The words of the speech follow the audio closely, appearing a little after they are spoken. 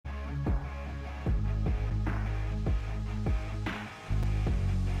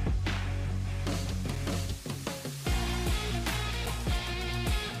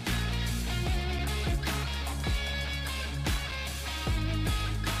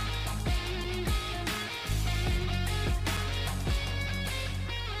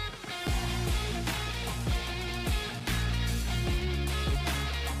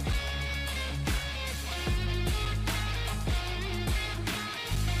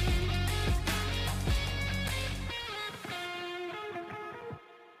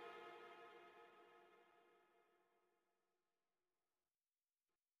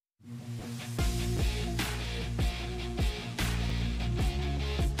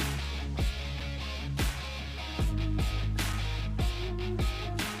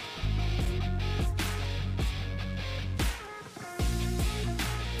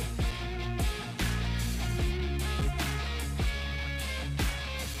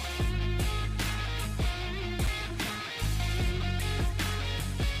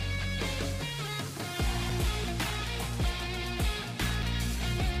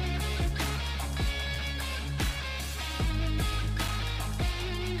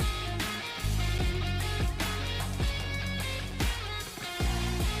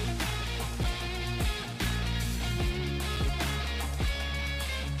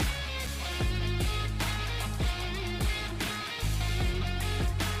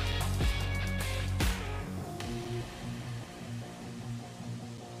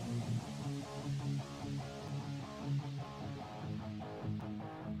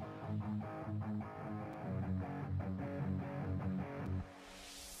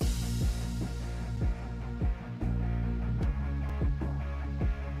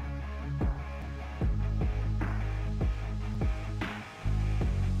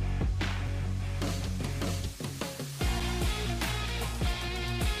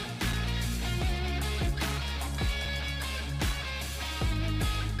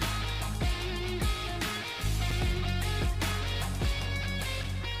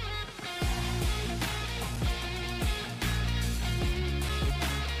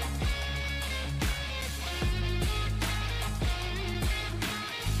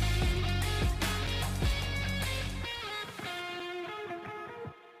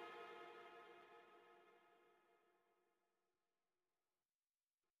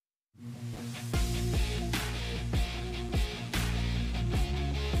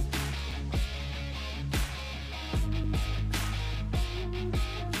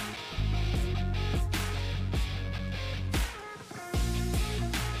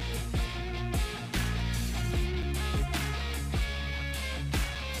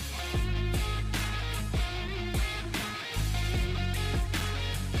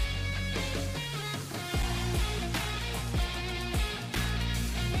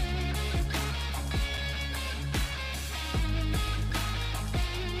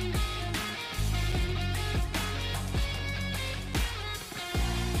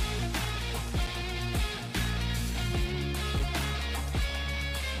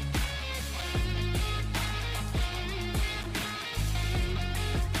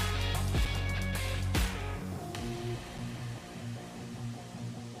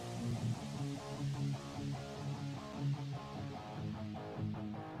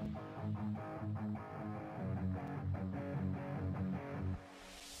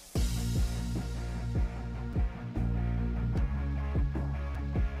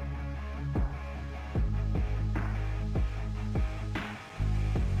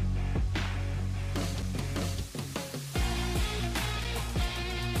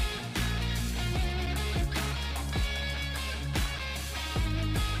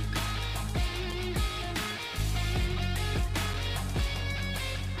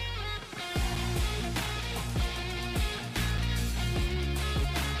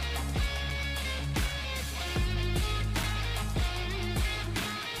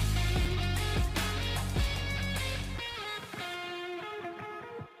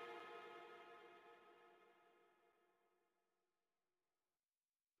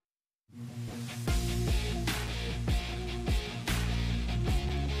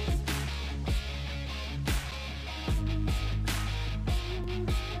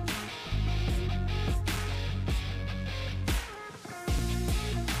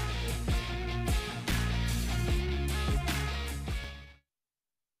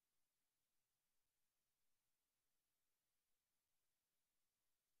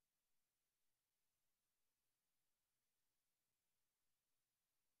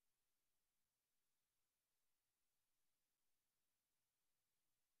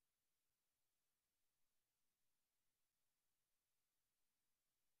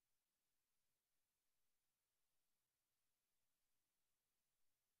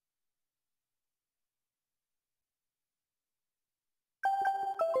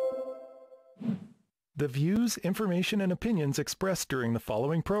The views, information, and opinions expressed during the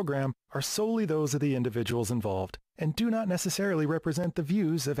following program are solely those of the individuals involved and do not necessarily represent the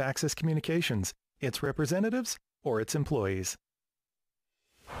views of Access Communications, its representatives, or its employees.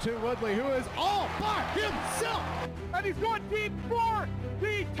 To Woodley, who is all by himself, and he's going deep for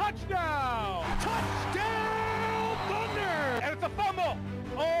the touchdown! Touchdown, Thunder! And it's a fumble!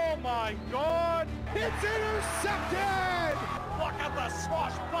 Oh my God! It's intercepted! Look at the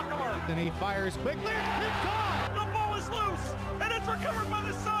swashbuckler! Then he fires quickly, it's picked off! The ball is loose, and it's recovered by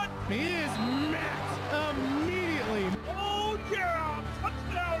the Sun! He is met immediately! Oh yeah!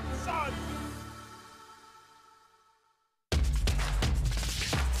 Touchdown, Sun!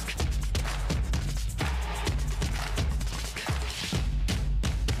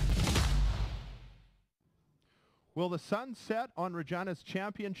 Will the sun set on Regina's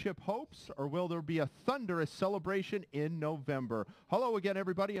championship hopes, or will there be a thunderous celebration in November? Hello again,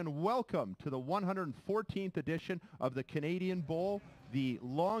 everybody, and welcome to the 114th edition of the Canadian Bowl, the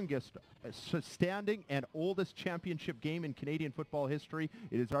longest standing and oldest championship game in Canadian football history.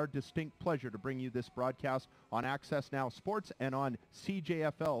 It is our distinct pleasure to bring you this broadcast on Access Now Sports and on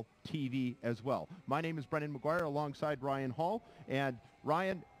CJFL TV as well. My name is Brendan McGuire alongside Ryan Hall, and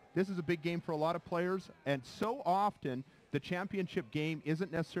Ryan, this is a big game for a lot of players, and so often the championship game isn't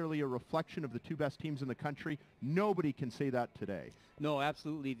necessarily a reflection of the two best teams in the country. Nobody can say that today. No,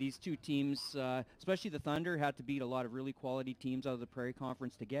 absolutely. These two teams, especially the Thunder, had to beat a lot of really quality teams out of the Prairie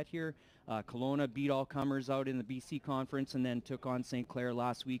Conference to get here. Kelowna beat all comers out in the BC Conference and then took on St. Clair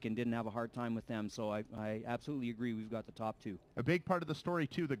last week and didn't have a hard time with them. So I absolutely agree. We've got the top two. A big part of the story,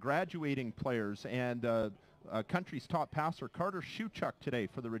 too, the graduating players and country's top passer, Carter Shuchuk, today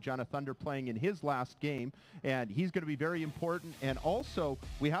for the Regina Thunder, playing in his last game, and he's going to be very important. And also,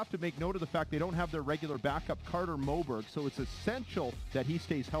 we have to make note of the fact they don't have their regular backup, Carter Moberg, so it's essential that he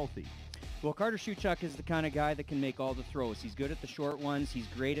stays healthy. Well, Carter Shuchuk is the kind of guy that can make all the throws. He's good at the short ones. He's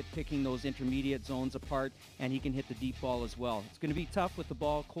great at picking those intermediate zones apart, and he can hit the deep ball as well. It's going to be tough with the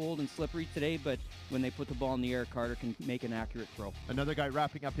ball cold and slippery today, but when they put the ball in the air, Carter can make an accurate throw. Another guy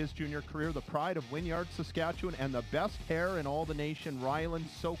wrapping up his junior career, the pride of Wynyard, Saskatchewan, and the best hair in all the nation, Ryland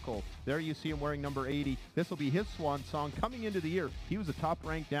Sokol. There you see him wearing number 80. This will be his swan song coming into the year. He was a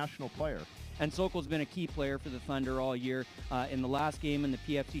top-ranked national player. And Sokol's been a key player for the Thunder all year. In the last game in the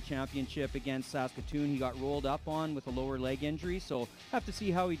PFC Championship against Saskatoon, he got rolled up on with a lower leg injury, so have to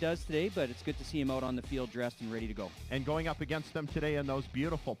see how he does today, but it's good to see him out on the field dressed and ready to go. And going up against them today in those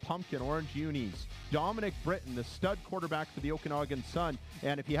beautiful pumpkin orange unis, Dominic Britton, the stud quarterback for the Okanagan Sun,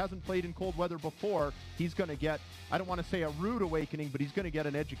 and if he hasn't played in cold weather before, he's going to get, I don't want to say a rude awakening, but he's going to get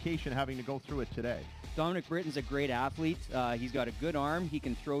an education having to go through it today. Dominic Britton's a great athlete. He's got a good arm. He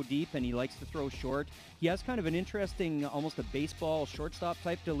can throw deep, and he likes to throw short. He has kind of an interesting, almost a baseball shortstop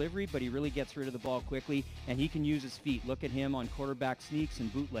type delivery, but he really gets rid of the ball quickly, and he can use his feet. Look at him on quarterback sneaks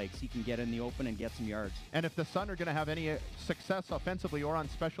and bootlegs. He can get in the open and get some yards. And if the Sun are going to have any success offensively or on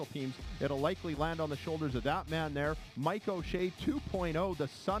special teams, it'll likely land on the shoulders of that man there, Mike O'Shea 2.0, the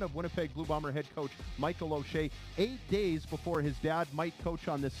son of Winnipeg Blue Bomber head coach Michael O'Shea. 8 days before his dad might coach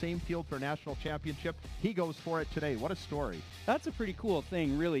on the same field for a national championship, he goes for it today. What a story. That's a pretty cool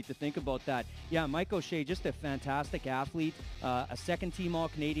thing, really, to think about that. Yeah, Mike O'Shea, just a fantastic athlete, a second-team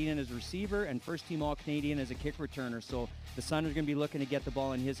All-Canadian as a receiver and first-team All-Canadian as a kick returner. So the Sun are going to be looking to get the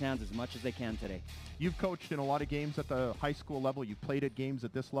ball in his hands as much as they can today. You've coached in a lot of games at the high school level. You've played at games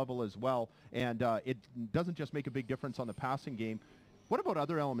at this level as well. And it doesn't just make a big difference on the passing game. What about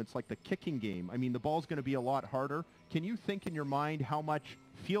other elements like the kicking game? I mean, the ball's going to be a lot harder. Can you think in your mind how much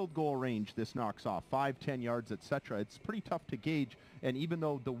field goal range this knocks off, 5, 10 yards, etc.? It's pretty tough to gauge, and even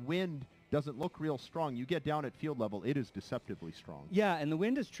though the wind doesn't look real strong, you get down at field level, it is deceptively strong. Yeah, and the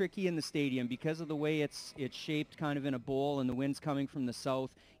wind is tricky in the stadium because of the way it's shaped kind of in a bowl, and the wind's coming from the south.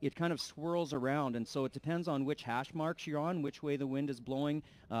 It kind of swirls around, and so it depends on which hash marks you're on, which way the wind is blowing.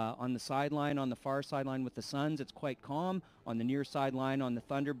 On the sideline, on the far sideline with the Suns, it's quite calm. On the near sideline, on the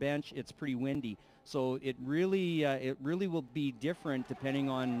Thunder bench, it's pretty windy. So it really will be different depending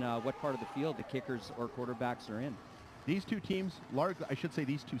on what part of the field the kickers or quarterbacks are in. These two teams, I should say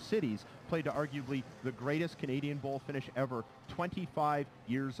these two cities, played to arguably the greatest Canadian Bowl finish ever 25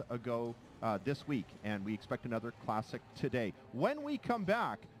 years ago this week, and we expect another classic today. When we come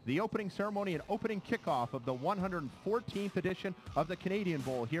back, the opening ceremony and opening kickoff of the 114th edition of the Canadian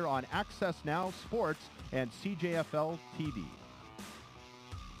Bowl here on Access Now Sports and CJFL TV.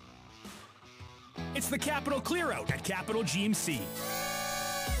 It's the Capital Clear Out at Capital GMC.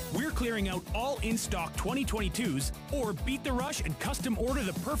 We're clearing out all in-stock 2022s, or beat the rush and custom order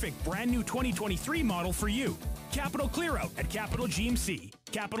the perfect brand new 2023 model for you. Capital Clear Out at Capital GMC.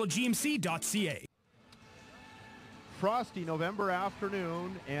 CapitalGMC.ca. frosty November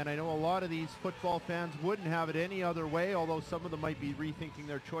afternoon, and I know a lot of these football fans wouldn't have it any other way, although some of them might be rethinking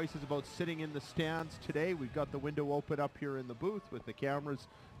their choices about sitting in the stands today. We've got the window open up here in the booth with the cameras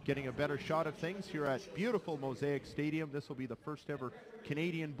getting a better shot of things here at beautiful Mosaic Stadium. This will be the first ever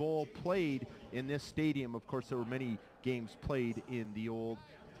Canadian Bowl played in this stadium. Of course, there were many games played in the old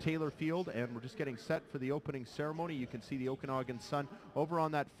Taylor Field, and we're just getting set for the opening ceremony. You can see the Okanagan Sun over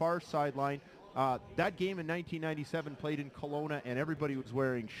on that far sideline. That game in 1997 played in Kelowna, and everybody was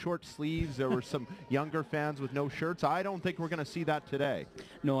wearing short sleeves. There were some younger fans with no shirts. I don't think we're going to see that today.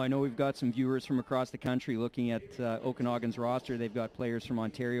 No, I know we've got some viewers from across the country looking at Okanagan's roster. They've got players from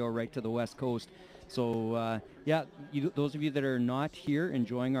Ontario right to the west coast. So, yeah, those of you that are not here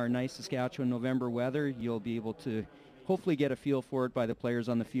enjoying our nice Saskatchewan November weather, you'll be able to hopefully get a feel for it by the players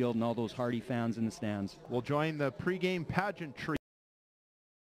on the field and all those hardy fans in the stands. We'll join the pregame pageantry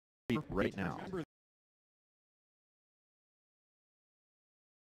right now.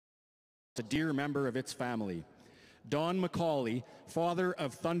 A dear member of its family. Don McCauley, father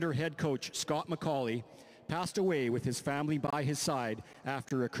of Thunder head coach Scott McCauley, passed away with his family by his side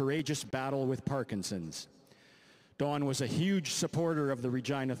after a courageous battle with Parkinson's. Don was a huge supporter of the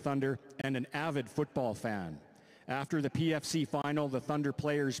Regina Thunder and an avid football fan. After the PFC final, the Thunder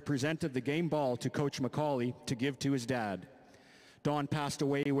players presented the game ball to Coach McCauley to give to his dad. Don passed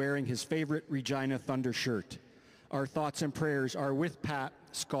away wearing his favorite Regina Thunder shirt. Our thoughts and prayers are with Pat,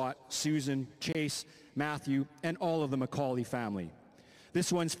 Scott, Susan, Chase, Matthew, and all of the McCauley family.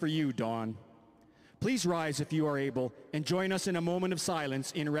 This one's for you, Don. Please rise if you are able and join us in a moment of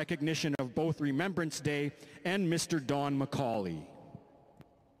silence in recognition of both Remembrance Day and Mr. Don McCauley.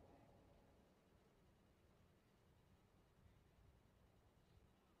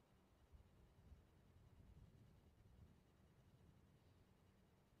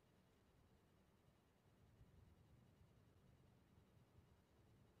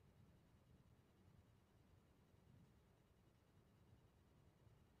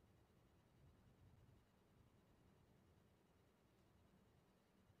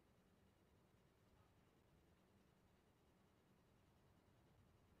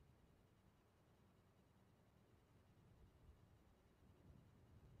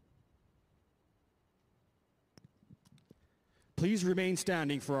 Please remain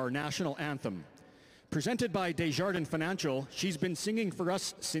standing for our national anthem. Presented by Desjardins Financial, she's been singing for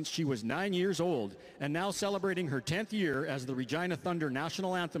us since she was 9 years old and now celebrating her 10th year as the Regina Thunder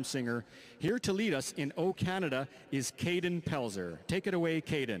national anthem singer. Here to lead us in O Canada is Caden Pelzer. Take it away,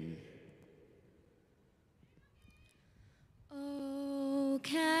 Caden. O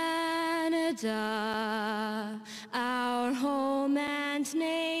Canada, our home and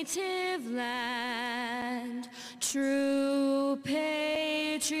native land, true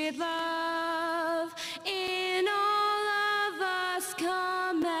patriot love in all of us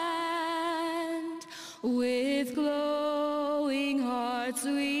command. With glowing hearts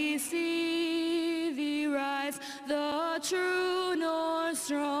we see thee rise, the true north,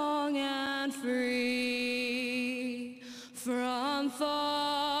 strong and free. From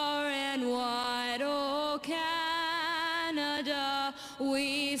far and wide, O Canada,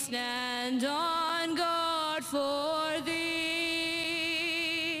 we stand on guard for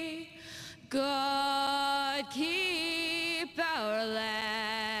thee. God keep our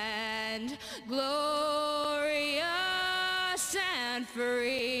land glorious and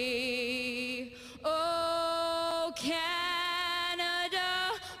free. O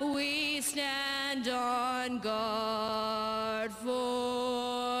Canada, we stand on guard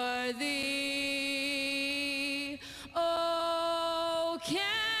for thee. O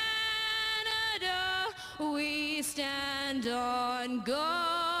Canada, we stand on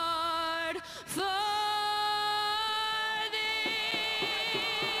guard for thee.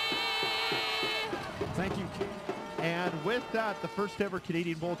 Thank you, Caden. And with that, the first ever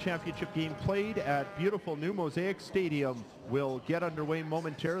Canadian Bowl Championship game played at beautiful new Mosaic Stadium will get underway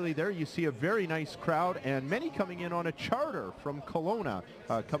momentarily. There you see a very nice crowd and many coming in on a charter from Kelowna,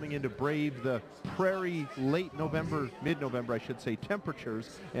 coming in to brave the prairie late November, mid-November I should say,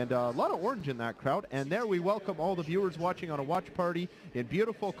 temperatures, and a lot of orange in that crowd. And there we welcome all the viewers watching on a watch party in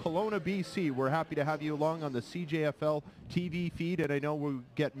beautiful Kelowna, BC. We're happy to have you along on the CJFL TV feed, and I know we'll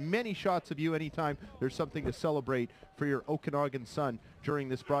get many shots of you anytime there's something to celebrate for your Okanagan Sun during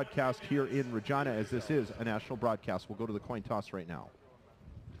this broadcast here in Regina, as this is a national broadcast. We'll go to the coin toss right now.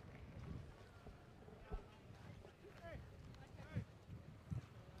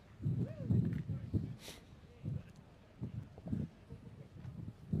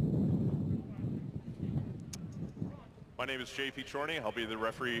 My name is JP Chorney. I'll be the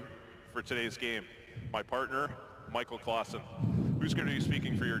referee for today's game. My partner Michael Clausen. Who's going to be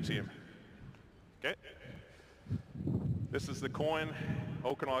speaking for your team? Okay. This is the coin.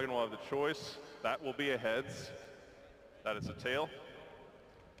 Okanagan will have the choice. That will be a heads. That is a tail.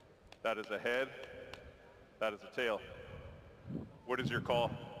 That is a head. That is a tail. What is your call?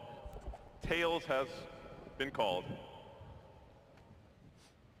 Tails has been called.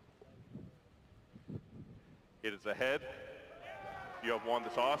 It is a head. You have won the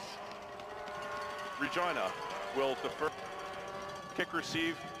toss. Regina will defer. Kick,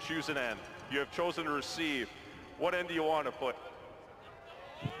 receive, choose an end. You have chosen to receive. What end do you want to put?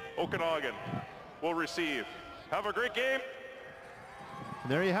 Okanagan will receive. Have a great game.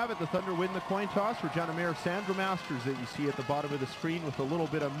 And there you have it. The Thunder win the coin toss. Regina Mayor Sandra Masters that you see at the bottom of the screen with a little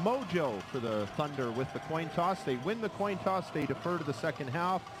bit of mojo for the Thunder with the coin toss. They win the coin toss. They defer to the second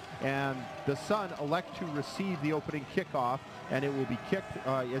half. And the Sun elect to receive the opening kickoff. And it will be kicked,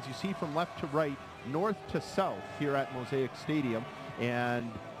 as you see, from left to right, north to south here at Mosaic Stadium.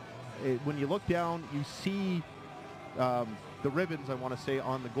 And when you look down, you see the ribbons, I want to say,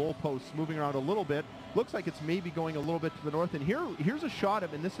 on the goalposts moving around a little bit. Looks like it's maybe going a little bit to the north. And here's a shot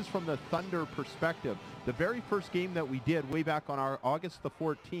of, and this is from the Thunder perspective, the very first game that we did way back on our August the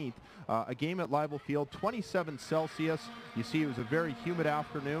 14th, a game at Leibel Field, 27 Celsius. You see it was a very humid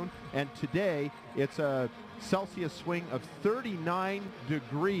afternoon. And today it's a Celsius swing of 39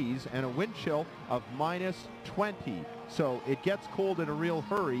 degrees and a wind chill of -20. So it gets cold in a real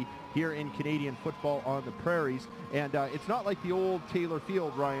hurry here in Canadian football on the prairies. And it's not like the old Taylor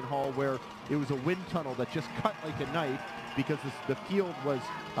Field, Ryan Hall, where it was a wind tunnel that just cut like a knife, because the field was,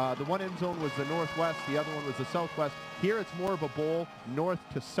 the one end zone was the northwest, the other one was the southwest. Here it's more of a bowl north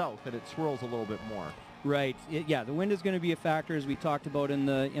to south, and it swirls a little bit more. Right. Yeah, the wind is going to be a factor, as we talked about in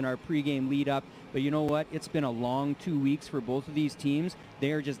our pregame lead-up. But you know what? It's been a long 2 weeks for both of these teams.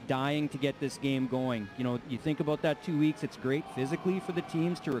 They are just dying to get this game going. You know, you think about that 2 weeks, it's great physically for the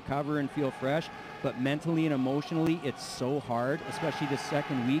teams to recover and feel fresh, but mentally and emotionally, it's so hard, especially the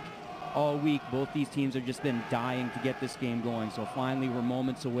second week. All week, both these teams have just been dying to get this game going. So finally, we're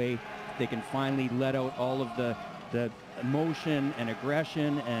moments away. They can finally let out all of the emotion and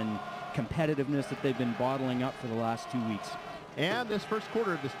aggression and competitiveness that they've been bottling up for the last 2 weeks. And this first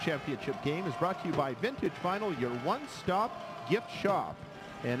quarter of this championship game is brought to you by Vintage Vinyl, your one-stop gift shop.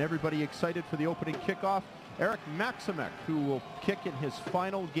 And everybody excited for the opening kickoff. Eric Maximek, who will kick in his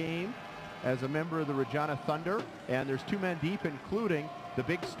final game as a member of the Regina Thunder. And there's two men deep, including the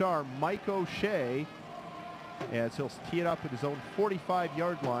big star Mike O'Shea, as he'll tee it up at his own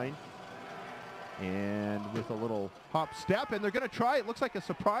 45-yard line. And with a little hop step, and they're going to try. It looks like a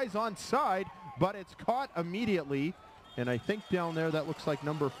surprise onside, but it's caught immediately. And I think down there that looks like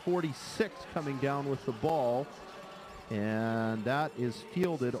number 46 coming down with the ball. And that is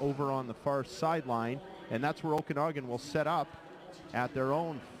fielded over on the far sideline. And that's where Okanagan will set up at their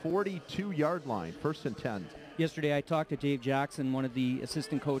own 42-yard line, 1st and 10. Yesterday I talked to Dave Jackson, one of the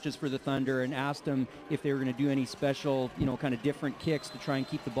assistant coaches for the Thunder, and asked him if they were going to do any special, kind of different kicks to try and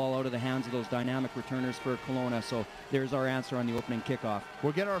keep the ball out of the hands of those dynamic returners for Kelowna. So there's our answer on the opening kickoff.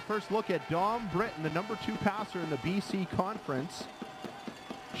 We'll get our first look at Dom Britton, the number 2 passer in the BC Conference,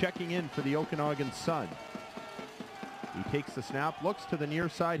 checking in for the Okanagan Sun. He takes the snap, looks to the near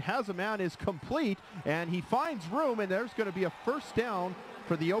side, has a man, is complete, and he finds room, and there's going to be a first down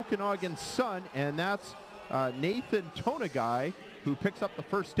for the Okanagan Sun, and that's Nathan Tonagai, who picks up the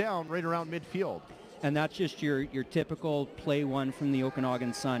first down right around midfield. And that's just your typical play one from the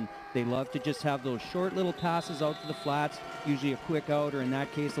Okanagan Sun. They love to just have those short little passes out to the flats, usually a quick out, or in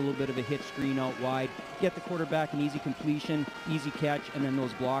that case, a little bit of a hitch screen out wide. Get the quarterback an easy completion, easy catch, and then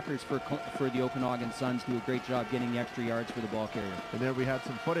those blockers for the Okanagan Suns do a great job getting the extra yards for the ball carrier. And there we had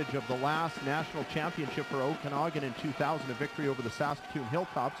some footage of the last national championship for Okanagan in 2000, a victory over the Saskatoon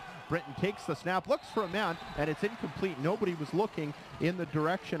Hilltops. Britton takes the snap, looks for a man, and it's incomplete. Nobody was looking in the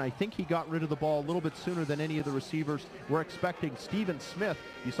direction. I think he got rid of the ball a little bit sooner than any of the receivers were expecting. Stephen Smith,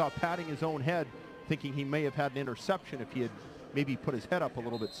 you saw patting his own head, thinking he may have had an interception if he had maybe put his head up a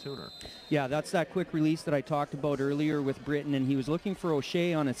little bit sooner. Yeah, that's that quick release that I talked about earlier with Britton, and he was looking for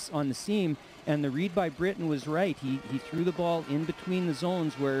O'Shea on the seam, and the read by Britton was right. He threw the ball in between the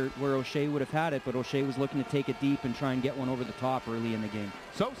zones where O'Shea would have had it, but O'Shea was looking to take it deep and try and get one over the top early in the game.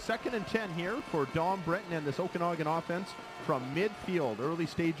 So 2nd and 10 here for Dom Britton and this Okanagan offense from midfield, early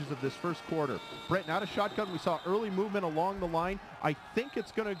stages of this first quarter. Britton out of shotgun. We saw early movement along the line. I think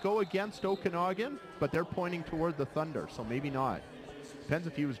it's going to go against Okanagan, but they're pointing toward the Thunder, so maybe not. Depends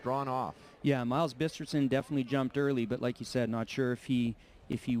if he was drawn off. Yeah, Miles Bisterson definitely jumped early, but like you said, not sure if he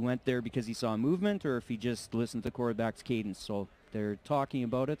went there because he saw movement or if he just listened to the quarterback's cadence. So they're talking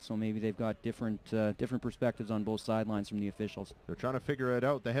about it, so maybe they've got different perspectives on both sidelines from the officials. They're trying to figure it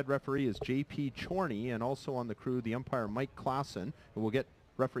out. The head referee is J.P. Chorney, and also on the crew, the umpire Mike Klassen, and we'll get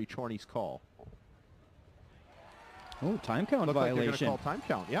referee Chorney's call. Oh, time count Looks violation. like they're going to call time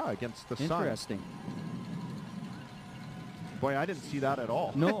count, yeah, against the Sun. Interesting. Boy, I didn't see that at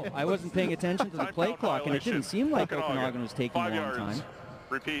all. No, I wasn't paying attention to the play clock, and it didn't seem like Okanagan was taking a 5 long yards. time.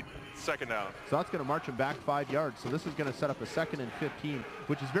 Repeat, second down. So that's going to march him back 5 yards. So this is going to set up a 2nd and 15,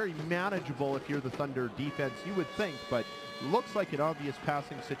 which is very manageable if you're the Thunder defense, you would think, but looks like an obvious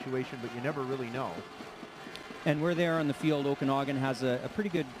passing situation, but you never really know. And where they are on the field, Okanagan has a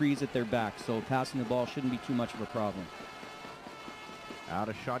pretty good breeze at their back, so passing the ball shouldn't be too much of a problem. Out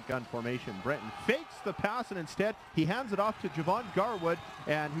of shotgun formation, Breton fakes the pass, and instead he hands it off to Javon Garwood,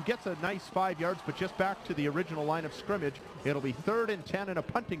 and who gets a nice 5 yards, but just back to the original line of scrimmage. It'll be 3rd and 10 in a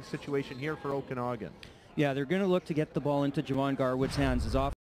punting situation here for Okanagan. Yeah, they're going to look to get the ball into Javon Garwood's hands. His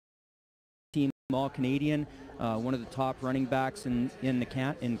off team, All-Canadian, one of the top running backs in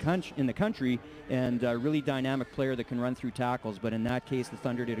the country, and a really dynamic player that can run through tackles. But in that case, the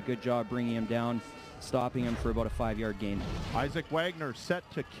Thunder did a good job bringing him down, stopping him for about a 5-yard gain. Isaac Wagner set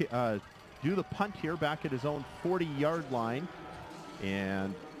to do the punt here back at his own 40-yard line.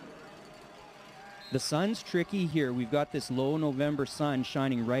 And the sun's tricky here. We've got this low November sun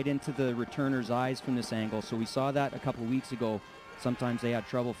shining right into the returner's eyes from this angle. So we saw that a couple of weeks ago. Sometimes they had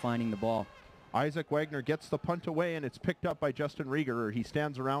trouble finding the ball. Isaac Wagner gets the punt away, and it's picked up by Justin Rieger. He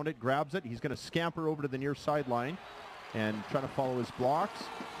stands around it, grabs it. He's going to scamper over to the near sideline and try to follow his blocks.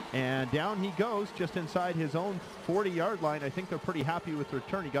 And down he goes just inside his own 40-yard line. I think they're pretty happy with the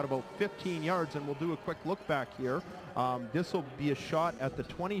return. He got about 15 yards, and we'll do a quick look back here. This will be a shot at the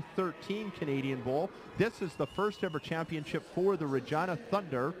 2013 Canadian Bowl. This is the first ever championship for the Regina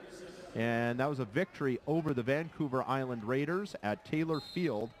Thunder, and that was a victory over the Vancouver Island Raiders at Taylor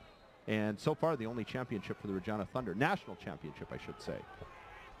Field. And so far, the only championship for the Regina Thunder. National championship, I should say.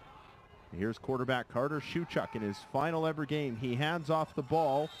 Here's quarterback Carter Shuchuk in his final ever game. He hands off the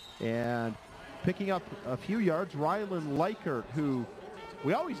ball, and picking up a few yards, Rylan Likert, who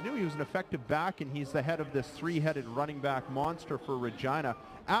we always knew he was an effective back, and he's the head of this three-headed running back monster for Regina.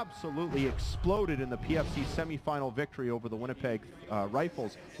 Absolutely exploded in the PFC semifinal victory over the Winnipeg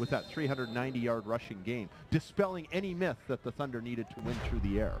Rifles with that 390-yard rushing game, dispelling any myth that the Thunder needed to win through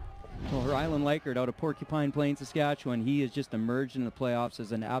the air. Well, Rylan Likert out of Porcupine Plain, Saskatchewan, he has just emerged in the playoffs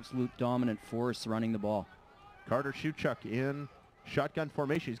as an absolute dominant force running the ball. Carter Shuchuk in shotgun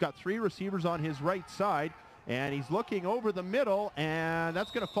formation. He's got 3 receivers on his right side, and he's looking over the middle, and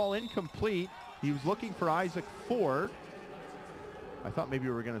that's going to fall incomplete. He was looking for Isaac Ford. I thought maybe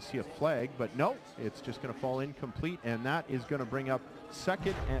we were going to see a flag, but no, it's just going to fall incomplete, and that is going to bring up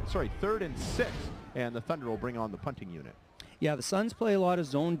 3rd and 6, and the Thunder will bring on the punting unit. Yeah, the Suns play a lot of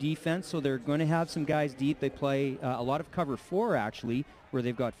zone defense, so they're going to have some guys deep. They play a lot of cover 4, actually, where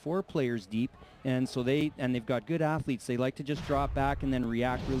they've got 4 players deep, and so they've got good athletes. They like to just drop back and then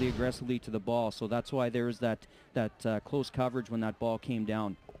react really aggressively to the ball. So that's why there was that close coverage when that ball came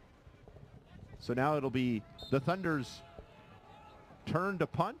down. So now it'll be the Thunder's turn to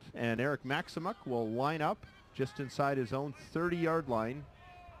punt, and Eric Maximuk will line up just inside his own 30-yard line,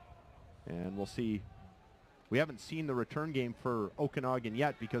 and we'll see. We haven't seen the return game for Okanagan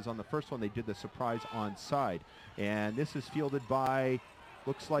yet, because on the first one they did the surprise onside. And this is fielded by,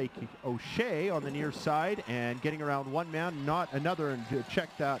 looks like O'Shea on the near side, and getting around one man, not another, and to check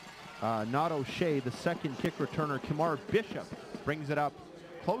that, not O'Shea, the second kick returner, Kamar Bishop, brings it up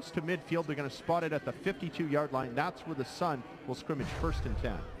close to midfield. They're going to spot it at the 52-yard line. That's where the Sun will scrimmage 1st and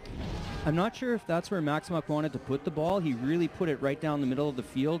 10. I'm not sure if that's where Maximuk wanted to put the ball. He really put it right down the middle of the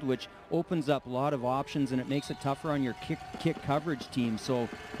field, which opens up a lot of options, and it makes it tougher on your kick coverage team. So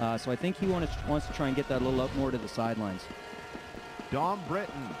I think he wants to try and get that a little up more to the sidelines. Dom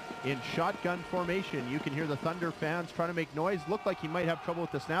Britton in shotgun formation. You can hear the Thunder fans trying to make noise. Looked like he might have trouble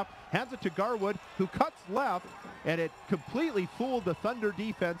with the snap. Hands it to Garwood, who cuts left, and it completely fooled the Thunder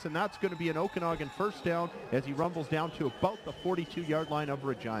defense, and that's going to be an Okanagan 1st down as he rumbles down to about the 42-yard line of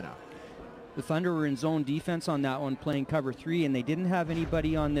Regina. The Thunder were in zone defense on that one, playing cover 3, and they didn't have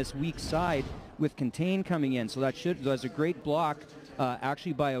anybody on this weak side with Contain coming in, so that was a great block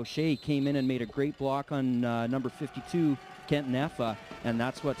actually by O'Shea. Came in and made a great block on number 52, Kent Neffa, and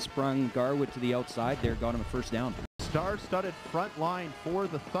that's what sprung Garwood to the outside there, got him a 1st down. Star-studded front line for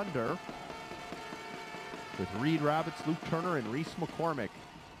the Thunder with Reed Rabbits, Luke Turner, and Reese McCormick.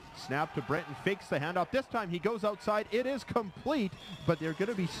 Snap to Brenton, fakes the handoff. This time he goes outside. It is complete, but they're going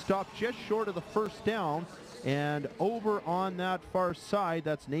to be stopped just short of the 1st down. And over on that far side,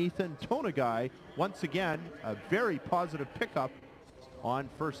 that's Nathan Tonagai. Once again, a very positive pickup on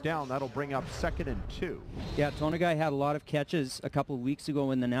first down. That'll bring up 2nd and 2. Yeah, Tonagai had a lot of catches a couple of weeks ago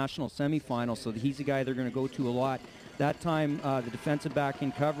in the national semifinal, so he's a guy they're going to go to a lot. That time, the defensive back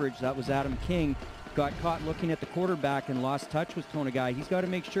in coverage, that was Adam King, got caught looking at the quarterback and lost touch with Tonagai. He's got to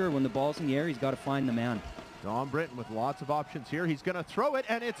make sure when the ball's in the air, he's got to find the man. Don Britton with lots of options here. He's going to throw it,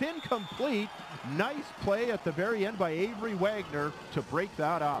 and it's incomplete. Nice play at the very end by Avery Wagner to break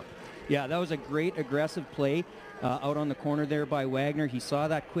that up. Yeah, that was a great aggressive play out on the corner there by Wagner. He saw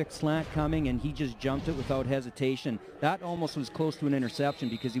that quick slant coming, and he just jumped it without hesitation. That almost was close to an interception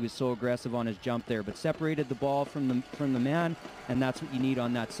because he was so aggressive on his jump there, but separated the ball from the man, and that's what you need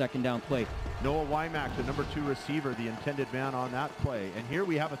on that second down play. Noah Wymack, the number 2 receiver, the intended man on that play. And here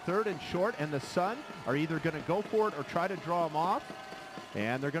we have a 3rd and short, and the Sun are either going to go for it or try to draw him off,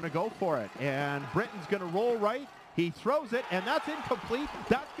 and they're going to go for it. And Britton's going to roll right. He throws it, and that's incomplete.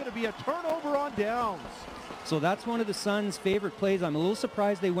 That's going to be a turnover on downs. So that's one of the Suns' favorite plays. I'm a little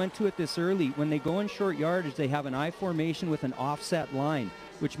surprised they went to it this early. When they go in short yardage, they have an I formation with an offset line,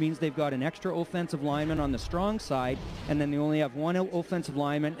 which means they've got an extra offensive lineman on the strong side, and then they only have one offensive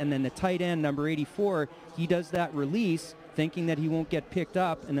lineman, and then the tight end, number 84, he does that release, thinking that he won't get picked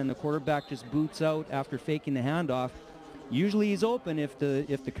up, and then the quarterback just boots out after faking the handoff. Usually he's open if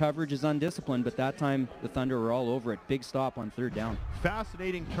the coverage is undisciplined, but that time the Thunder were all over it. Big stop on 3rd down.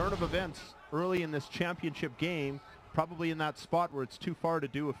 Fascinating turn of events early in this championship game, probably in that spot where it's too far to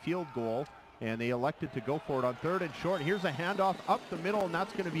do a field goal, and they elected to go for it on 3rd and short. Here's a handoff up the middle, and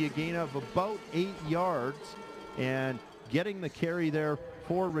that's going to be a gain of about 8 yards. And getting the carry there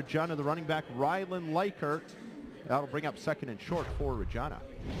for Regina, the running back, Rylan Likert. That'll bring up 2nd and short for Regina.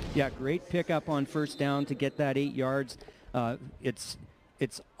 Yeah, great pickup on first down to get that 8 yards.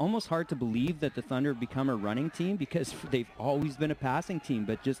 It's almost hard to believe that the Thunder have become a running team because they've always been a passing team,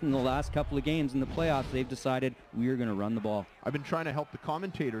 but just in the last couple of games in the playoffs, they've decided we're going to run the ball. I've been trying to help the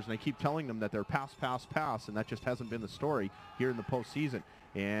commentators, and I keep telling them that they're pass, pass, pass, and that just hasn't been the story here in the postseason.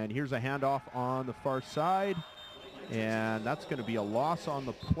 And here's a handoff on the far side, and that's going to be a loss on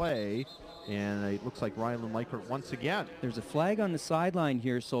the play, and it looks like Rylan Likert once again. There's a flag on the sideline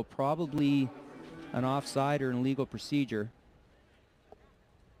here, so probably an offside or an illegal procedure.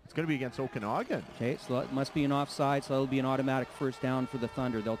 It's going to be against Okanagan. Okay, so that must be an offside, so that'll be an automatic first down for the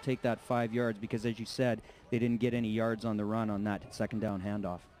Thunder. They'll take that 5 yards because, as you said, they didn't get any yards on the run on that second down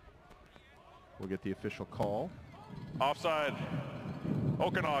handoff. We'll get the official call. Offside.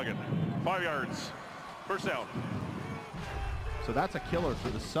 Okanagan. 5 yards. First down. So that's a killer for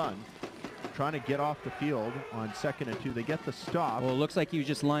the Sun. Trying to get off the field on 2nd and 2. They get the stop. Well, it looks like he was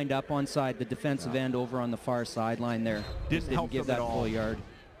just lined up onside the defensive end over on the far sideline there. Didn't help give them that at full all. yard.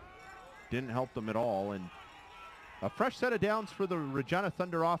 Didn't help them at all. And a fresh set of downs for the Regina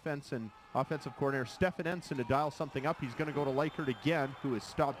Thunder offense, and offensive coordinator Stefan Ensign to dial something up. He's going to go to Likert again, who is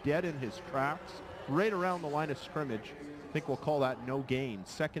stopped dead in his tracks right around the line of scrimmage. I think we'll call that no gain.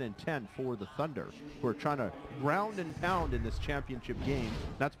 2nd and 10 for the Thunder, who are trying to ground and pound in this championship game.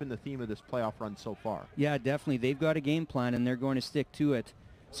 That's been the theme of this playoff run so far. Yeah, definitely. They've got a game plan, and they're going to stick to it.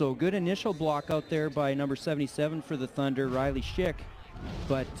 So good initial block out there by number 77 for the Thunder, Riley Schick.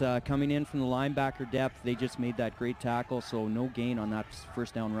 But coming in from the linebacker depth, they just made that great tackle, so no gain on that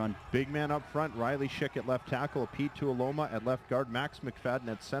first down run. Big man up front, Riley Schick at left tackle, Pete Tuoloma at left guard, Max McFadden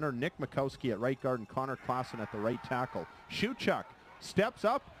at center, Nick Mikowski at right guard, and Connor Klassen at the right tackle. Shuchuk steps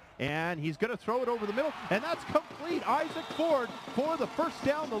up, and he's going to throw it over the middle, and that's complete. Isaac Ford for the first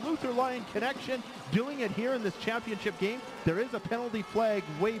down, the Luther Lion connection, doing it here in this championship game. There is a penalty flag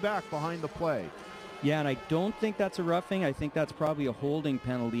way back behind the play. Yeah, and I don't think that's a roughing. I think that's probably a holding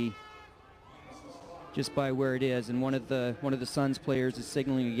penalty just by where it is. And one of the Suns players is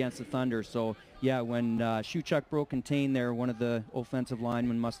signaling against the Thunder. So, yeah, when Shuchuk broke contain there, one of the offensive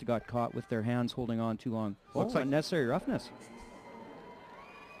linemen must have got caught with their hands holding on too long. Looks like unnecessary roughness.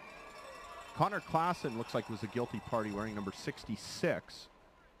 Connor Klassen looks like was a guilty party wearing number 66.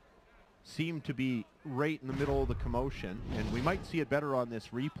 Seemed to be right in the middle of the commotion, and we might see it better on this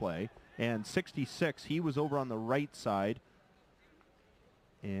replay. And 66, he was over on the right side.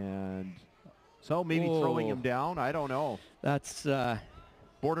 And so maybe throwing him down, I don't know. That's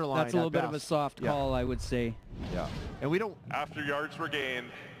borderline. That's a little bit of a soft call, I would say. Yeah. And we don't. After yards were gained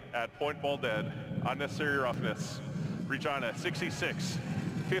at point ball dead, unnecessary roughness. Regina 66,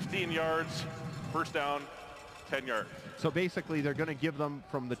 15 yards, first down, 10 yards. So basically, they're going to give them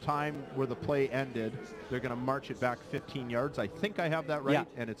from the time where the play ended, they're going to march it back 15 yards. I think I have that right, Yeah.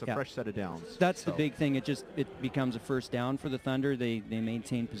 and it's a fresh set of downs. That's the big thing. It becomes a first down for the Thunder. They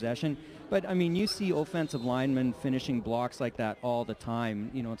maintain possession. But, I mean, you see offensive linemen finishing blocks like that all the time.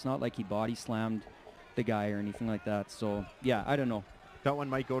 You know, it's not like he body slammed the guy or anything like that. So, yeah, I don't know. That one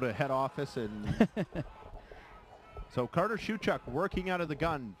might go to head office and... So Carter Shuchuk working out of the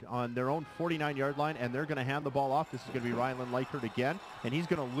gun on their own 49-yard line, and they're going to hand the ball off. This is going to be Rylan Likert again, and he's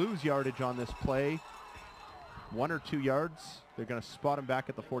going to lose yardage on this play. 1 or 2 yards. They're going to spot him back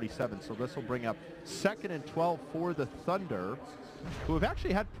at the 47. So this will bring up 2nd and 12 for the Thunder, who have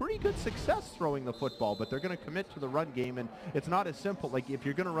actually had pretty good success throwing the football, but they're going to commit to the run game, and it's not as simple. Like, if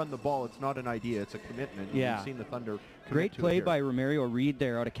you're going to run the ball, it's not an idea, it's a commitment. Yeah. You've seen the Thunder Great play by Romario Reed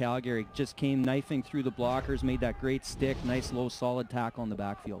there out of Calgary. Just came knifing through the blockers, made that great stick, nice low solid tackle in the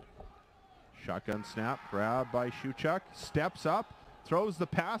backfield. Shotgun snap, grab by Shuchuk, steps up, throws the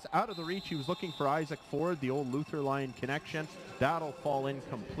pass out of the reach. He was looking for Isaac Ford, the old Luther line connection. That'll fall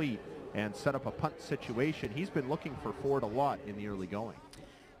incomplete and set up a punt situation. He's been looking for Ford a lot in the early going.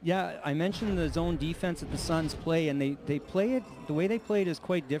 Yeah, I mentioned the zone defense that the Suns play, and they play it, the way they play it is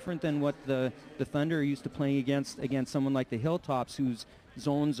quite different than what the Thunder are used to playing against someone like the Hilltops, whose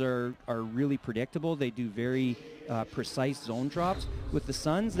zones are really predictable. They do very precise zone drops. With the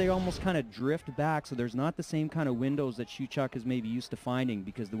Suns, they almost kind of drift back, so there's not the same kind of windows that Shuchuk is maybe used to finding,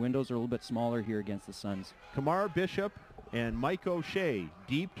 because the windows are a little bit smaller here against the Suns. Kamar Bishop and Mike O'Shea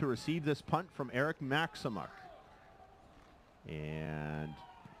deep to receive this punt from Eric Maximuk. And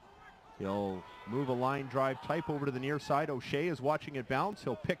he'll move a line drive type over to the near side. O'Shea is watching it bounce.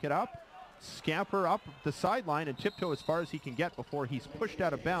 He'll pick it up, scamper up the sideline, and tiptoe as far as he can get before he's pushed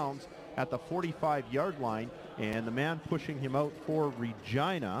out of bounds at the 45-yard line. And the man pushing him out for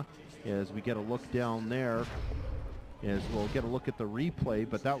Regina, as we get a look down there, as we'll get a look at the replay,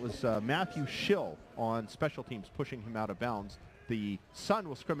 but that was Matthew Schill on special teams pushing him out of bounds. The Sun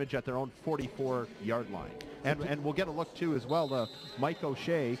will scrimmage at their own 44-yard line. And we'll get a look, too, as well. Mike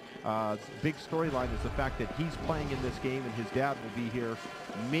O'Shea, big storyline is the fact that he's playing in this game, and his dad will be here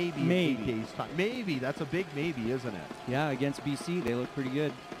maybe in 8 days' time. Maybe. That's a big maybe, isn't it? Yeah, against BC, they look pretty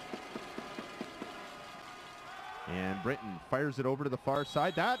good. And Britton fires it over to the far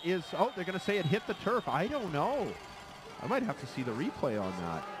side. That is, oh, they're going to say it hit the turf. I don't know. I might have to see the replay on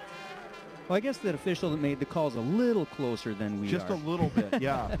that. Well, I guess that official that made the call is a little closer than we are. Just a little bit,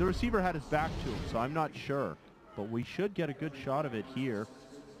 yeah. The receiver had his back to him, so I'm not sure. But we should get a good shot of it here.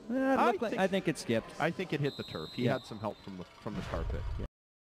 I think it skipped. I think it hit the turf. He had some help from the carpet.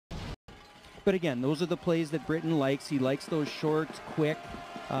 Yeah. But again, those are the plays that Britton likes. He likes those short, quick,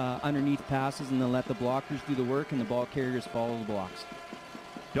 underneath passes, and then let the blockers do the work and the ball carriers follow the blocks.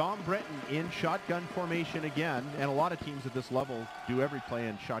 Dom Britton in shotgun formation again, and a lot of teams at this level do every play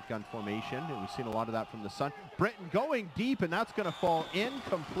in shotgun formation, and we've seen a lot of that from the Sun. Britton going deep, and that's going to fall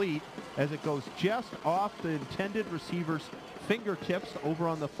incomplete as it goes just off the intended receiver's fingertips over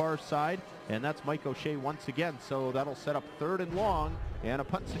on the far side, and that's Mike O'Shea once again. So that'll set up 3rd and long and a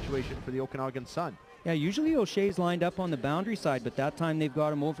punt situation for the Okanagan Sun. Yeah, usually O'Shea's lined up on the boundary side, but that time they've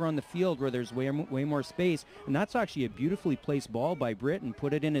got him over on the field where there's way more space, and that's actually a beautifully placed ball by Britton.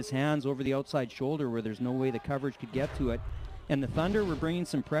 Put it in his hands over the outside shoulder where there's no way the coverage could get to it. And the Thunder were bringing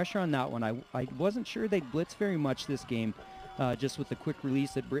some pressure on that one. I wasn't sure they'd blitz very much this game, just with the quick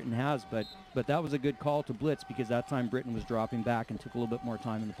release that Britton has, but that was a good call to blitz, because that time Britton was dropping back and took a little bit more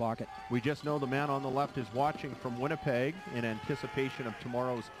time in the pocket. We just know the man on the left is watching from Winnipeg in anticipation of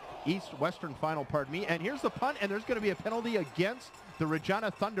tomorrow's Western final, pardon me. And here's the punt, and there's going to be a penalty against the Regina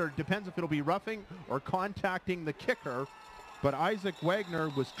Thunder. Depends if it'll be roughing or contacting the kicker. But Isaac Wagner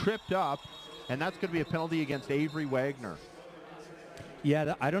was tripped up, and that's going to be a penalty against Avery Wagner.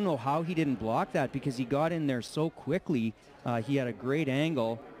 Yeah, I don't know how he didn't block that, because he got in there so quickly. He had a great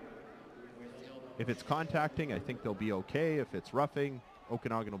angle. If it's contacting, I think they'll be okay. If it's roughing,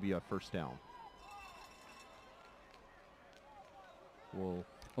 Okanagan will be a first down. We'll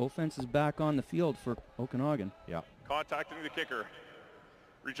Offense is back on the field for Okanagan. Yeah. Contacting the kicker.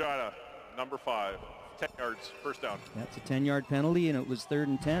 Regina, number 5. 10 yards, first down. That's a 10-yard penalty, and it was 3rd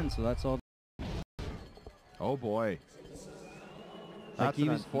and 10, so that's all. Oh, boy. That's an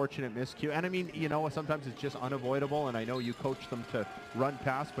unfortunate miscue. And I mean, you know, sometimes it's just unavoidable, and I know you coach them to run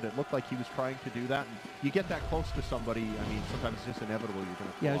past, but it looked like he was trying to do that. And you get that close to somebody, I mean, sometimes it's just inevitable you're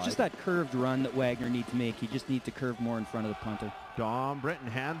going to fly. Yeah, it's just that curved run that Wagner needs to make. He just needs to curve more in front of the punter. Dom Britton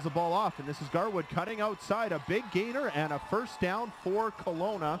hands the ball off, and this is Garwood cutting outside. A big gainer and a first down for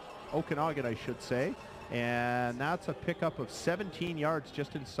Kelowna. Okanagan, I should say. And that's a pickup of 17 yards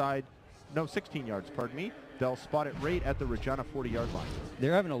just inside, no, 16 yards, pardon me. they'll spot it right at the Regina 40-yard line.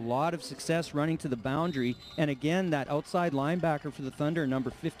 They're having a lot of success running to the boundary. And again, that outside linebacker for the Thunder,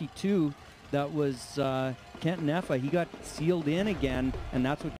 number 52, that was Kent Neffa. He got sealed in again, and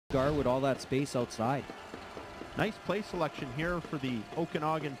that's what Garwood, all that space outside. Nice play selection here for the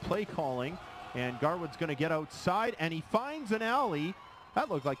Okanagan play calling. And Garwood's going to get outside, and he finds an alley. That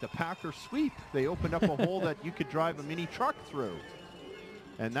looked like the Packer sweep. They opened up a hole that you could drive a mini truck through.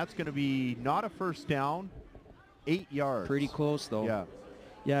 And that's going to be not a first down, 8 yards. Pretty close, though. Yeah.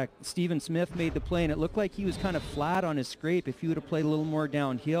 Yeah, Stephen Smith made the play, and it looked like he was kind of flat on his scrape. If he would have played a little more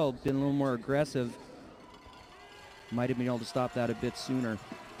downhill, been a little more aggressive, might have been able to stop that a bit sooner.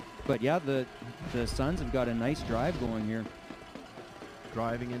 But yeah, the Suns have got a nice drive going here.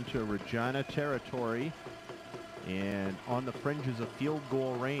 Driving into Regina territory, and on the fringes of field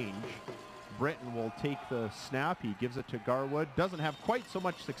goal range. Britton will take the snap. He gives it to Garwood. Doesn't have quite so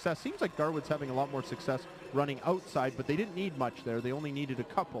much success. Seems like Garwood's having a lot more success running outside, but they didn't need much there. They only needed a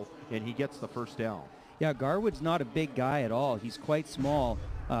couple, and he gets the first down. Yeah, Garwood's not a big guy at all. He's quite small,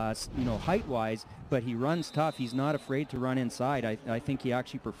 height-wise, but he runs tough. He's not afraid to run inside. I think he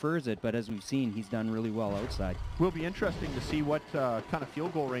actually prefers it, but as we've seen, he's done really well outside. Will be interesting to see what kind of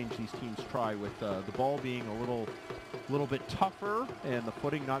field goal range these teams try, with the ball being a little bit tougher and the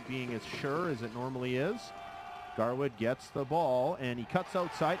footing not being as sure as it normally is. Garwood gets the ball, and he cuts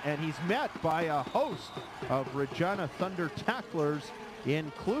outside, and he's met by a host of Regina Thunder tacklers,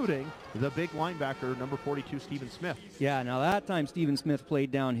 including the big linebacker, number 42, Stephen Smith. Yeah, now that time Stephen Smith played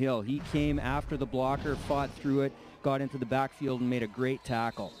downhill. He came after the blocker, fought through it, got into the backfield, and made a great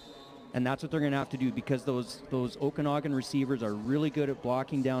tackle. And that's what they're going to have to do, because those Okanagan receivers are really good at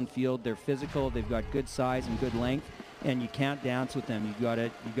blocking downfield. They're physical. They've got good size and good length, and you can't dance with them. You got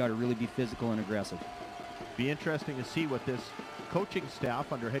to really be physical and aggressive. Be interesting to see what this coaching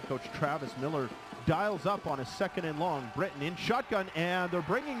staff under head coach Travis Miller dials up on a 2nd and long. Britton in shotgun, and they're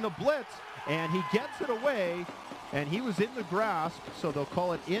bringing the blitz, and he gets it away, and he was in the grasp, so they'll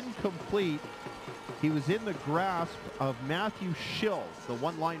call it incomplete. He was in the grasp of Matthew Schill, the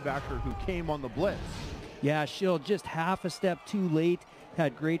one linebacker who came on the blitz. Yeah, Schill just half a step too late.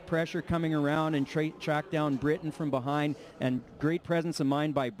 Had great pressure coming around and tracked down Britton from behind, and great presence of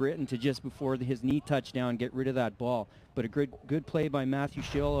mind by Britton to just before his knee touchdown get rid of that ball. But a good play by Matthew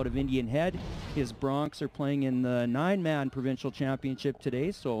Schill out of Indian Head. His Broncs are playing in the 9-man provincial championship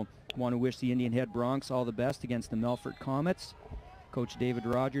today, so want to wish the Indian Head Broncs all the best against the Melfort Comets. Coach David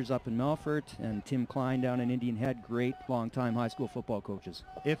Rogers up in Melfort and Tim Klein down in Indian Head, great long-time high school football coaches.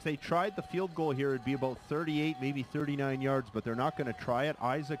 If they tried the field goal here, it'd be about 38, maybe 39 yards, but they're not going to try it.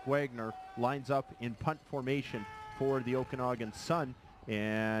 Isaac Wagner lines up in punt formation for the Okanagan Sun,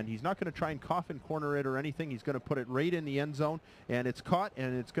 and he's not going to try and coffin corner it or anything. He's going to put it right in the end zone, and it's caught,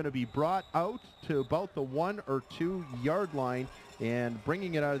 and it's going to be brought out to about the 1 or 2 yard line. And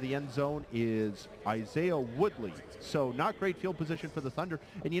bringing it out of the end zone is Isaiah Woodley. So not great field position for the Thunder.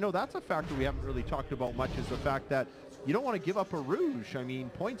 And, you know, that's a factor we haven't really talked about much, is the fact that you don't want to give up a rouge. I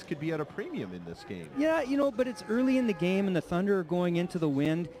mean, points could be at a premium in this game. Yeah, you know, but it's early in the game, and the Thunder are going into the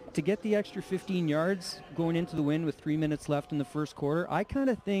wind. To get the extra 15 yards going into the wind with 3 minutes left in the first quarter, I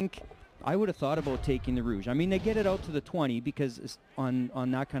kind of think I would have thought about taking the rouge. I mean, they get it out to the 20, because on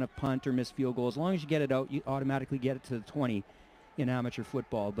that kind of punt or missed field goal, as long as you get it out, you automatically get it to the 20. In amateur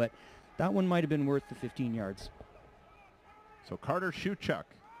football, but that one might have been worth the 15 yards. So Carter Shuchuk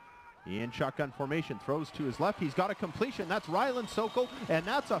in shotgun formation, throws to his left. He's got a completion. That's Ryland Sokol, and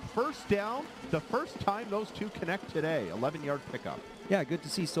that's a first down. The first time those two connect today. 11-yard pickup. Yeah, good to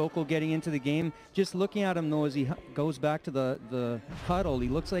see Sokol getting into the game. Just looking at him, though, as he goes back to the huddle, he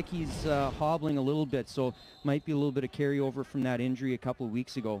looks like he's hobbling a little bit, so might be a little bit of carryover from that injury a couple of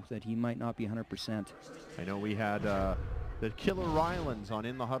weeks ago, that he might not be 100%. I know we had the Killer Rylands on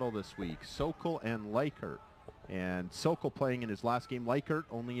In the Huddle this week, Sokol and Leichert. And Sokol playing in his last game, Leichert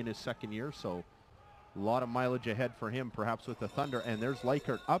only in his 2nd year, so a lot of mileage ahead for him, perhaps with the Thunder. And there's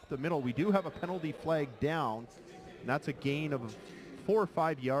Leichert up the middle. We do have a penalty flag down, and that's a gain of 4 or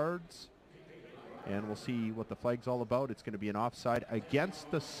 5 yards. And we'll see what the flag's all about. It's going to be an offside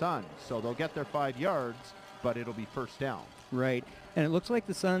against the Suns, so they'll get their 5 yards, but it'll be first down. Right, and it looks like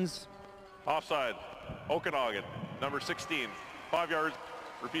the Suns... Offside, Okanagan, number 16, 5 yards,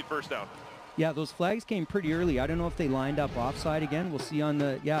 repeat first down. Yeah, those flags came pretty early. I don't know if they lined up offside again. We'll see on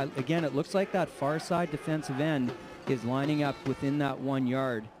the, yeah, again, it looks like that far side defensive end is lining up within that 1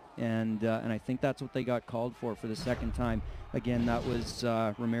 yard. And I think that's what they got called for the second time. Again, that was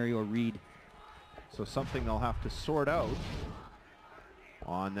Romario Reed. So something they'll have to sort out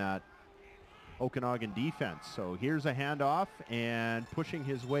on that Okanagan defense. So here's a handoff and pushing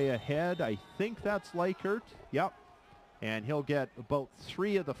his way ahead. I think that's Likert. Yep. And he'll get about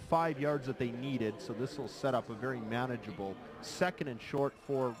 3 of the 5 yards that they needed. So this will set up a very manageable 2nd and short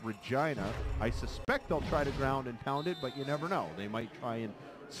for Regina. I suspect they'll try to ground and pound it, but you never know. They might try and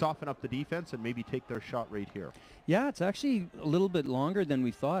soften up the defense and maybe take their shot right here. Yeah, it's actually a little bit longer than we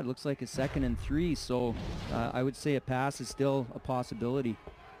thought. It looks like a 2nd and 3. So I would say a pass is still a possibility.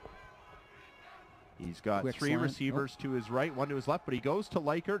 He's got Quick 3 slant. receivers to his right, 1 to his left, but he goes to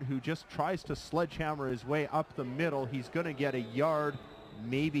Likert, who just tries to sledgehammer his way up the middle. He's going to get a yard,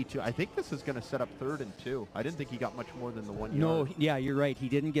 maybe 2. I think this is going to set up 3rd and 2. I didn't think he got much more than the 1 yard. No, yeah, you're right. He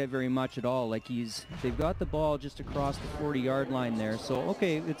didn't get very much at all. Like they've got the ball just across the 40-yard line there. So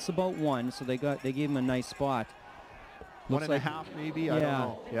okay, it's about 1. So they gave him a nice spot. Looks 1.5 maybe. Yeah. I don't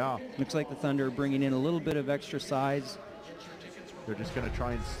know. Yeah. Looks like the Thunder are bringing in a little bit of extra size. They're just going to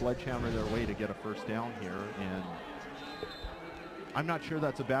try and sledgehammer their way to get a first down here, and I'm not sure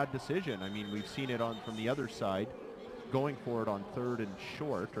that's a bad decision. I mean, we've seen it from the other side, going for it on 3rd and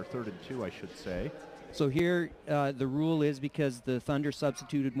short, or 3rd and 2, I should say. So here, the rule is because the Thunder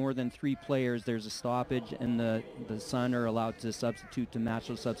substituted more than 3 players, there's a stoppage, and the Sun are allowed to substitute to match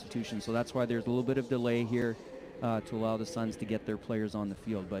those substitutions. So that's why there's a little bit of delay here to allow the Suns to get their players on the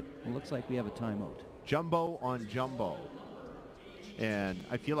field. But it looks like we have a timeout. Jumbo on jumbo. And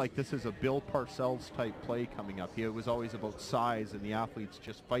I feel like this is a Bill Parcells type play coming up here. It was always about size and the athletes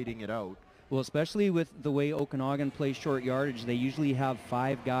just fighting it out. Well, especially with the way Okanagan plays short yardage, they usually have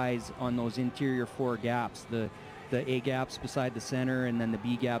 5 guys on those interior 4 gaps. The A gaps beside the center, and then the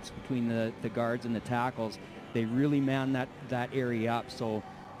B gaps between the guards and the tackles. They really man that area up. So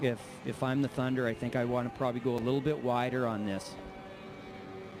if I'm the Thunder, I think I want to probably go a little bit wider on this.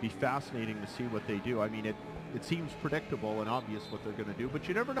 Be fascinating to see what they do. I mean, it seems predictable and obvious what they're going to do, but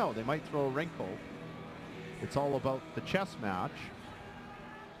you never know. They might throw a wrinkle. It's all about the chess match.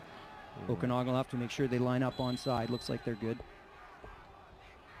 Okanagan will have to make sure they line up onside. Looks like they're good.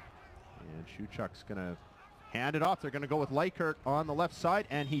 And Shuchuk's going to hand it off. They're going to go with Likert on the left side,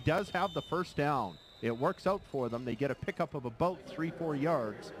 and he does have the first down. It works out for them. They get a pickup of about 3-4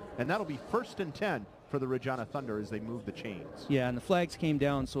 yards, and that'll be 1st and 10 for the Regina Thunder as they move the chains. Yeah, and the flags came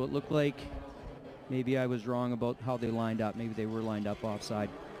down, so it looked like maybe I was wrong about how they lined up. Maybe they were lined up offside.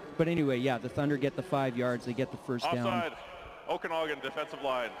 But anyway, yeah, the Thunder get the 5 yards. They get the first down. Offside. Okanagan defensive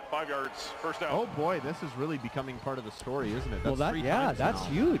line, 5 yards, first down. Oh boy, this is really becoming part of the story, isn't it? That's that's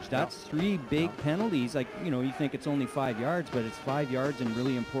huge. That's 3 big penalties. Like, you think it's only 5 yards, but it's 5 yards in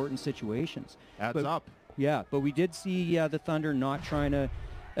really important situations. Adds up. Yeah, but we did see the Thunder not trying to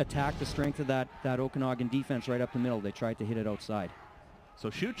attack the strength of that Okanagan defense right up the middle. They tried to hit it outside. So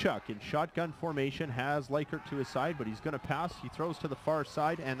Shuchuk in shotgun formation has Likert to his side, but he's going to pass. He throws to the far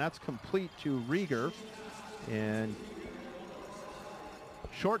side, and that's complete to Rieger. And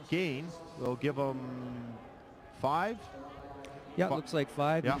short gain will give them 5. Yeah, it looks like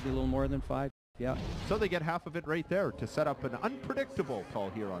 5. Yeah. Maybe a little more than 5. Yeah. So they get half of it right there to set up an unpredictable call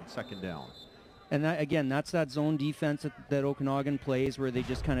here on 2nd down. And that, again, that's that zone defense that Okanagan plays, where they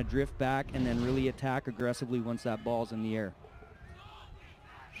just kind of drift back and then really attack aggressively once that ball's in the air.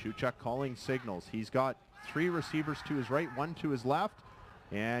 Shuchuk calling signals. He's got 3 receivers to his right, 1 to his left,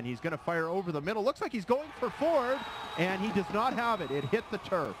 and he's going to fire over the middle. Looks like he's going for Ford, and he does not have it. It hit the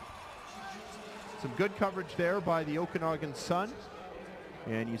turf. Some good coverage there by the Okanagan Sun,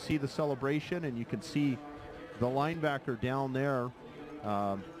 and you see the celebration, and you can see the linebacker down there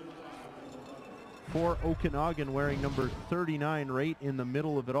for Okanagan wearing number 39 right in the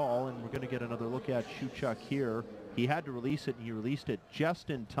middle of it all, and we're going to get another look at Shuchuk here. He had to release it, and he released it just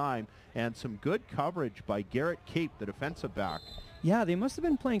in time, and some good coverage by Garrett Cape, the defensive back. Yeah, they must have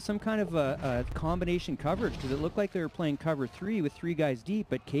been playing some kind of a combination coverage, because it looked like they were playing cover 3 with 3 guys deep,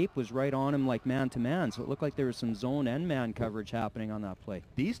 but Cape was right on him like man-to-man, so it looked like there was some zone and man coverage happening on that play.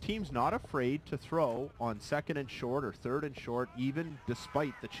 These teams not afraid to throw on 2nd and short or 3rd and short, even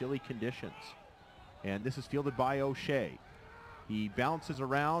despite the chilly conditions. And this is fielded by O'Shea. He bounces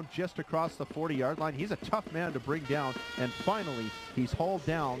around just across the 40-yard line. He's a tough man to bring down. And finally, he's hauled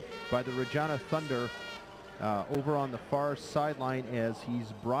down by the Regina Thunder over on the far sideline as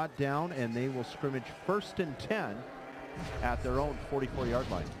he's brought down, and they will scrimmage 1st and 10 at their own 44-yard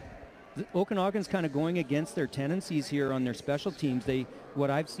line. Okanagan's kind of going against their tendencies here on their special teams. What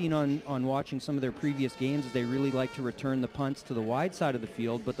I've seen on watching some of their previous games is they really like to return the punts to the wide side of the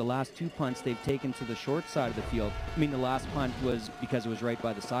field, but the last 2 punts they've taken to the short side of the field. I mean, the last punt was because it was right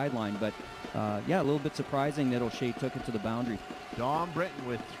by the sideline, but yeah, a little bit surprising that O'Shea took it to the boundary. Dom Britton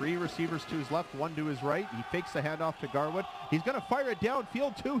with 3 receivers to his left, 1 to his right. He fakes the handoff to Garwood. He's going to fire it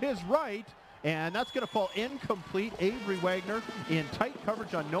downfield to his right, And that's going to fall incomplete. Avery Wagner in tight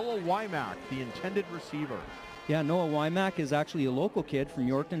coverage on Noah Wymack, the intended receiver. Yeah, Noah Wymack is actually a local kid from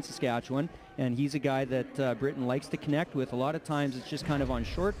Yorkton, Saskatchewan, and he's a guy that Britton likes to connect with. A lot of times it's just kind of on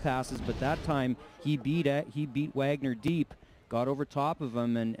short passes, but that time he beat Wagner deep, got over top of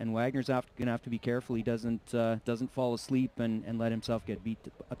him, and Wagner's going to have to be careful he doesn't fall asleep and let himself get beat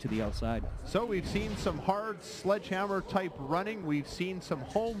to the outside. So we've seen some hard sledgehammer type running. We've seen some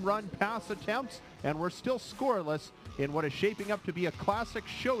home run pass attempts, and we're still scoreless in what is shaping up to be a classic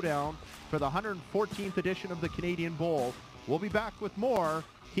showdown for the 114th edition of the Canadian Bowl. We'll be back with more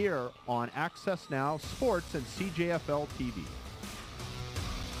here on Access Now Sports and CJFL TV.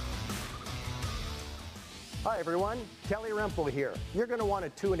 Hi everyone, Kelly Rempel here. You're going to want to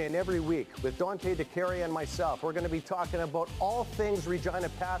tune in every week with Dante DeCarry and myself. We're going to be talking about all things Regina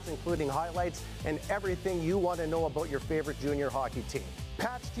Pats, including highlights and everything you want to know about your favorite junior hockey team.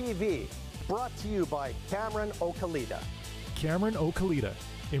 Pats TV, brought to you by Cameron Okalita. Cameron Okalita,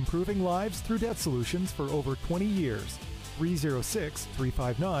 improving lives through debt solutions for over 20 years.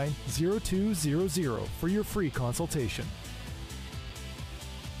 306-359-0200 for your free consultation.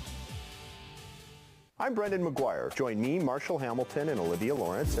 I'm Brendan McGuire. Join me, Marshall Hamilton, and Olivia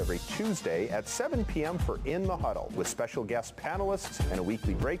Lawrence every Tuesday at 7 p.m. for In the Huddle with special guest panelists and a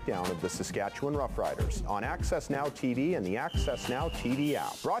weekly breakdown of the Saskatchewan Roughriders on Access Now TV and the Access Now TV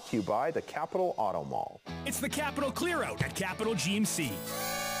app. Brought to you by the Capital Auto Mall. It's the Capital Clear Out at Capital GMC.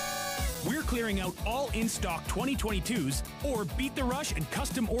 We're clearing out all in-stock 2022s, or beat the rush and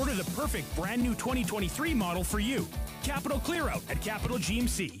custom order the perfect brand new 2023 model for you. Capital Clear Out at Capital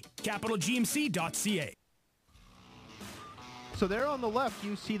GMC. CapitalGMC.ca. So there on the left,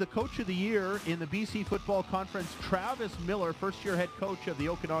 you see the Coach of the Year in the BC Football Conference, Travis Miller, first-year head coach of the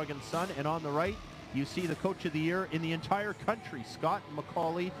Okanagan Sun. And on the right, you see the Coach of the Year in the entire country, Scott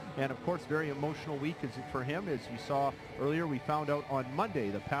McCauley. And, of course, very emotional week for him. As you saw earlier, we found out on Monday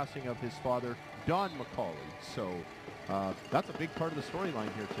the passing of his father, Don McCauley. So that's a big part of the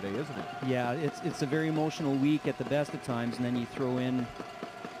storyline here today, isn't it? Yeah, it's a very emotional week at the best of times, and then you throw in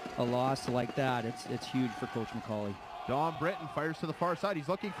a loss like that. It's huge for Coach McCauley. Don Britton fires to the far side. He's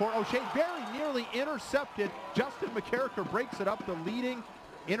looking for O'Shea. Very nearly intercepted. Justin McCarricker breaks it up. The leading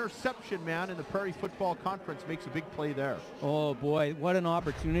interception man in the Prairie Football Conference makes a big play there. Oh boy, what an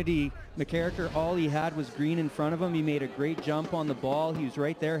opportunity. McCarricker, all he had was green in front of him. He made a great jump on the ball. He was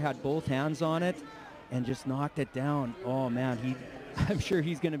right there, had both hands on it, and just knocked it down. Oh man, I'm sure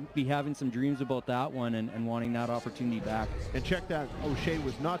he's going to be having some dreams about that one and wanting that opportunity back. And check that, O'Shea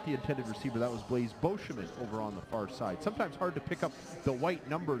was not the intended receiver. That was Blaise Beauchemin over on the far side. Sometimes hard to pick up the white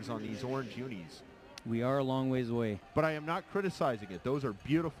numbers on these orange unis. We are a long ways away. But I am not criticizing it. Those are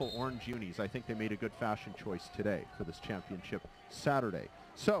beautiful orange unis. I think they made a good fashion choice today for this championship Saturday.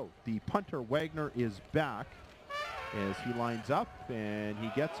 So the punter Wagner is back as he lines up, and he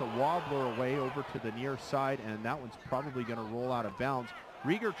gets a wobbler away over to the near side, and that one's probably going to roll out of bounds.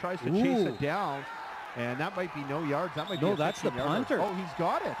 Rieger tries to chase it down, and that might be no yards. That might be that's the punter. Oh, he's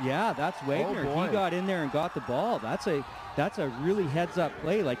got it. Yeah, that's Wagner. Oh, he got in there and got the ball. That's a really heads-up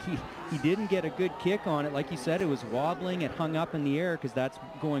play. Like he didn't get a good kick on it. Like you said, it was wobbling. It hung up in the air because that's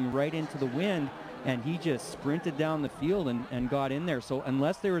going right into the wind. And he just sprinted down the field and got in there. So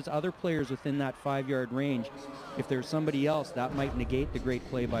unless there was other players within that 5-yard range, if there's somebody else, that might negate the great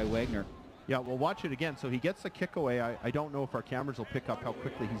play by Wagner. Yeah, we'll watch it again. So he gets the kick away. I don't know if our cameras will pick up how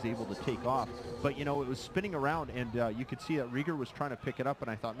quickly he's able to take off. But, you know, it was spinning around, and you could see that Rieger was trying to pick it up,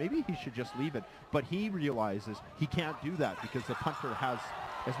 and I thought maybe he should just leave it. But he realizes he can't do that because the punter has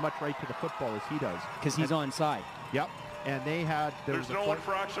as much right to the football as he does. Because he's onside. Yep. And they had... There's no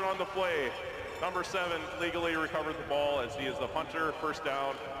infraction on the play. Number 7 legally recovered the ball as he is the punter. First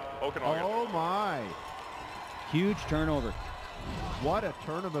down, Okanagan. Oh, my. Huge turnover. What a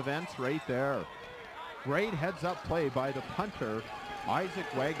turn of events right there. Great heads-up play by the punter, Isaac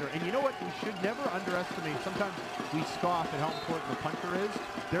Wagner. And you know what? We should never underestimate. Sometimes we scoff at how important the punter is.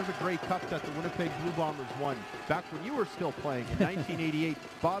 There's a Grey Cup that the Winnipeg Blue Bombers won back when you were still playing in 1988.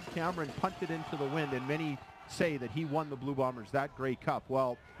 Bob Cameron punted into the wind, and many say that he won the Blue Bombers that Grey Cup.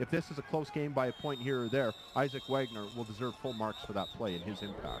 Well, if this is a close game by a point here or there, Isaac Wagner will deserve full marks for that play and his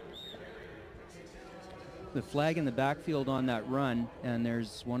impact. The flag in the backfield on that run, and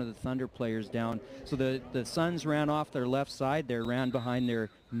there's one of the Thunder players down. So the Suns ran off their left side there, ran behind their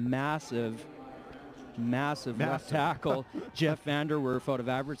massive left tackle, Jeff Vanderwerf out of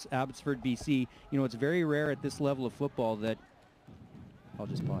Abbotsford, BC. You know, it's very rare at this level of football that... I'll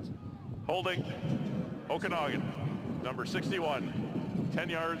just pause. Holding, Okanagan, number 61, 10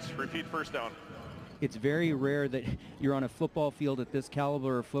 yards, repeat first down. it's very rare that you're on a football field at this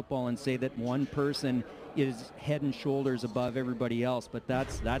caliber of football and say that one person is head and shoulders above everybody else, but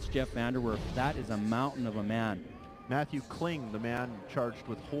that's Jeff Vanderwerf. That is a mountain of a man. Matthew Kling, the man charged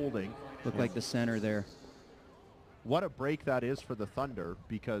with holding. Looked like the center there. What a break that is for the Thunder,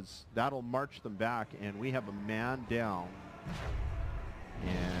 because that'll march them back, and we have a man down.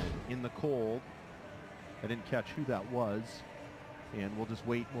 And in the cold, I didn't catch who that was, and we'll just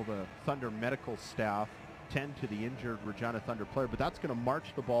wait while the Thunder medical staff tend to the injured Regina Thunder player, but that's going to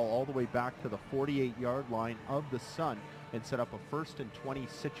march the ball all the way back to the 48-yard line of the Sun and set up a 1st and 20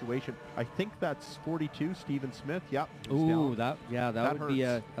 situation. I think that's 42, Stephen Smith. Yep. Ooh, that would be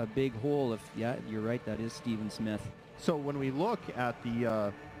a big hole if, yeah, you're right, that is Stephen Smith. So when we look at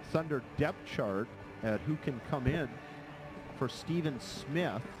the Thunder depth chart at who can come in for Stephen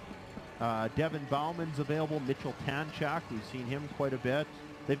Smith, Devin Bauman's available, Mitchell Tanchak, we've seen him quite a bit.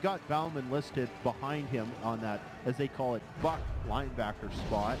 They've got Bauman listed behind him on that, as they call it, buck linebacker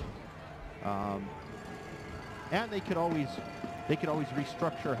spot. And they could always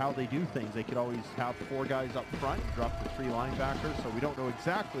restructure how they do things. They could always have 4 guys up front, drop the 3 linebackers. So we don't know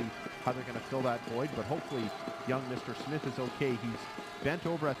exactly how they're going to fill that void, but hopefully young Mr. Smith is okay. He's bent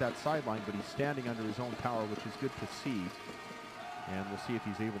over at that sideline, but he's standing under his own power, which is good to see. And we'll see if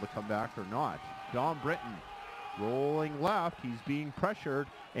he's able to come back or not. Dom Britton rolling left. He's being pressured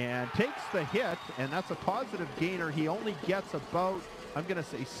and takes the hit, and that's a positive gainer. He only gets about, I'm going to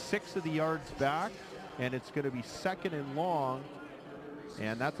say, 6 of the yards back, and it's going to be 2nd and long.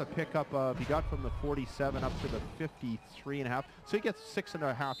 And that's a pickup of, he got from the 47 up to the 53.5. So he gets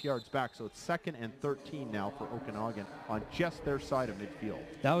 6.5 yards back. So it's 2nd and 13 now for Okanagan on just their side of midfield.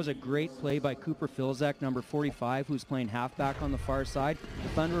 That was a great play by Cooper Filzek, number 45, who's playing halfback on the far side. The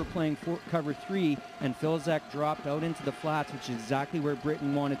Thunder were playing cover 3, and Filzek dropped out into the flats, which is exactly where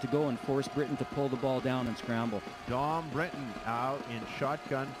Britton wanted to go, and forced Britton to pull the ball down and scramble. Dom Britton out in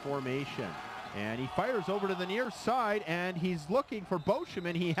shotgun formation. And he fires over to the near side, and he's looking for Boschem,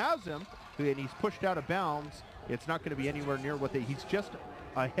 and he has him, and he's pushed out of bounds. It's not going to be anywhere near what he's just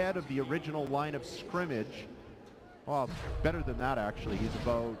ahead of the original line of scrimmage. Well, better than that, actually. He's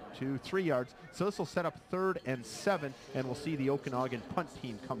about 2-3 yards. So this will set up 3rd and 7, and we'll see the Okanagan punt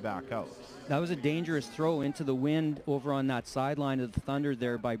team come back out. That was a dangerous throw into the wind over on that sideline of the Thunder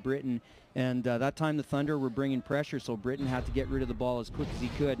there by Britton. And that time the Thunder were bringing pressure, so Britton had to get rid of the ball as quick as he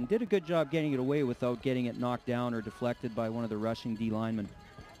could, and did a good job getting it away without getting it knocked down or deflected by one of the rushing D linemen.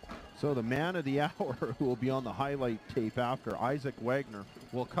 So the man of the hour, who will be on the highlight tape after, Isaac Wagner,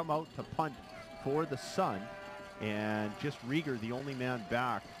 will come out to punt for the Sun, and just Rieger, the only man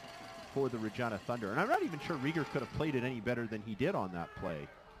back for the Regina Thunder. And I'm not even sure Rieger could have played it any better than he did on that play.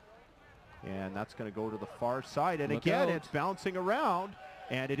 And that's going to go to the far side, and again, it's bouncing around.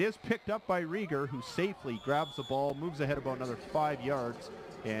 And it is picked up by Rieger, who safely grabs the ball, moves ahead about another 5 yards,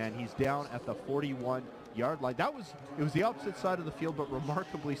 and he's down at the 41-yard line. It was the opposite side of the field, but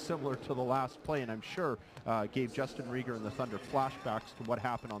remarkably similar to the last play, and I'm sure gave Justin Rieger and the Thunder flashbacks to what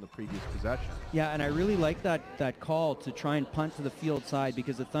happened on the previous possession. Yeah, and I really like that call to try and punt to the field side,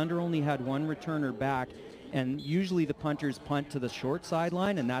 because the Thunder only had 1 returner back. And usually the punters punt to the short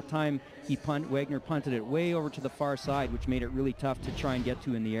sideline, and that time Wagner punted it way over to the far side, which made it really tough to try and get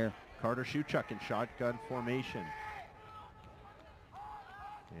to in the air. Carter Shuchuk in shotgun formation.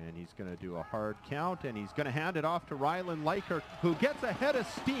 And he's going to do a hard count, and he's going to hand it off to Rylan Leichert, who gets ahead of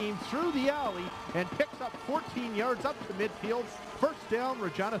steam through the alley and picks up 14 yards up to midfield. 1st down,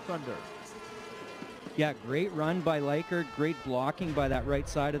 Regina Thunder. Yeah, great run by Leichert, great blocking by that right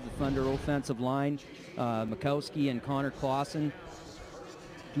side of the Thunder offensive line. Mikowski and Connor Clausen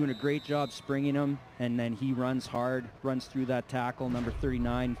doing a great job springing him, and then he runs hard, runs through that tackle, number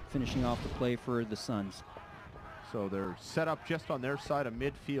 39, finishing off the play for the Suns. So they're set up just on their side of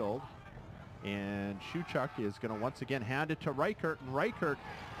midfield, and Shuchuk is going to once again hand it to Reichert, and Reichert,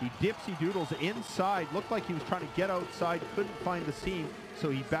 he dipsy doodles inside, looked like he was trying to get outside, couldn't find the seam,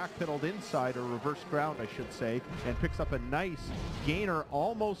 so he backpedaled inside, or reverse ground I should say, and picks up a nice gainer,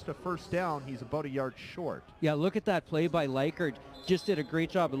 almost a 1st down. He's about 1 yard short. Yeah, look at that play by Leichert. Just did a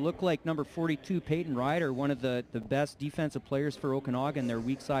great job. It looked like number 42, Peyton Ryder, one of the best defensive players for Okanagan, their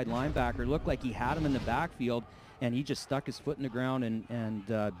weak side linebacker, looked like he had him in the backfield, and he just stuck his foot in the ground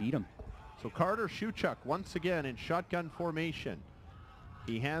and beat him. So Carter Shuchuk once again in shotgun formation.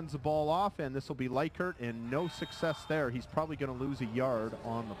 He hands the ball off, and this will be Leichert, and no success there. He's probably going to lose 1 yard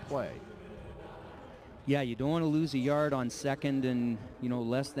on the play. Yeah, you don't want to lose 1 yard on 2nd and,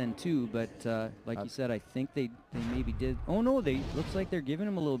 less than 2, but like you said, I think they maybe did. Oh no, looks like they're giving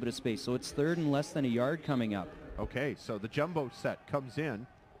him a little bit of space, so it's 3rd and less than 1 yard coming up. Okay, so the jumbo set comes in,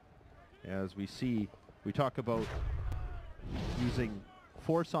 As we see, we talk about using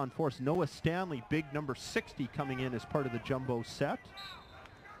force on force. Noah Stanley, big number 60, coming in as part of the jumbo set.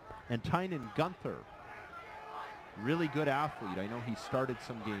 And Tynan Gunther, really good athlete. I know he started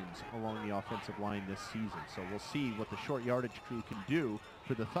some games along the offensive line this season. So we'll see what the short yardage crew can do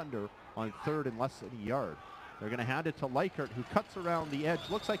for the Thunder on third and less than a yard. They're going to hand it to Leichert, who cuts around the edge.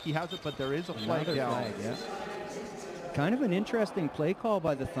 Looks like he has it, but there is a flag down. Flag, yeah. Kind of an interesting play call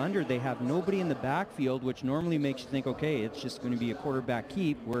by the Thunder. They have nobody in the backfield, which normally makes you think, okay, it's just going to be a quarterback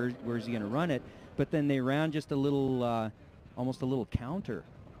keep. Where's he going to run it? But then they ran just a little, almost a little counter.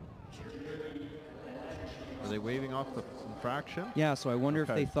 Are they waving off the infraction? Yeah, so I wonder if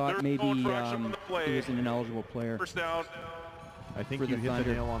they thought maybe it was an ineligible player. First down. I think you hit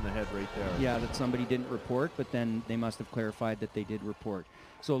the nail on the head right there. Yeah, that somebody didn't report, but then they must have clarified that they did report.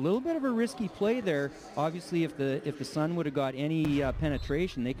 So a little bit of a risky play there. Obviously, if the Sun would have got any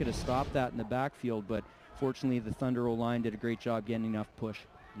penetration, they could have stopped that in the backfield, but fortunately the Thunder O-line did a great job getting enough push.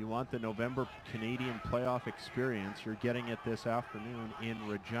 You want the November Canadian playoff experience. You're getting it this afternoon in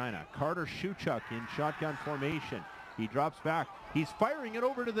Regina. Carter Shuchuk in shotgun formation. He drops back. He's firing it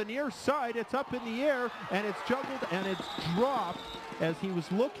over to the near side. It's up in the air, and it's juggled, and it's dropped as he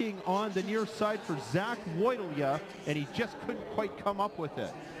was looking on the near side for Zach Wojtala, and he just couldn't quite come up with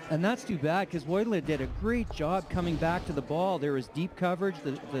it. And that's too bad, because Wojtala did a great job coming back to the ball. There was deep coverage.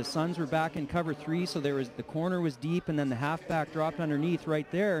 The Suns were back in cover 3, so the corner was deep, and then the halfback dropped underneath right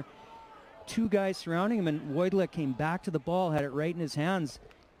there. Two guys surrounding him, and Wojtala came back to the ball, had it right in his hands,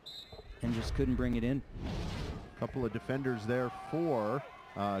 and just couldn't bring it in. Couple of defenders there for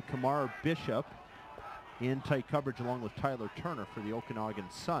Kamar Bishop in tight coverage along with Tyler Turner for the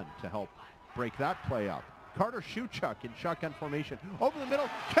Okanagan Sun to help break that play up. Carter Shuchuk in shotgun formation over the middle,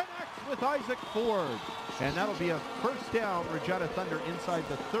 connects with Isaac Ford, and that'll be a first down. Regina Thunder inside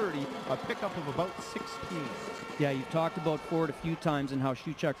the 30, a pickup of about 16. Yeah, you've talked about Ford a few times and how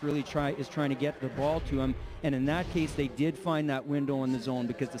Shuchuk really is trying to get the ball to him, and in that case they did find that window in the zone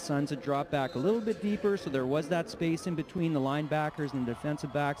because the Suns had dropped back a little bit deeper, so there was that space in between the linebackers and the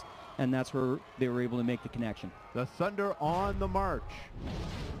defensive backs, and that's where they were able to make the connection. The Thunder on the march.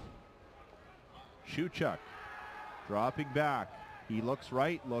 Shuchuk dropping back. He looks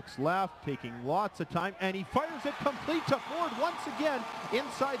right, looks left, taking lots of time, and he fires it complete to Ford once again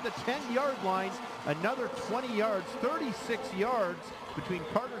inside the 10-yard line. Another 20 yards, 36 yards between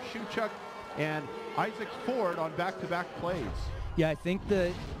Carter Shuchuk and Isaac Ford on back-to-back plays. Yeah, I think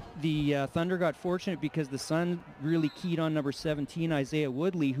the Thunder got fortunate because the Sun really keyed on number 17, Isaiah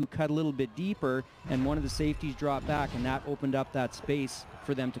Woodley, who cut a little bit deeper, and one of the safeties dropped back, and that opened up that space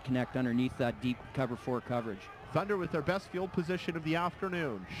for them to connect underneath that deep cover 4 coverage. Thunder with their best field position of the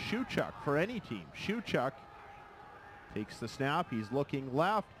afternoon. Shuchuk for any team. Shuchuk takes the snap. He's looking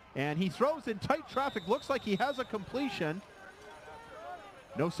left, and he throws in tight traffic. Looks like he has a completion.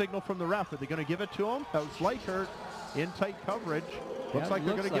 No signal from the ref. Are they going to give it to him? That was Leichert in tight coverage. Looks like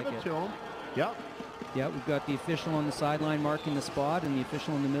they're going to give it to him. Yep. Yeah, we've got the official on the sideline marking the spot and the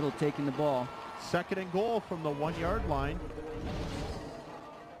official in the middle taking the ball. Second and goal from the 1-yard line.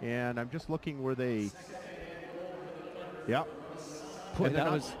 And I'm just looking where they... Yep. Boy,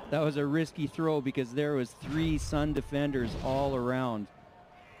 that was a risky throw because there was 3 Sun defenders all around.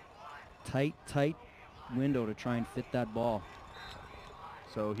 Tight window to try and fit that ball.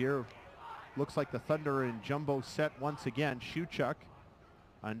 So here looks like the Thunder in jumbo set once again. Shuchuk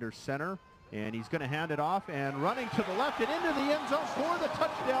under center, and he's going to hand it off and running to the left and into the end zone for the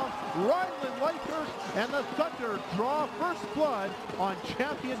touchdown. Ryland Leichert, and the Thunder draw first blood on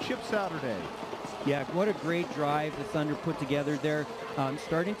Championship Saturday. Yeah, what a great drive the Thunder put together there.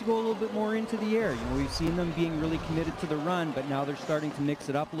 Starting to go a little bit more into the air. You know, we've seen them being really committed to the run, but now they're starting to mix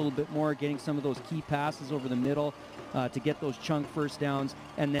it up a little bit more, getting some of those key passes over the middle to get those chunk first downs,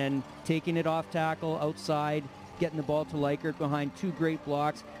 and then taking it off tackle outside, getting the ball to Leichert behind 2 great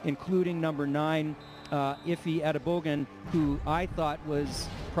blocks, including number 9, Iffy Adebogan, who I thought was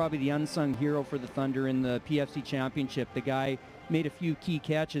probably the unsung hero for the Thunder in the PFC Championship. The guy made a few key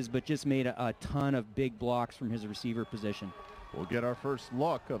catches, but just made a ton of big blocks from his receiver position. We'll get our first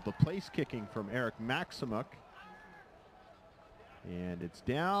look of the place kicking from Eric Maximuk. And it's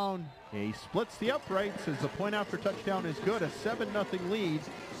down. He splits the uprights as the point after touchdown is good. A 7-0 lead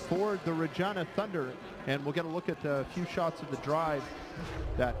for the Regina Thunder. And we'll get a look at a few shots of the drive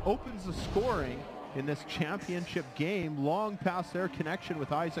that opens the scoring in this championship game. Long pass there, connection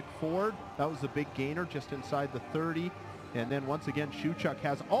with Isaac Ford. That was a big gainer just inside the 30. And then once again, Shuchuk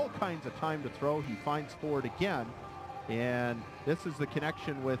has all kinds of time to throw. He finds Ford again. And this is the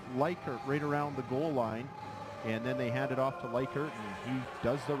connection with Leichert right around the goal line. And then they hand it off to Leichert, and he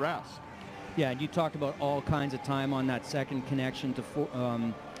does the rest. Yeah, and you talked about all kinds of time on that second connection to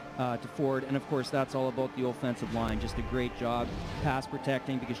Ford, and of course that's all about the offensive line. Just a great job pass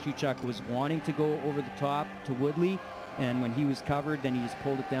protecting, because Shuchuk was wanting to go over the top to Woodley, and when he was covered, then he just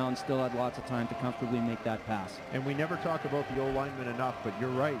pulled it down, still had lots of time to comfortably make that pass. And we never talk about the O-lineman enough, but you're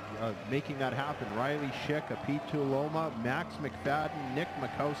right, making that happen. Riley Schick, Pete Tuoloma, Max McFadden, Nick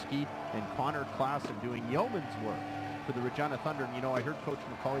Makowski, and Connor Klassen doing yeoman's work for the Regina Thunder. And, you know, I heard Coach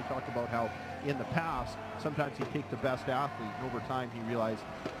McCauley talk about how in the past, sometimes he'd take the best athlete, and over time he realized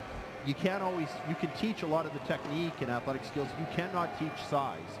you can teach a lot of the technique and athletic skills. You cannot teach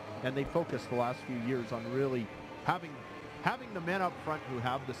size. And they focused the last few years on really having the men up front who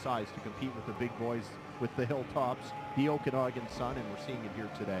have the size to compete with the big boys, with the Hilltops, the Okanagan Sun, and we're seeing it here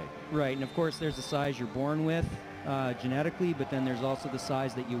today. Right, and of course there's the size you're born with genetically, but then there's also the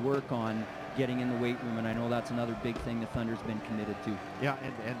size that you work on getting in the weight room, and I know that's another big thing the Thunder's been committed to. Yeah,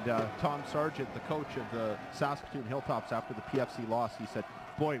 and Tom Sargent, the coach of the Saskatoon Hilltops, after the PFC loss, he said,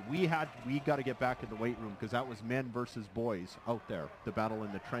 boy, we got to get back in the weight room, because that was men versus boys out there, the battle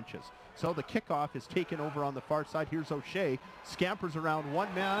in the trenches. So the kickoff is taken over on the far side. Here's O'Shea, scampers around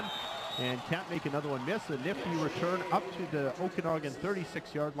one man and can't make another one miss. A nifty return up to the Okanagan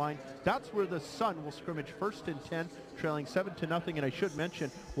 36-yard line. That's where the Sun will scrimmage 1st and 10, trailing 7-0. And I should mention,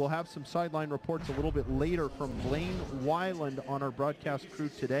 we'll have some sideline reports a little bit later from Blaine Weiland on our broadcast crew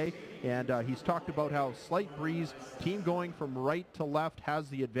today. And he's talked about how slight breeze, team going from right to left has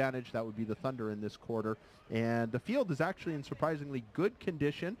the advantage. That would be the Thunder in this quarter. And the field is actually in surprisingly good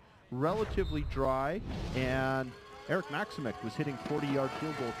condition, relatively dry, and Eric Maximic was hitting 40-yard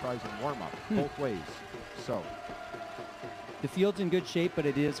field goal tries in warm-up both ways. So the field's in good shape, but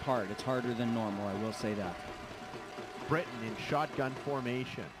it is hard. It's harder than normal, I will say that. Britton in shotgun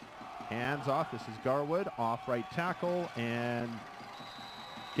formation. Hands off. This is Garwood, off right tackle, and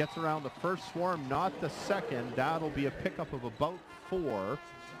gets around the first swarm, not the second. That'll be a pickup of about 4.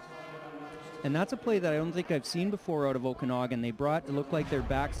 And that's a play that I don't think I've seen before out of Okanagan. They brought, it looked like their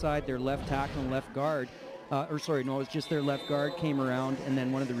backside, their left tackle and left guard. It was just their left guard came around, and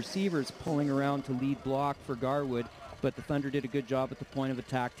then one of the receivers pulling around to lead block for Garwood. But the Thunder did a good job at the point of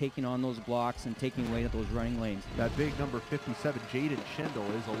attack, taking on those blocks and taking away those running lanes. That big number 57, Jaden Schindel,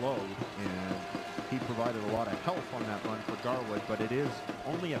 is a load, and he provided a lot of help on that run for Garwood, but it is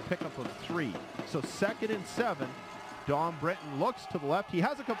only a pickup of 3. So 2nd and 7. Dom Britton looks to the left. He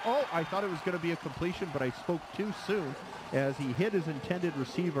has a I thought it was going to be a completion, but I spoke too soon as he hit his intended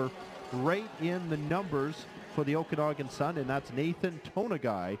receiver right in the numbers for the Okanagan Sun, and that's Nathan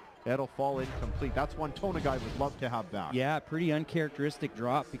Tonagai. That'll fall incomplete. That's one Tonagai would love to have back. Yeah, pretty uncharacteristic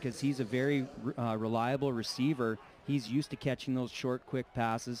drop, because he's a very reliable receiver. He's used to catching those short, quick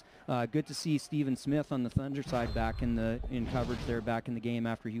passes. Good to see Stephen Smith on the Thunder side back in coverage there, back in the game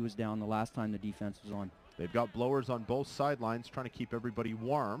after he was down the last time the defense was on. They've got blowers on both sidelines trying to keep everybody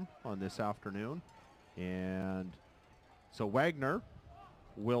warm on this afternoon. And so Wagner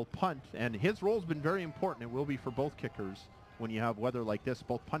will punt, and his role's been very important. It will be for both kickers when you have weather like this,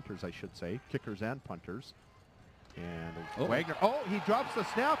 both punters, I should say, kickers and punters. And Wagner, he drops the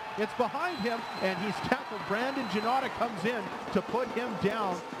snap. It's behind him, and he's tackled. Brandon Janata comes in to put him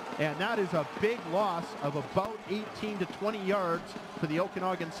down, and that is a big loss of about 18 to 20 yards for the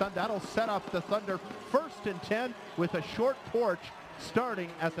Okanagan Sun. That'll set up the Thunder 1st and 10 with a short porch starting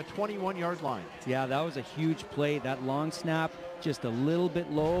at the 21-yard line. Yeah, that was a huge play. That long snap, just a little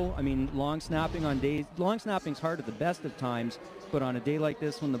bit low. I mean, long snapping's hard at the best of times, but on a day like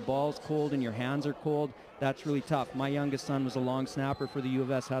this when the ball's cold and your hands are cold, that's really tough. My youngest son was a long snapper for the U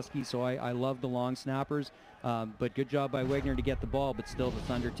of S Huskies, so I love the long snappers. But good job by Wagner to get the ball, but still the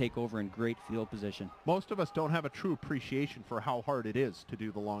Thunder take over in great field position. Most of us don't have a true appreciation for how hard it is to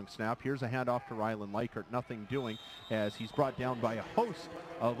do the long snap. Here's a handoff to Rylan Likert, nothing doing, as he's brought down by a host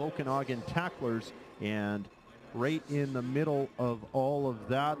of Okanagan tacklers. And right in the middle of all of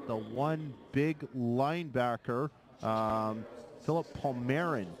that, the one big linebacker, Philip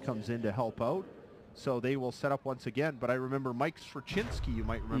Palmerin, comes in to help out. So they will set up once again. But I remember Mike Straczynski, you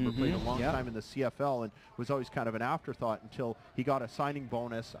might remember, played a long time in the CFL and was always kind of an afterthought until he got a signing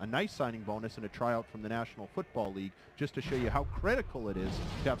bonus, a nice signing bonus, and a tryout from the National Football League, just to show you how critical it is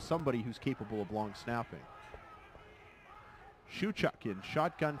to have somebody who's capable of long snapping. Shuchuk in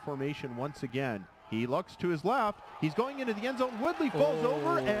shotgun formation once again. He looks to his left. He's going into the end zone. Woodley falls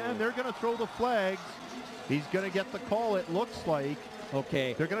over, and they're going to throw the flags. He's going to get the call, it looks like.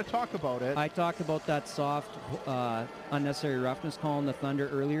 Okay. They're going to talk about it. I talked about that soft, unnecessary roughness call in the Thunder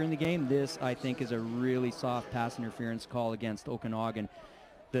earlier in the game. This, I think, is a really soft pass interference call against Okanagan.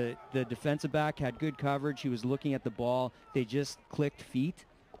 The defensive back had good coverage. He was looking at the ball. They just clicked feet.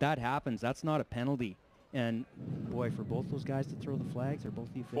 that happens. That's not a penalty. And boy, for both those guys to throw the flags, or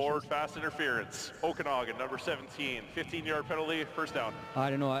both the officials. Forward pass interference. Okanagan, number 17. 15-yard penalty, first down. I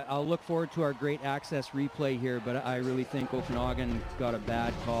don't know. I'll look forward to our great access replay here, but I really think Okanagan got a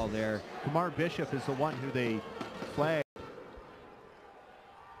bad call there. Kamar Bishop is the one who they flagged.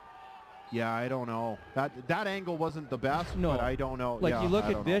 Yeah, I don't know. That angle wasn't the best, no. But I don't know. Like, yeah, you look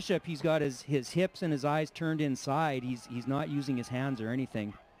at Bishop, he's got his hips and his eyes turned inside. He's not using his hands or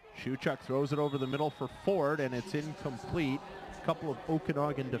anything. Shuchuk throws it over the middle for Ford, and it's incomplete. A couple of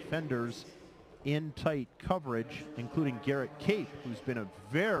Okanagan defenders in tight coverage, including Garrett Cape, who's been a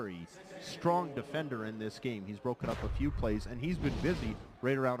very strong defender in this game. He's broken up a few plays, and he's been busy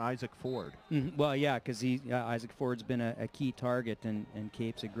right around Isaac Ford. Well, yeah, because Isaac Ford's been a key target, and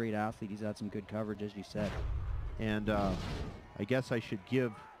Cape's a great athlete. He's had some good coverage, as you said. And I guess I should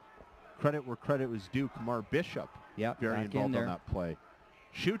give credit where credit was due. Kamar Bishop, very involved on that play.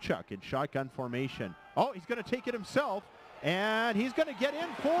 Shuchuk in shotgun formation. Oh, he's going to take it himself, and he's going to get in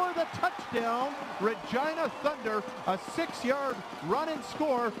for the touchdown. Regina Thunder, a 6-yard run and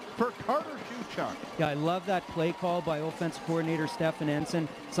score for Carter Shuchuk. Yeah, I love that play call by offensive coordinator Stefan Ensign,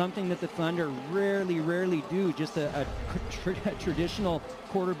 something that the Thunder rarely do, just a traditional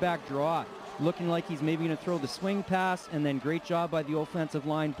quarterback draw. Looking like he's maybe going to throw the swing pass, and then great job by the offensive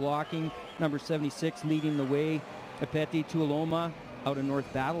line blocking. Number 76 leading the way. Apeti Tuoloma out of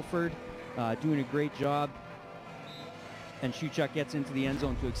North Battleford, doing a great job. And Shuchuk gets into the end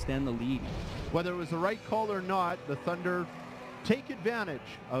zone to extend the lead. Whether it was the right call or not, the Thunder take advantage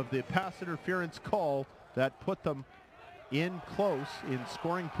of the pass interference call that put them in close in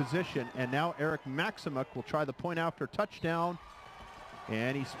scoring position. And now Eric Maximuk will try the point after touchdown.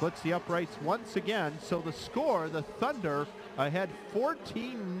 And he splits the uprights once again. So the score, the Thunder ahead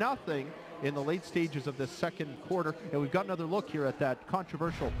 14-0 in the late stages of the second quarter. And we've got another look here at that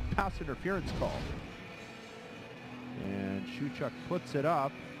controversial pass interference call. And Shuchuk puts it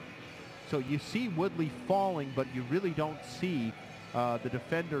up. So you see Woodley falling, but you really don't see the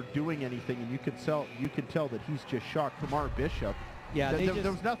defender doing anything. And you can tell that he's just shocked. Kamar Bishop. Yeah,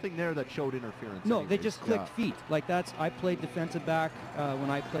 there was nothing there that showed interference. No, they just clicked feet. Like I played defensive back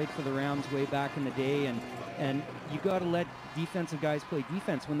when I played for the Rams way back in the day, and you got to let defensive guys play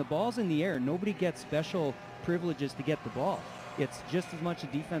defense. When the ball's in the air, nobody gets special privileges to get the ball. It's just as much a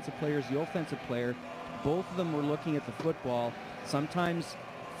defensive player as the offensive player. Both of them were looking at the football. Sometimes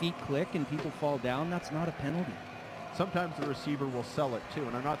feet click and people fall down. That's not a penalty. Sometimes the receiver will sell it too,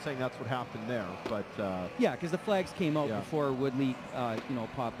 and I'm not saying that's what happened there, but yeah, because the flags came out before Woodley,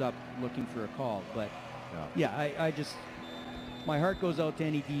 popped up looking for a call. But I just, my heart goes out to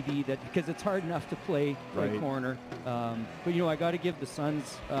any DB because it's hard enough to play corner. But I got to give the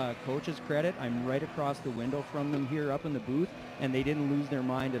Suns coaches credit. I'm right across the window from them here, up in the booth, and they didn't lose their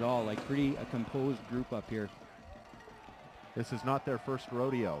mind at all. Like a composed group up here. This is not their first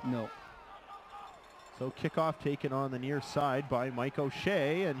rodeo. No. So kickoff taken on the near side by Mike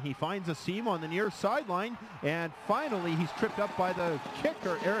O'Shea, and he finds a seam on the near sideline, and finally he's tripped up by the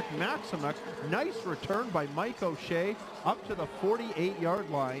kicker, Eric Maximuk. Nice return by Mike O'Shea up to the 48-yard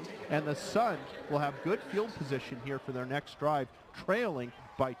line, and the Suns will have good field position here for their next drive, trailing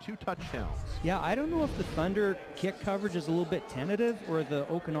by 2 touchdowns. Yeah, I don't know if the Thunder kick coverage is a little bit tentative or the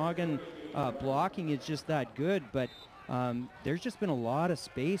Okanagan blocking is just that good, but there's just been a lot of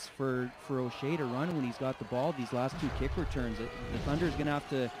space for O'Shea to run when he's got the ball. These last 2 kick returns, the Thunder's gonna have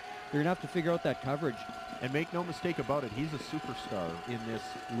to figure out that coverage. And make no mistake about it, he's a superstar in this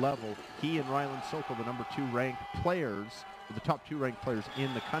level. He and Ryland Sokol, the number 2 ranked players, the top 2 ranked players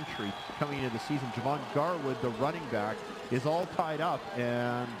in the country coming into the season. Javon Garwood, the running back, is all tied up,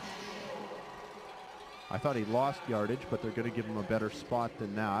 and I thought he lost yardage, but they're going to give him a better spot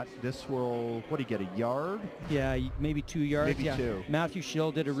than that. This will, what do you get, a yard? Yeah, maybe 2 yards. Maybe 2. Matthew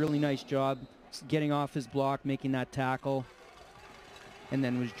Schill did a really nice job getting off his block, making that tackle, and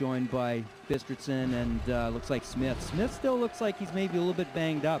then was joined by Bistritson and looks like Smith. Smith still looks like he's maybe a little bit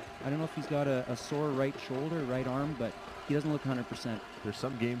banged up. I don't know if he's got a sore right shoulder, right arm, but he doesn't look 100%. There's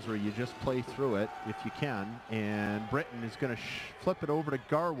some games where you just play through it if you can, and Britton is going to flip it over to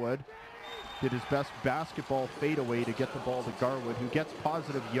Garwood. Did his best basketball fadeaway to get the ball to Garwood, who gets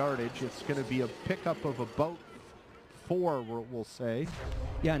positive yardage. It's going to be a pickup of about 4, we'll say.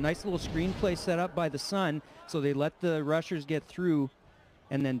 Yeah, nice little screenplay set up by the Sun. So they let the rushers get through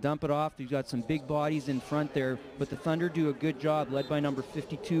and then dump it off. You've got some big bodies in front there, but the Thunder do a good job, led by number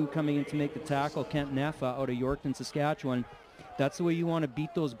 52 coming in to make the tackle, Kent Neffa out of Yorkton, Saskatchewan. That's the way you want to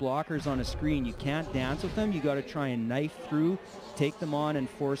beat those blockers on a screen. You can't dance with them. You got to try and knife through, take them on, and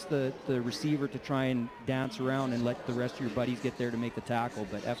force the receiver to try and dance around and let the rest of your buddies get there to make the tackle.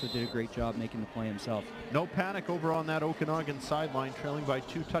 But Effa did a great job making the play himself. No panic over on that Okanagan sideline, trailing by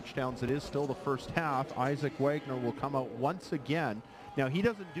 2 touchdowns. It is still the first half. Isaac Wagner will come out once again. Now, he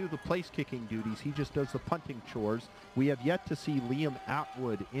doesn't do the place-kicking duties. He just does the punting chores. We have yet to see Liam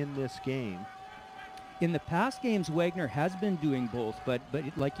Atwood in this game. In the past games, Wagner has been doing both, but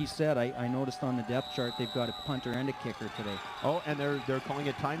like you said, I noticed on the depth chart they've got a punter and a kicker today. Oh, and they're calling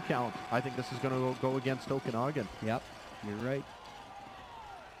it time count. I think this is going to go against Okanagan. Yep, you're right.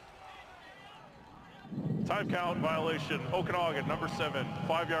 Time count violation. Okanagan, number 7,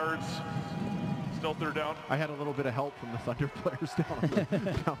 5 yards. Still third down. I had a little bit of help from the Thunder players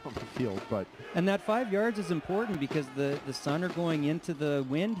down on the field, but. And that 5 yards is important because the Sun are going into the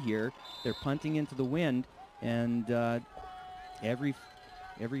wind here. They're punting into the wind, and every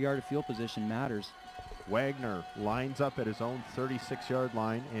yard of field position matters. Wagner lines up at his own 36-yard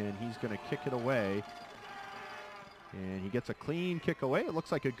line, and he's going to kick it away. And he gets a clean kick away. It looks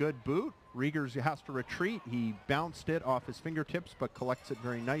like a good boot. Riegers has to retreat. He bounced it off his fingertips, but collects it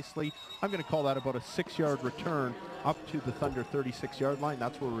very nicely. I'm going to call that about a 6-yard return up to the Thunder 36-yard line.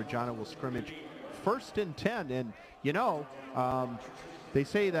 That's where Regina will scrimmage 1st and 10. And, you know, they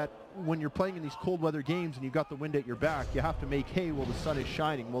say that when you're playing in these cold weather games and you've got the wind at your back, you have to make hay while the sun is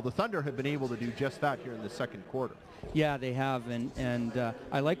shining. Well, the Thunder have been able to do just that here in the second quarter. Yeah, they have. And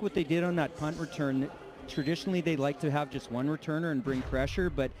I like what they did on that punt return. Traditionally, they like to have just one returner and bring pressure,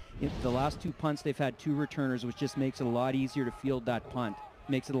 but the last 2 punts, they've had 2 returners, which just makes it a lot easier to field that punt.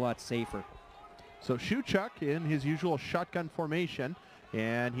 Makes it a lot safer. So Shuchuk in his usual shotgun formation,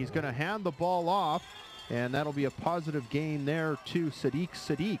 and he's going to hand the ball off, and that'll be a positive gain there to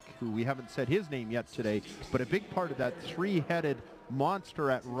Sadiq, who we haven't said his name yet today, but a big part of that 3-headed monster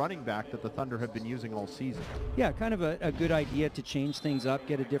at running back that the Thunder have been using all season. Yeah, kind of a good idea to change things up,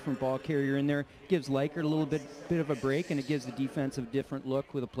 get a different ball carrier in there. Gives Likert a little bit of a break, and it gives the defense a different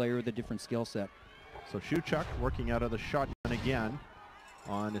look with a player with a different skill set. So Shuchuk working out of the shotgun again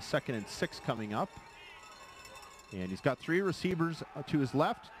on his 2nd and 6 coming up. And he's got 3 receivers to his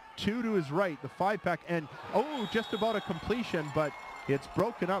left, 2 to his right, the 5-pack, and just about a completion, but it's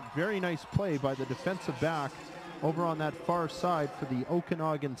broken up. Very nice play by the defensive back over on that far side for the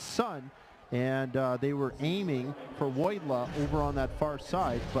Okanagan Sun, and they were aiming for Woidla over on that far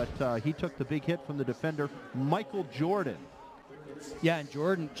side, but he took the big hit from the defender, Michael Jordan. Yeah, and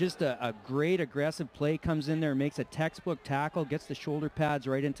Jordan, just a great aggressive play, comes in there, makes a textbook tackle, gets the shoulder pads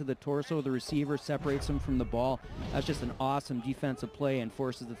right into the torso of the receiver, separates him from the ball. That's just an awesome defensive play and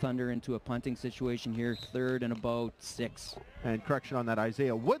forces the Thunder into a punting situation here, 3rd and about 6. And correction on that,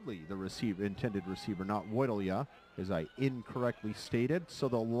 Isaiah Woodley, the intended receiver, not Woidla, as I incorrectly stated. So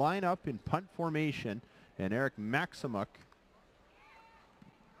they'll line up in punt formation, and Eric Maximuk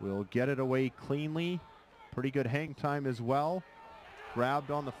will get it away cleanly. Pretty good hang time as well.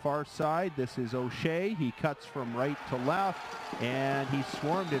 Grabbed on the far side. This is O'Shea. He cuts from right to left, and he's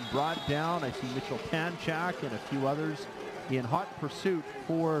swarmed and brought down. I see Mitchell Tanchak and a few others in hot pursuit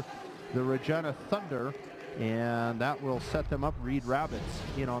for the Regina Thunder, and that will set them up. Reed Rabbits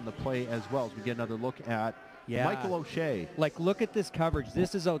in on the play as well as we get another look at Michael O'Shea. Like, look at this coverage.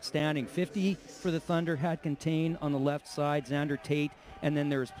 This is outstanding. 50 for the Thunder had contained on the left side, Xander Tate, and then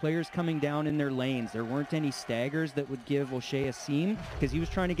there's players coming down in their lanes. There weren't any staggers that would give O'Shea a seam because he was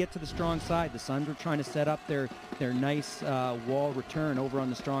trying to get to the strong side. The Suns were trying to set up their nice wall return over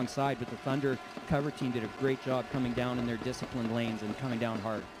on the strong side, but the Thunder cover team did a great job coming down in their disciplined lanes and coming down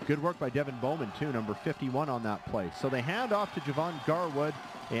hard. Good work by Devin Bowman, too, number 51 on that play. So they hand off to Javon Garwood,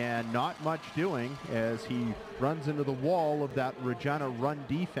 and not much doing as he runs into the wall of that Regina run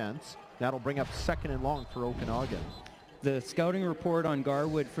defense. That'll bring up 2nd and long for Okanagan. The scouting report on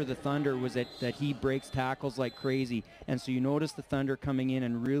Garwood for the Thunder was that he breaks tackles like crazy. And so you notice the Thunder coming in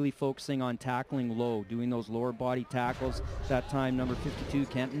and really focusing on tackling low, doing those lower body tackles. That time, number 52,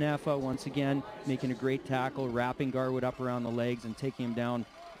 Kenton Effa, once again, making a great tackle, wrapping Garwood up around the legs and taking him down,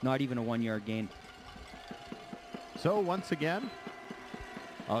 not even a 1-yard gain. So once again,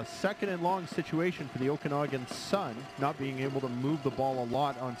 a 2nd and long situation for the Okanagan Sun, not being able to move the ball a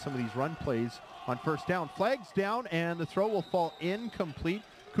lot on some of these run plays on 1st down. Flags down, and the throw will fall incomplete.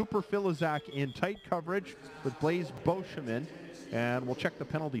 Cooper Filizak in tight coverage with Blaise Beauchemin, and we'll check the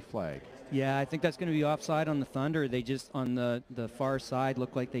penalty flag. Yeah, I think that's going to be offside on the Thunder. They just, on the far side,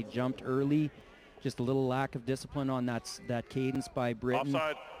 look like they jumped early. Just a little lack of discipline on that cadence by Britton.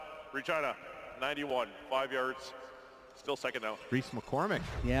 Offside, Regina, 91, 5 yards. Still second down. Reese McCormick.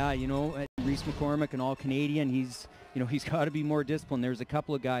 Yeah, you know, Reese McCormick, an all-Canadian, he's got to be more disciplined. There's a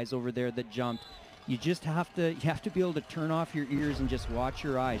couple of guys over there that jumped. You just have to be able to turn off your ears and just watch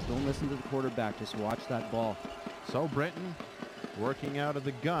your eyes. Don't listen to the quarterback. Just watch that ball. So Britton working out of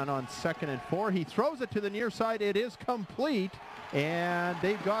the gun on 2nd and 4. He throws it to the near side. It is complete. And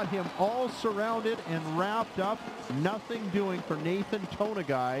they've got him all surrounded and wrapped up. Nothing doing for Nathan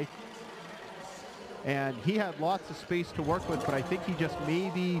Tonagai. And he had lots of space to work with, but I think he just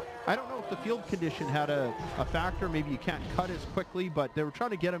maybe, I don't know if the field condition had a factor. Maybe you can't cut as quickly, but they were trying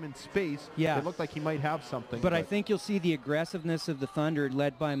to get him in space. Yeah. It looked like he might have something. But I think you'll see the aggressiveness of the Thunder,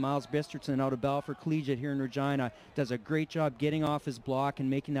 led by Miles Bisterton out of Balfour Collegiate here in Regina. Does a great job getting off his block and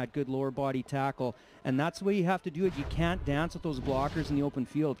making that good lower body tackle. And that's the way you have to do it. You can't dance with those blockers in the open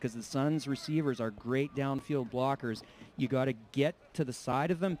field because the Suns receivers are great downfield blockers. You got to get to the side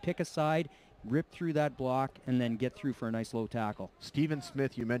of them, pick a side, rip through that block, and then get through for a nice low tackle. Stephen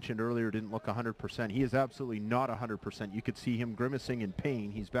Smith, you mentioned earlier, didn't look 100%. He is absolutely not 100%. You could see him grimacing in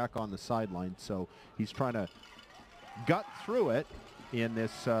pain. He's back on the sideline, so he's trying to gut through it in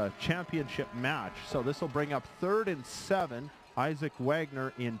this championship match. So this will bring up 3rd and 7. Isaac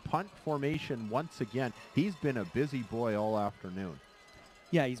Wagner in punt formation once again. He's been a busy boy all afternoon.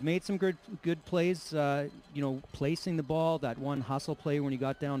 Yeah, he's made some good plays, placing the ball, that one hustle play when he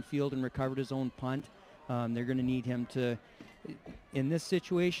got downfield and recovered his own punt. They're going to need him to, in this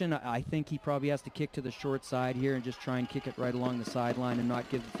situation, I think he probably has to kick to the short side here and just try and kick it right along the sideline and not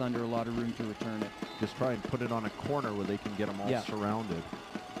give the Thunder a lot of room to return it. Just try and put it on a corner where they can get them all surrounded.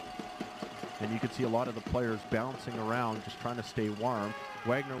 And you can see a lot of the players bouncing around, just trying to stay warm.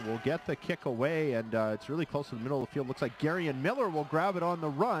 Wagner will get the kick away, and it's really close to the middle of the field. Looks like Garion Miller will grab it on the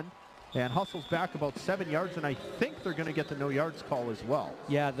run and hustles back about 7 yards, and I think they're going to get the no yards call as well.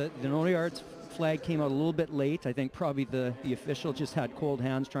 Yeah, the no yards flag came out a little bit late. I think probably the official just had cold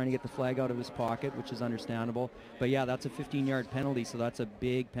hands trying to get the flag out of his pocket, which is understandable. But yeah, that's a 15-yard penalty, so that's a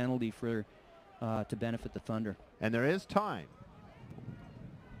big penalty for to benefit the Thunder. And there is time.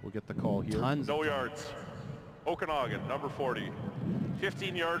 We'll get the call here. Tons. No yards. Okanagan, number 40.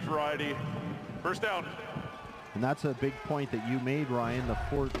 15-yard variety. First down. And that's a big point that you made, Ryan, the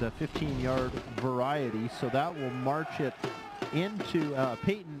 15-yard variety. So that will march it into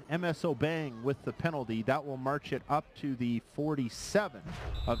Peyton MSO Bang with the penalty. That will march it up to the 47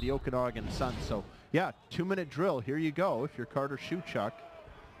 of the Okanagan Sun. So, yeah, 2-minute drill. Here you go if you're Carter Shuchuk.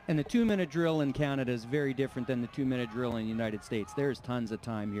 And the 2-minute drill in Canada is very different than the 2-minute drill in the United States. There's tons of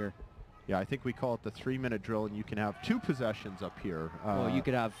time here. Yeah, I think we call it the 3-minute drill, and you can have 2 possessions up here. Well, you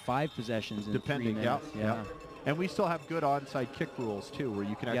could have 5 possessions in 3 minutes. Yeah. And we still have good onside kick rules, too, where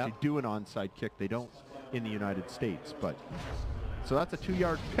you can actually do an onside kick. They don't in the United States. But so that's a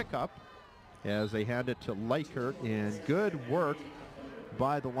 2-yard pickup as they hand it to Leichert, and good work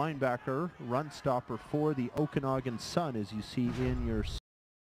by the linebacker, run stopper for the Okanagan Sun, as you see in your...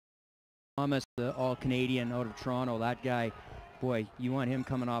 Thomas, the all-Canadian out of Toronto, that guy, boy, you want him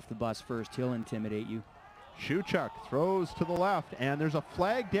coming off the bus first. He'll intimidate you. Shuchuk throws to the left, and there's a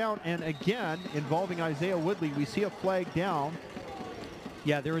flag down, and again, involving Isaiah Woodley, we see a flag down.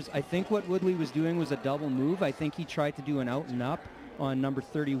 Yeah, I think what Woodley was doing was a double move. I think he tried to do an out and up on number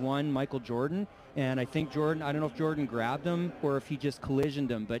 31, Michael Jordan, and I think Jordan, I don't know if Jordan grabbed him or if he just collisioned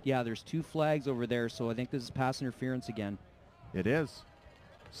him, but yeah, there's 2 flags over there, so I think this is pass interference again. It is.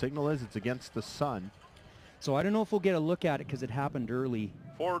 Signal is it's against the Sun. So I don't know if we'll get a look at it because it happened early.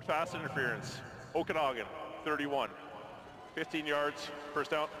 Forward pass interference. Okanagan, 31. 15 yards,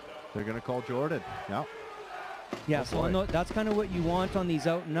 first down. They're going to call Jordan. Yeah. Yeah, so no, that's kind of what you want on these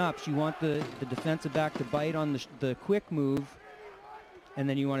out and ups. You want the defensive back to bite on the quick move, and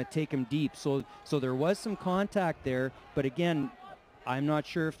then you want to take him deep. So there was some contact there, but again, I'm not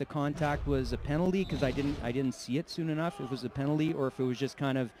sure if the contact was a penalty because I didn't see it soon enough. If it was a penalty or if it was just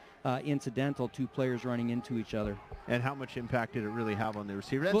kind of incidental, 2 players running into each other. And how much impact did it really have on the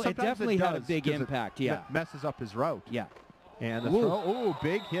receiver? And well, it definitely had a big impact. Yeah, it messes up his route. Yeah. And the throw,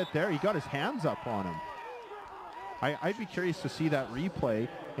 big hit there. He got his hands up on him. I'd be curious to see that replay,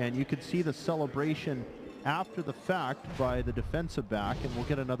 and you could see the celebration after the fact by the defensive back, and we'll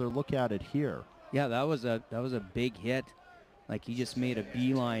get another look at it here. Yeah, that was a big hit. Like he just made a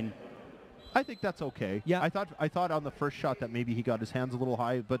beeline. I think that's okay. Yeah. I thought on the first shot that maybe he got his hands a little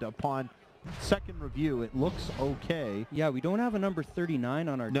high, but upon second review, it looks okay. Yeah, we don't have a number 39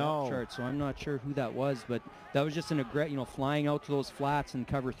 on our depth chart, so I'm not sure who that was, but that was just an flying out to those flats in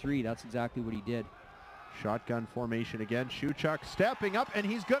cover 3. That's exactly what he did. Shotgun formation again. Shuchuk stepping up, and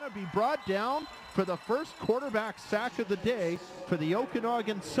he's going to be brought down for the first quarterback sack of the day for the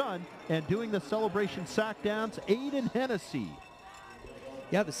Okanagan Sun, and doing the celebration sack dance, Aiden Hennessy.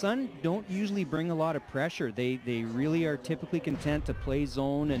 Yeah, the Sun don't usually bring a lot of pressure. They really are typically content to play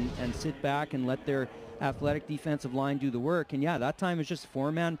zone and sit back and let their athletic defensive line do the work. And yeah, that time it's just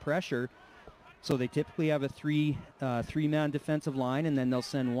 4-man pressure. So they typically have a three-man defensive line, and then they'll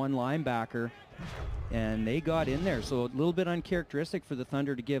send one linebacker. And they got in there. So a little bit uncharacteristic for the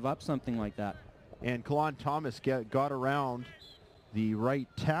Thunder to give up something like that. And Kalon Thomas got around the right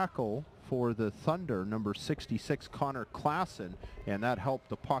tackle for the Thunder, number 66, Connor Klassen, and that helped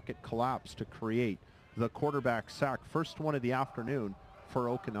the pocket collapse to create the quarterback sack. First one of the afternoon for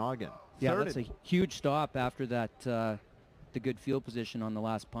Okanagan. Yeah, that's a huge stop after that, the good field position on the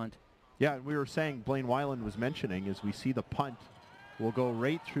last punt. Yeah, and we were saying, Blaine Weiland was mentioning, as we see the punt will go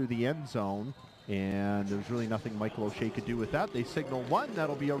right through the end zone, and there's really nothing Michael O'Shea could do with that. They signal one.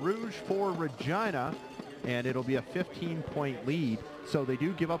 That'll be a rouge for Regina, and it'll be a 15-point lead. So they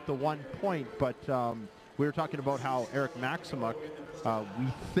do give up the 1 point, but we were talking about how Eric Maximuk, we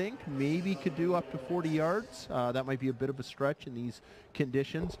think maybe could do up to 40 yards. That might be a bit of a stretch in these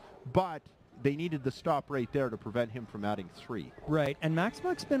conditions, but they needed the stop right there to prevent him from adding 3. Right, and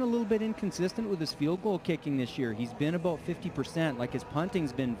Maximuk's been a little bit inconsistent with his field goal kicking this year. He's been about 50%. Like, his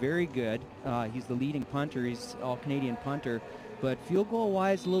punting's been very good. He's the leading punter. He's all-Canadian punter. But field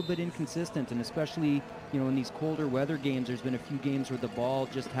goal-wise, a little bit inconsistent, and especially, you know, in these colder weather games, there's been a few games where the ball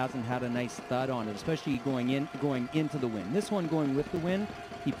just hasn't had a nice thud on it, especially going into the wind. This one going with the wind,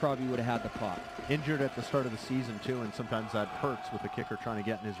 he probably would have had the pop. Injured at the start of the season, too, and sometimes that hurts with the kicker trying to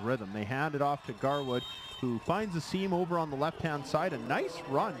get in his rhythm. They hand it off to Garwood, who finds a seam over on the left-hand side. A nice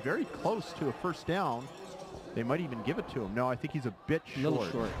run, very close to a first down. They might even give it to him. No, I think he's a bit short. A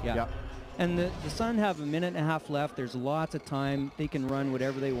little short, yeah. Yep. And the Sun have a minute and a half left. There's lots of time. They can run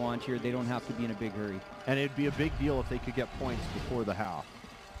whatever they want here. They don't have to be in a big hurry. And it'd be a big deal if they could get points before the half.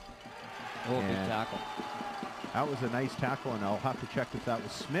 Oh, big tackle. That was a nice tackle, and I'll have to check if that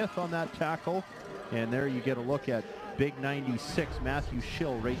was Smith on that tackle. And there you get a look at big 96, Matthew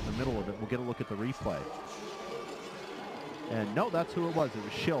Schill, right in the middle of it. We'll get a look at the replay. And no, that's who it was. It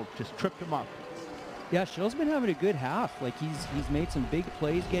was Schill. Just tripped him up. Yeah, Schill's been having a good half. Like, he's made some big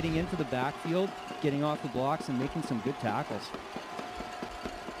plays getting into the backfield, getting off the blocks, and making some good tackles.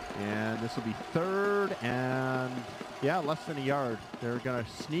 And this will be third and, yeah, less than a yard. They're going to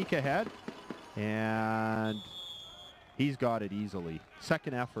sneak ahead, and he's got it easily.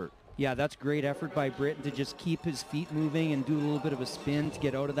 Second effort. Yeah, that's great effort by Britton to just keep his feet moving and do a little bit of a spin to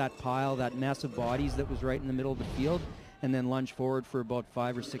get out of that pile, that mess of bodies that was right in the middle of the field, and then lunge forward for about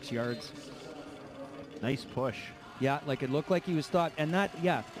 5 or 6 yards. Nice push. Yeah, like, it looked like he was stopped. And that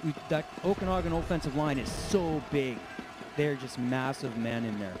Okanagan offensive line is so big. They're just massive men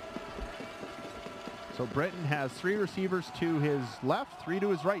in there. So Britton has 3 receivers to his left, 3 to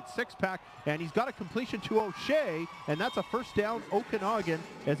his right, 6-pack, and he's got a completion to O'Shea, and that's a first down Okanagan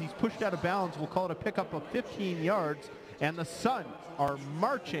as he's pushed out of bounds. We'll call it a pickup of 15 yards, and the Sun are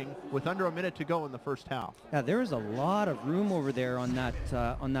marching with under a minute to go in the first half. Yeah, there is a lot of room over there on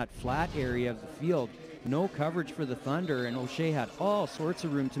that flat area of the field. No coverage for the Thunder, and O'Shea had all sorts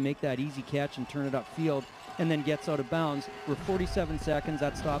of room to make that easy catch and turn it upfield, and then gets out of bounds. We're 47 seconds.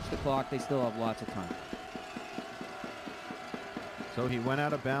 That stops the clock. They still have lots of time. So he went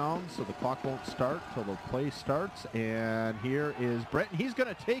out of bounds, so the clock won't start till the play starts. And here is Britton. He's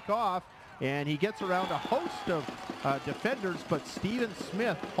going to take off, and he gets around a host of defenders, but Steven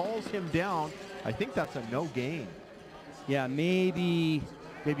Smith hauls him down. I think that's a no gain. Yeah, maybe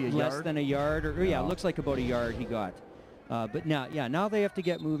a less yard? than a yard, or yeah, it looks like about a yard he got. But now they have to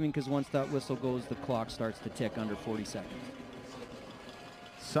get moving, because once that whistle goes, the clock starts to tick under 40 seconds.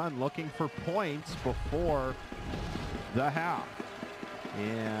 Sun looking for points before the half.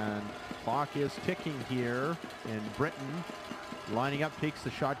 And clock is ticking here, and Britton lining up, takes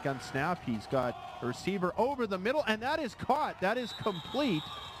the shotgun snap. He's got a receiver over the middle, and that is caught. That is complete,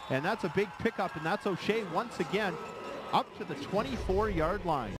 and that's a big pickup, and that's O'Shea once again up to the 24-yard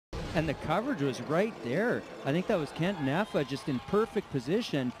line. And the coverage was right there. I think that was Kent Neffa just in perfect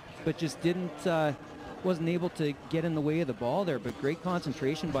position, but just wasn't able to get in the way of the ball there. But great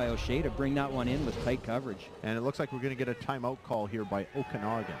concentration by O'Shea to bring that one in with tight coverage. And it looks like we're going to get a timeout call here by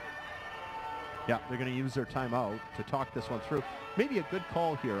Okanagan. Yeah, they're going to use their timeout to talk this one through. Maybe a good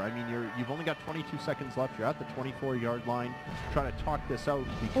call here. I mean, you've only got 22 seconds left. You're at the 24-yard line. Try to talk this out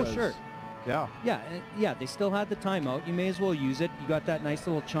because... Oh, sure. Yeah, they still had the timeout. You may as well use it. You got that nice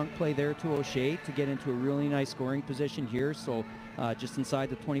little chunk play there to O'Shea to get into a really nice scoring position here. So just inside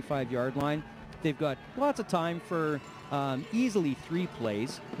the 25-yard line. they've got lots of time for easily 3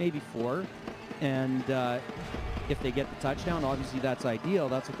 plays, maybe 4. And if they get the touchdown, obviously that's ideal.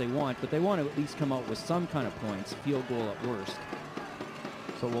 That's what they want. But they want to at least come out with some kind of points, field goal at worst.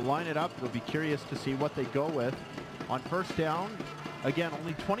 So we'll line it up. We'll be curious to see what they go with. On first down, again,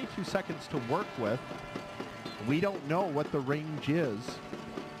 only 22 seconds to work with. We don't know what the range is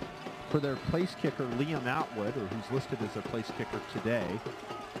for their place kicker, Liam Atwood, or who's listed as their place kicker today.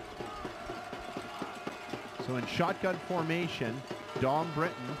 So in shotgun formation, Dom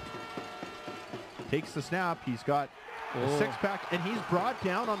Britton takes the snap. He's got a 6-pack, and he's brought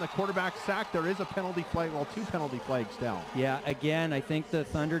down on the quarterback sack. There is a penalty flag, well, 2 penalty flags down. Yeah, again, I think the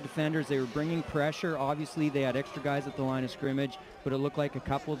Thunder defenders, they were bringing pressure. Obviously, they had extra guys at the line of scrimmage, but it looked like a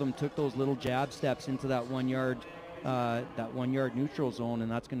couple of them took those little jab steps into that 1 yard neutral zone, and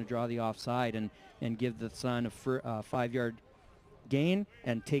that's going to draw the offside and give the Sun a 5-yard gain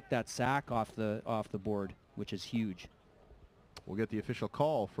and take that sack off the board, which is huge. We'll get the official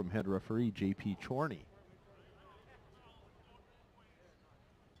call from head referee J.P. Chorney.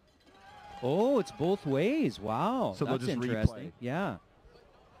 Oh, it's both ways. Wow, so that's they'll just interesting. Replay. Yeah.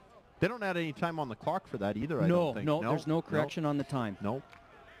 They don't add any time on the clock for that either, I don't think. No, there's no correction on the time. Nope.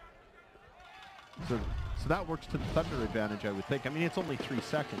 So that works to the Thunder advantage, I would think. I mean, it's only 3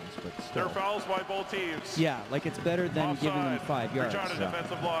 seconds, but still. There are fouls by both teams. Yeah, like it's better than Offside. giving them 5 yards. Regina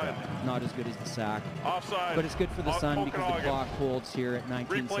defensive line. Not as good as the sack. Offside. But it's good for the Sun because the clock holds here at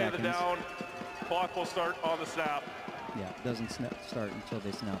 19 Replay seconds. of the down. Clock will start on the snap. Yeah, it doesn't start until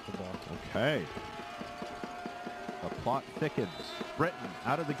they snap the ball. Okay. The plot thickens. Britton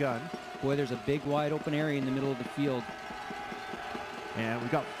out of the gun. Boy, there's a big wide open area in the middle of the field. And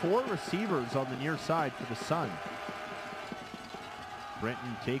we've got 4 receivers on the near side for the Sun.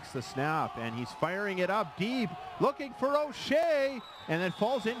 Britton takes the snap, and he's firing it up deep, looking for O'Shea, and then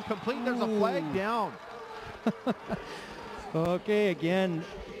falls incomplete. There's a flag down. Okay, again.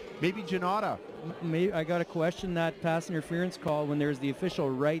 Maybe Janata. Maybe I got to question that pass interference call when there's the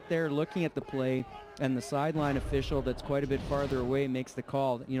official right there looking at the play, and the sideline official that's quite a bit farther away makes the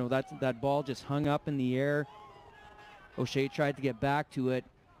call. You know, that ball just hung up in the air. O'Shea tried to get back to it.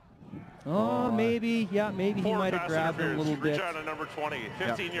 Oh, maybe. Yeah, maybe he might have grabbed it a little bit. Regina, number 20,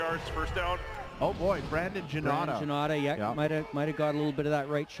 15 yards, first down. Oh boy, Brandon Janata. Yeah, might have got a little bit of that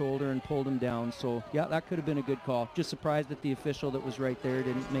right shoulder and pulled him down. So yeah, that could have been a good call. Just surprised that the official that was right there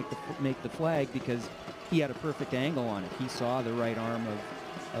didn't make the flag, because he had a perfect angle on it. He saw the right arm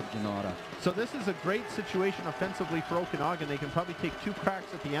of Janata. So this is a great situation offensively for Okanagan. They can probably take 2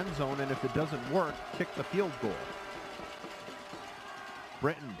 cracks at the end zone, and if it doesn't work, kick the field goal.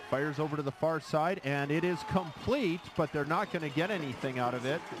 Britton fires over to the far side, and it is complete, but they're not going to get anything out of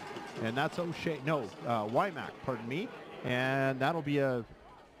it. And that's O'Shea. No, Wymack, pardon me. And that'll be a...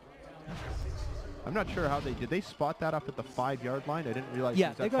 I'm not sure how did they spot that up at the 5-yard line? I didn't realize.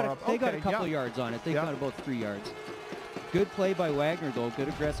 Yeah, they got a couple yards on it. They got about 3 yards. Good play by Wagner, though. Good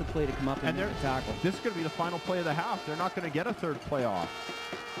aggressive play to come up and make the tackle. This is going to be the final play of the half. They're not going to get a 3rd play off.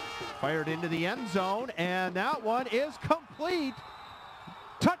 Fired into the end zone, and that one is complete.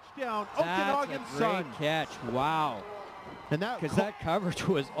 Touchdown, Okanagan Sun. That's a great catch. Wow. And because that coverage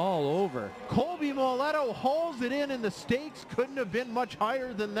was all over. Colby Moletto holds it in, and the stakes couldn't have been much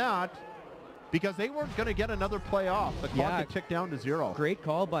higher than that, because they weren't going to get another play off. The clock had ticked down to 0. Great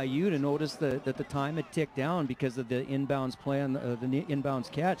call by you to notice that the time had ticked down because of the inbounds play on the inbounds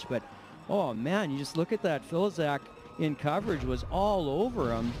catch. But, oh, man, you just look at that. Filizak in coverage was all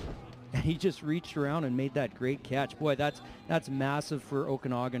over him, and he just reached around and made that great catch. Boy, that's massive for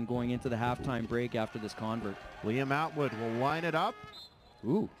Okanagan going into the halftime break after this convert. Liam Atwood will line it up.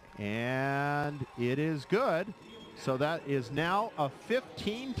 Ooh. And it is good. So that is now a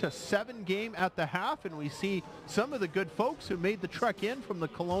 15-7 game at the half, and we see some of the good folks who made the trek in from the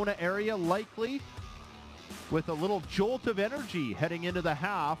Kelowna area likely with a little jolt of energy heading into the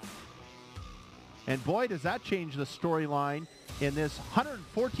half. And boy, does that change the storyline in this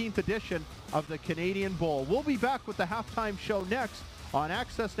 114th edition of the Canadian Bowl. We'll be back with the halftime show next on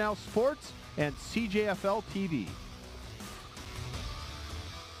Access Now Sports and CJFL TV.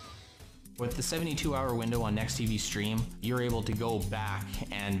 With the 72-hour window on Next TV Stream, you're able to go back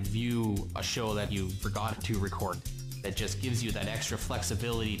and view a show that you forgot to record. That just gives you that extra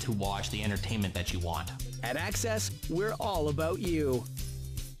flexibility to watch the entertainment that you want. At Access, we're all about you.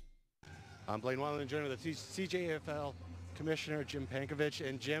 I'm Blaine Wyland, joined with the CJFL Commissioner Jim Pankovic.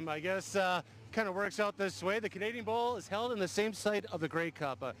 And Jim, I guess kind of works out this way. The Canadian Bowl is held in the same site of the Grey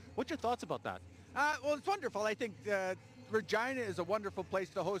Cup. What's your thoughts about that? Well, it's wonderful. I think Regina is a wonderful place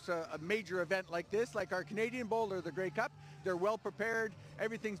to host a major event like this, like our Canadian Bowl or the Grey Cup. They're well prepared.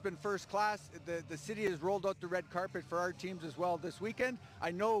 Everything's been first class. The city has rolled out the red carpet for our teams as well this weekend.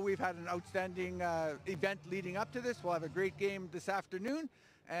 I know we've had an outstanding event leading up to this. We'll have a great game this afternoon,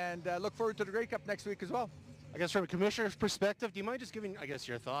 and look forward to the Grey Cup next week as well. I guess from a commissioner's perspective, do you mind just giving, I guess,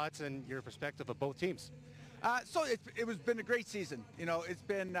 your thoughts and your perspective of both teams? So it's been a great season. You know, it's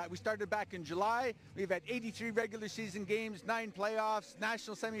been, we started back in July. We've had 83 regular season games, 9 playoffs,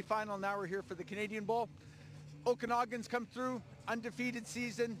 national semifinal. Now we're here for the Canadian Bowl. Okanagan's come through, undefeated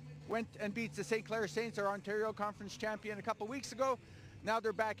season, went and beat the St. Clair Saints, our Ontario Conference champion, a couple weeks ago. Now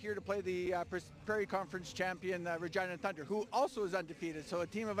they're back here to play the Prairie Conference champion, Regina Thunder, who also is undefeated, so a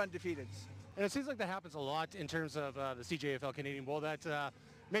team of undefeateds. And it seems like that happens a lot in terms of the CJFL Canadian Bowl. That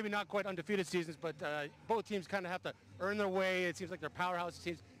maybe not quite undefeated seasons, but both teams kind of have to earn their way. It seems like they're powerhouse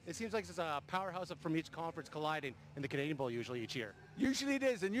teams. It seems like it's a powerhouse from each conference colliding in the Canadian Bowl usually each year. Usually it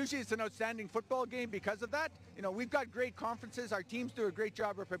is, and usually it's an outstanding football game because of that. You know, we've got great conferences. Our teams do a great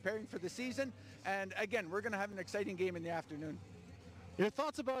job of preparing for the season. And again, we're going to have an exciting game in the afternoon. Your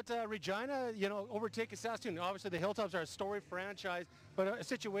thoughts about Regina, you know, overtaking Saskatoon? Obviously the Hilltops are a storied franchise, but a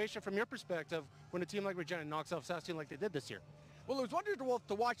situation from your perspective when a team like Regina knocks off Saskatoon like they did this year. Well, it was wonderful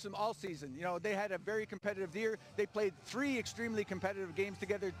to watch them all season. You know, they had a very competitive year. They played 3 extremely competitive games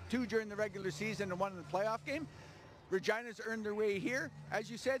together, 2 during the regular season and 1 in the playoff game. Regina's earned their way here.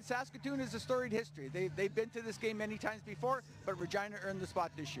 As you said, Saskatoon is a storied history. They've been to this game many times before, but Regina earned the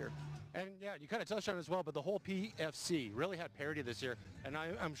spot this year. And yeah, you kind of touched on it as well, but the whole PFC really had parity this year, and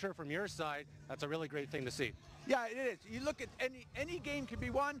I'm sure from your side, that's a really great thing to see. Yeah, it is. You look at any game can be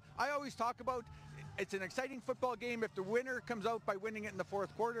won. I always talk about it's an exciting football game if the winner comes out by winning it in the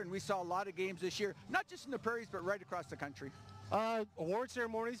 4th quarter, and we saw a lot of games this year, not just in the prairies, but right across the country. Award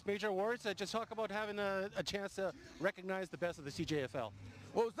ceremonies, major awards, just talk about having a chance to recognize the best of the CJFL.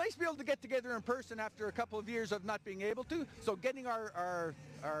 Well, it was nice to be able to get together in person after a couple of years of not being able to. So getting our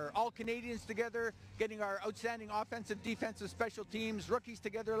All-Canadians together, getting our outstanding offensive, defensive, special teams, rookies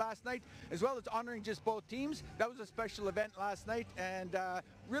together last night, as well as honoring just both teams. That was a special event last night, and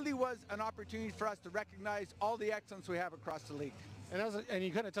really was an opportunity for us to recognize all the excellence we have across the league. And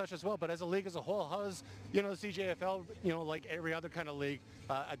you kind of touched as well, but as a league as a whole, how is, you know, the CJFL, you know, like every other kind of league,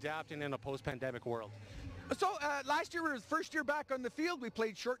 adapting in a post-pandemic world? So last year we were the first year back on the field. We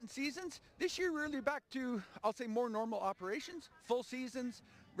played shortened seasons. This year we're really back to, I'll say, more normal operations, full seasons,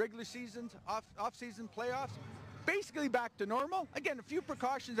 regular seasons, off-season playoffs. Basically back to normal. Again, a few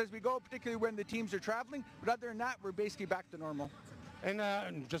precautions as we go, particularly when the teams are traveling. But other than that, we're basically back to normal.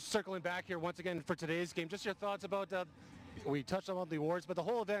 And just circling back here once again for today's game, just your thoughts about, we touched on the awards, but the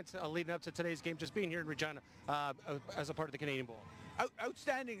whole event leading up to today's game, just being here in Regina as a part of the Canadian Bowl.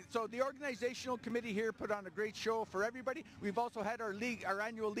 Outstanding. So the organizational committee here put on a great show for everybody. We've also had our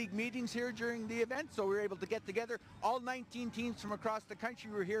annual league meetings here during the event, so we were able to get together. All 19 teams from across the country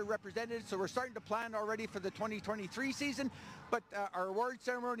were here represented, so we're starting to plan already for the 2023 season. But our award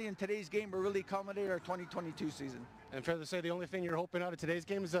ceremony and today's game will really culminate our 2022 season. And fair to say the only thing you're hoping out of today's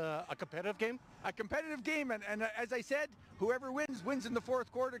game is a competitive game? A competitive game, and as I said, whoever wins in the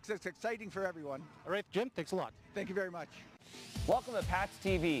 4th quarter because it's exciting for everyone. All right, Jim, thanks a lot. Thank you very much. Welcome to Pats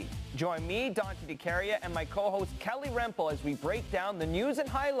TV. Join me, Dante DeCaria, and my co-host Kelly Rempel as we break down the news and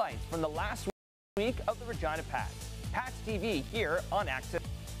highlights from the last week of the Regina Pats. Pats TV here on Access.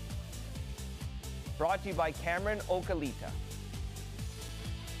 Brought to you by Cameron Okalita.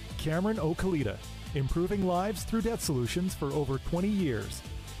 Cameron Okalita, improving lives through debt solutions for over 20 years.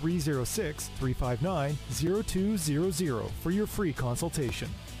 306-359-0200 for your free consultation.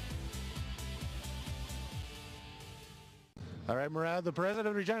 All right, Murad, the president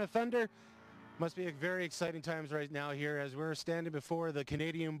of Regina Thunder. Must be very exciting times right now here as we're standing before the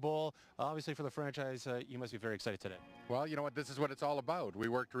Canadian Bowl. Obviously for the franchise, you must be very excited today. Well, you know what, this is what it's all about. We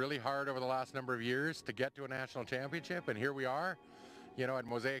worked really hard over the last number of years to get to a national championship, and here we are, you know, at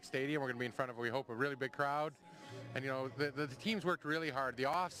Mosaic Stadium. We're going to be in front of, we hope, a really big crowd. And, you know, the teams worked really hard. The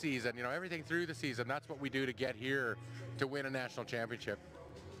off season, you know, everything through the season, that's what we do to get here to win a national championship.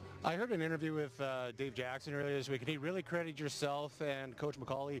 I heard an interview with Dave Jackson earlier this week, and he really credited yourself and Coach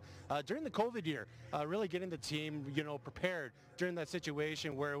McCauley during the COVID year, really getting the team, you know, prepared during that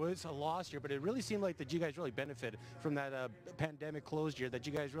situation where it was a lost year, but it really seemed like that you guys really benefited from that pandemic closed year, that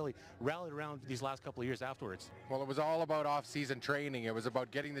you guys really rallied around these last couple of years afterwards. Well, it was all about off-season training. It was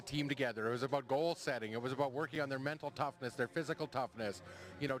about getting the team together. It was about goal setting. It was about working on their mental toughness, their physical toughness,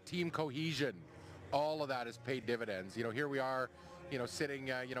 you know, team cohesion. All of that has paid dividends. You know, here we are, you know, sitting,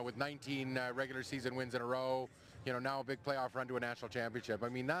 you know, with 19 regular season wins in a row, you know, now a big playoff run to a national championship. I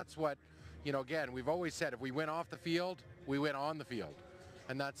mean, that's what, you know, again, we've always said if we win off the field, we win on the field.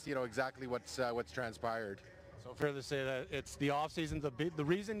 And that's, you know, exactly what's transpired. So fair to say that it's the off season. The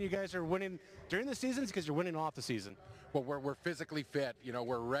reason you guys are winning during the season is because you're winning off the season. Well, we're physically fit. You know,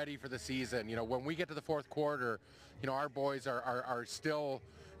 we're ready for the season. You know, when we get to the fourth quarter, you know, our boys are still,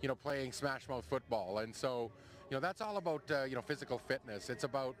 you know, playing smash mouth football. And so, you know, that's all about, you know, physical fitness. It's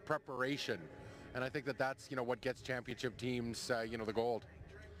about preparation. And I think that that's, you know, what gets championship teams, you know, the gold.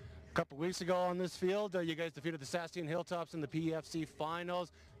 A couple weeks ago on this field, you guys defeated the Saskatoon Hilltops in the PFC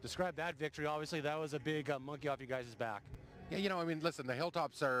finals. Describe that victory. Obviously, that was a big monkey off you guys' back. Yeah, you know, I mean, listen, the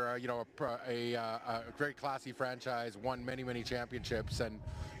Hilltops are, you know, a very classy franchise, won many, many championships. And,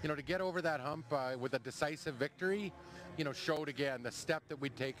 you know, to get over that hump with a decisive victory, you know, showed again the step that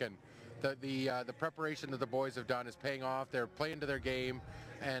we'd taken. The preparation that the boys have done is paying off. They're playing to their game,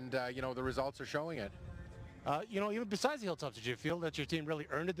 and, you know, the results are showing it. You know, even besides the Hilltops, did you feel that your team really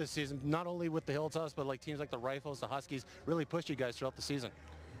earned it this season? Not only with the Hilltops, but like teams like the Rifles, the Huskies, really pushed you guys throughout the season.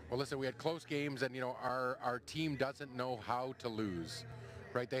 Well, listen, we had close games, and, you know, our team doesn't know how to lose,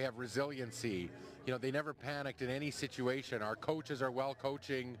 right? They have resiliency. You know, they never panicked in any situation. Our coaches are well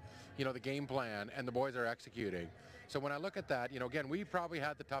coaching, you know, the game plan, and the boys are executing. So when I look at that, you know, again, we probably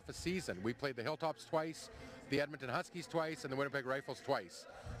had the toughest season. We played the Hilltops twice, the Edmonton Huskies twice, and the Winnipeg Rifles twice.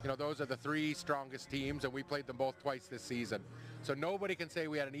 You know, those are the three strongest teams, and we played them both twice this season. So nobody can say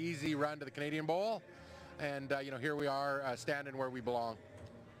we had an easy run to the Canadian Bowl, and, you know, here we are standing where we belong.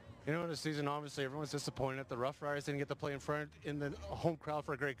 You know, in the season, obviously, everyone's disappointed that the Rough Riders didn't get to play in the home crowd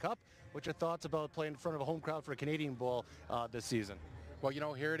for a Grey Cup. What's your thoughts about playing in front of a home crowd for a Canadian Bowl this season? Well, you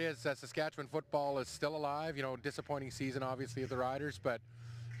know, here it is. Saskatchewan football is still alive. You know, disappointing season, obviously, of the Riders, but,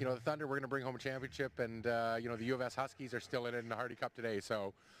 you know, the Thunder, we're going to bring home a championship, and, you know, the U of S Huskies are still in it in the Hardy Cup today.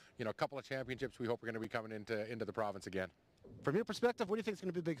 So, you know, a couple of championships we hope we're going to be coming into the province again. From your perspective, what do you think is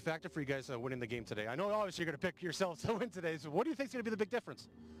going to be the big factor for you guys winning the game today? I know, obviously, you're going to pick yourselves to win today, so what do you think is going to be the big difference?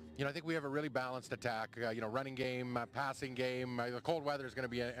 You know, I think we have a really balanced attack, you know, running game, passing game. The cold weather is going to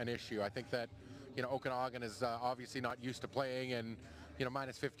be an issue. I think that, you know, Okanagan is obviously not used to playing in, you know,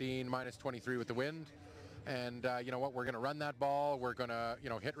 minus 15, minus 23 with the wind. And, you know what, we're going to run that ball. We're going to, you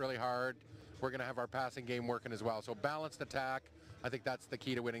know, hit really hard. We're going to have our passing game working as well. So balanced attack, I think that's the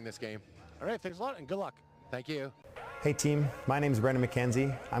key to winning this game. All right, thanks a lot, and good luck. Thank you. Hey team, my name is Brendan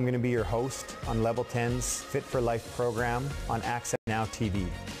McKenzie. I'm going to be your host on Level 10's Fit for Life program on Access Now TV.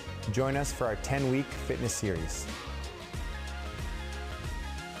 Join us for our 10-week fitness series.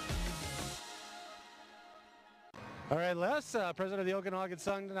 All right, Les, President of the Okanagan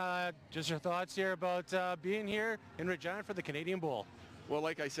Sun, just your thoughts here about being here in Regina for the Canadian Bowl. Well,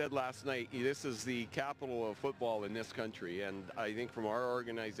 like I said last night, this is the capital of football in this country, and I think from our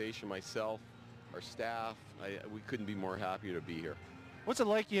organization, myself, our staff, we couldn't be more happy to be here. What's it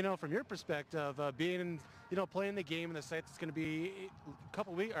like, you know, from your perspective, being, you know, playing the game in the site that's going to be a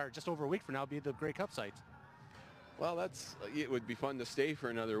couple weeks, or just over a week from now, be the Grey Cup site? Well, it would be fun to stay for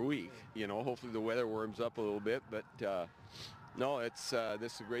another week. You know, hopefully the weather warms up a little bit, but no, this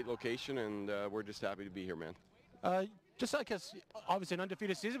is a great location, and we're just happy to be here, man. Just, I guess, obviously an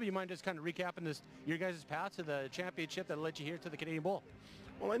undefeated season, but you mind just kind of recapping your guys' path to the championship that led you here to the Canadian Bowl?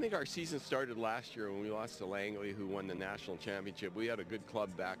 Well, I think our season started last year when we lost to Langley, who won the national championship. We had a good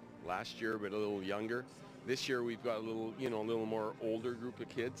club back last year, but a little younger. This year we've got a little more older group of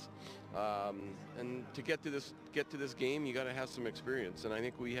kids, and to get to this game, you got to have some experience, and I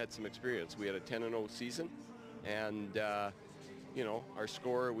think we had some experience. We had a 10-0 season, and you know, our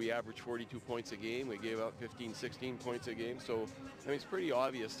score, we averaged 42 points a game. We gave out 15, 16 points a game. So, I mean, it's pretty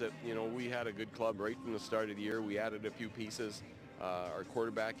obvious that, you know, we had a good club right from the start of the year. We added a few pieces. Our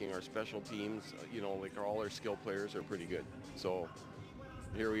quarterbacking, our special teams, you know, like all our skill players are pretty good. So,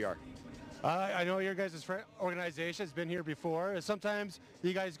 here we are. I know your guys' organization has been here before. Sometimes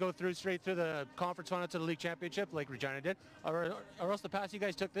you guys go straight through the conference final to the league championship like Regina did, or else the path you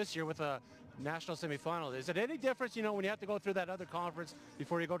guys took this year with a national semifinal. Is it any difference, you know, when you have to go through that other conference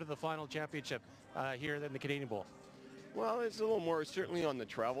before you go to the final championship here in the Canadian Bowl? Well, it's a little more certainly on the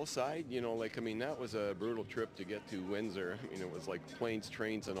travel side. You know, like, I mean, that was a brutal trip to get to Windsor. I mean, it was like planes,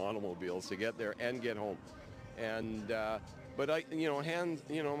 trains, and automobiles to get there and get home. And but my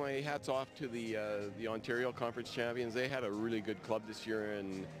hats off to the Ontario Conference champions. They had a really good club this year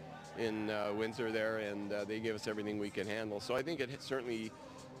in Windsor there, and they gave us everything we could handle. So I think it certainly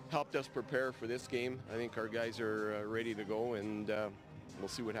helped us prepare for this game. I think our guys are ready to go, and we'll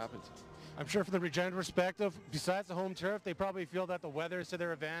see what happens. I'm sure from the Regina perspective, besides the home turf, they probably feel that the weather is to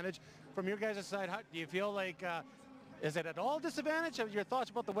their advantage. From your guys' side, how do you feel like, is it at all disadvantage? Your thoughts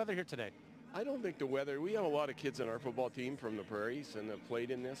about the weather here today? I don't think the weather, we have a lot of kids on our football team from the prairies and have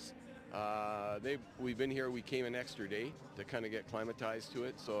played in this. We've been here, we came an extra day to kind of get climatized to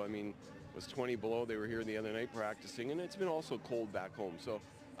it. So, I mean, it was 20 below. They were here the other night practicing, and it's been also cold back home. So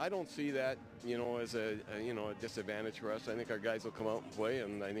I don't see that, you know, as a disadvantage for us. I think our guys will come out and play,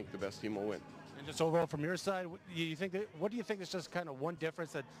 and I think the best team will win. And just overall from your side, what do you think is just kind of one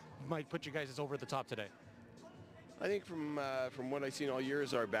difference that might put you guys over the top today? I think from what I've seen all year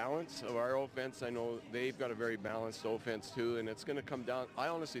is our balance of our offense. I know they've got a very balanced offense too, and it's going to come down. I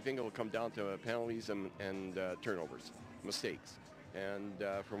honestly think it will come down to penalties and turnovers, mistakes. And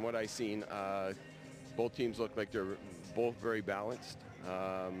from what I've seen, both teams look like they're both very balanced.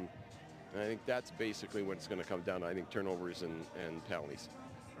 And I think that's basically what it's going to come down to. I think turnovers and penalties.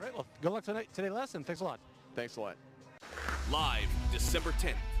 All right, well, good luck today, Les, and thanks a lot. Thanks a lot. Live December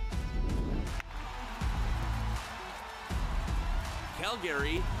 10th.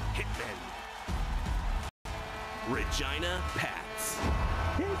 Calgary Hitmen. Regina Pats.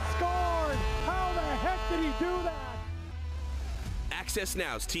 He scored! How the heck did he do that? Access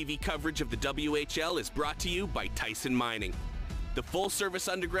Now's TV coverage of the WHL is brought to you by Tyson Mining, the full-service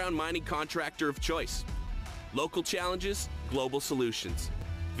underground mining contractor of choice. Local challenges, global solutions.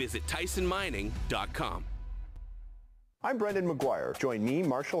 Visit TysonMining.com. I'm Brendan McGuire. Join me,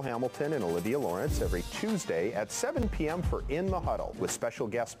 Marshall Hamilton, and Olivia Lawrence every Tuesday at 7 p.m. for In the Huddle with special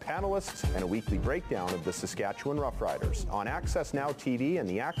guest panelists and a weekly breakdown of the Saskatchewan Roughriders on Access Now TV and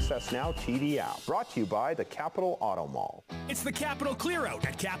the Access Now TV app. Brought to you by the Capital Auto Mall. It's the Capital Clear Out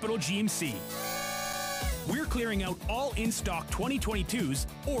at Capital GMC. We're clearing out all in-stock 2022s,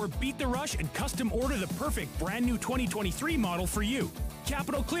 or beat the rush and custom order the perfect brand new 2023 model for you.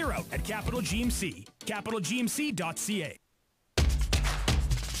 Capital Clear Out at Capital GMC. CapitalGMC.ca.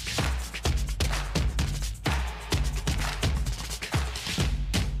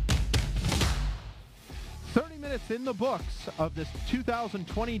 Minutes in the books of this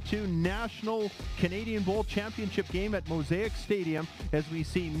 2022 National Canadian Bowl Championship game at Mosaic Stadium, as we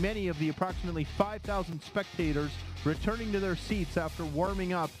see many of the approximately 5,000 spectators returning to their seats after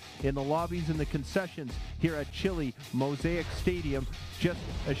warming up in the lobbies and the concessions here at chilly Mosaic Stadium, just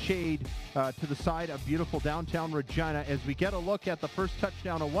a shade to the side of beautiful downtown Regina, as we get a look at the first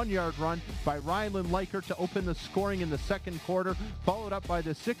touchdown, a 1-yard run by Rylan Leiker to open the scoring in the second quarter, followed up by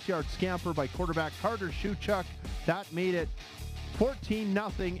the 6-yard scamper by quarterback Carter Shuchuk. That made it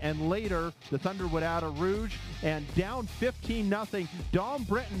 14-0, and later the Thunder would add a rouge, and down 15-0. Dom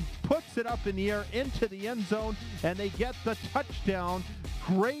Britton puts it up in the air into the end zone, and they get the touchdown.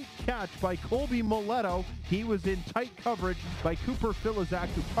 Great catch by Colby Mileto. He was in tight coverage by Cooper Filizak,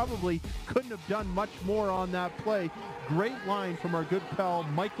 who probably couldn't have done much more on that play. Great line from our good pal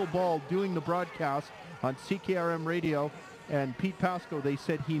Michael Ball doing the broadcast on CKRM Radio. And Pete Pasco, they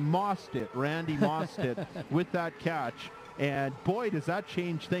said he mossed it, Randy mossed it with that catch. And boy, does that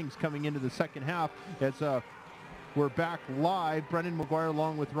change things coming into the second half, as we're back live. Brendan McGuire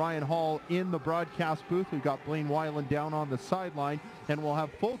along with Ryan Hall in the broadcast booth. We've got Blaine Weiland down on the sideline, and we'll have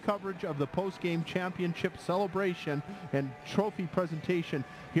full coverage of the post-game championship celebration and trophy presentation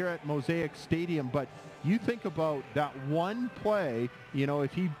here at Mosaic Stadium. But you think about that one play, you know,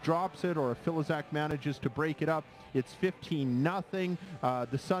 if he drops it or if Filizak manages to break it up, it's 15-0.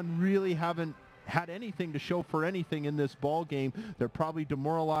 The Sun really haven't had anything to show for anything in this ball game. They're probably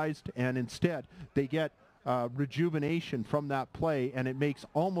demoralized, and instead they get rejuvenation from that play, and it makes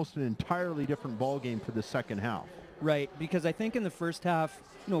almost an entirely different ball game for the second half. Right, because I think in the first half,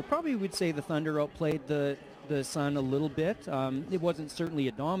 you know, probably we'd say the Thunder outplayed the Sun a little bit. It wasn't certainly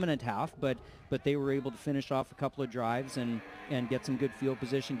a dominant half, but they were able to finish off a couple of drives and get some good field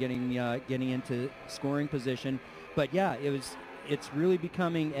position, getting into scoring position. But yeah, it's really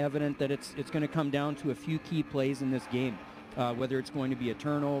becoming evident that it's going to come down to a few key plays in this game, whether it's going to be a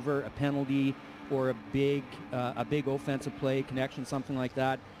turnover, a penalty, or a big offensive play, connection, something like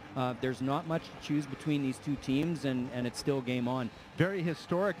that. There's not much to choose between these two teams, and it's still game on. Very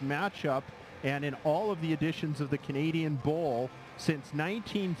historic matchup, and in all of the editions of the Canadian Bowl since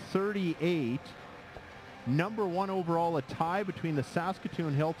 1938, number one overall, a tie between the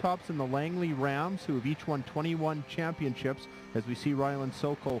Saskatoon Hilltops and the Langley Rams, who have each won 21 championships. As we see Rylan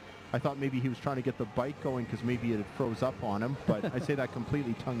Sokol, I thought maybe he was trying to get the bike going because maybe it froze up on him, but I say that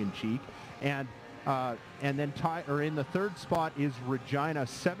completely tongue-in-cheek. And then in the third spot is Regina,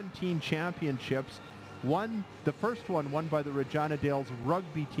 17 championships. The first one won by the Regina Dales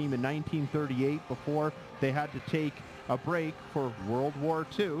rugby team in 1938 before they had to take a break for World War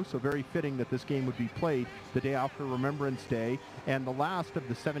II, so very fitting that this game would be played the day after Remembrance Day. And the last of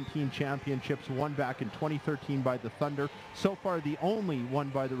the 17 championships won back in 2013 by the Thunder. So far the only one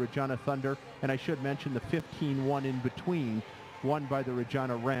by the Regina Thunder, and I should mention the 15 won in between won by the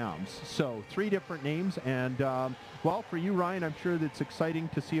Regina Rams. So 3 different names, and well, for you, Ryan, I'm sure that's exciting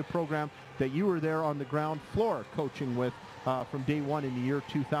to see a program that you were there on the ground floor coaching with from day one in the year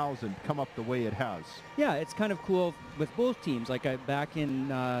 2000 come up the way it has. Yeah, it's kind of cool with both teams. Like back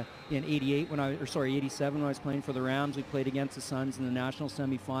in 88 when 87 when I was playing for the Rams, we played against the Suns in the national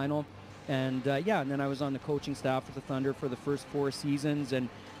semifinal, and yeah, and then I was on the coaching staff with the Thunder for the first 4 seasons, and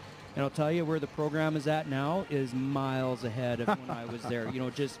I'll tell you where the program is at now is miles ahead of when I was there. You know,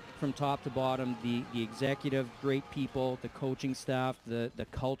 just from top to bottom, the executive, great people, the coaching staff, the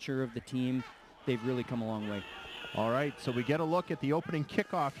culture of the team, they've really come a long way. All right, so we get a look at the opening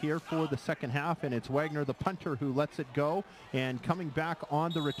kickoff here for the second half, and it's Wagner, the punter, who lets it go. And coming back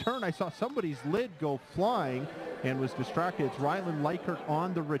on the return, I saw somebody's lid go flying and was distracted. It's Rylan Likert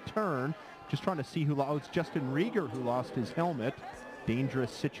on the return. Just trying to see who lost. It's Justin Rieger who lost his helmet.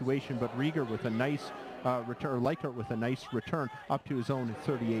 Dangerous situation, but Rieger with a nice return, Likert with a nice return up to his own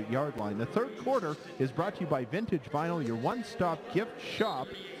 38-yard line. The third quarter is brought to you by Vintage Vinyl, your one-stop gift shop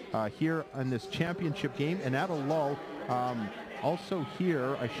here on this championship game. And at a lull, also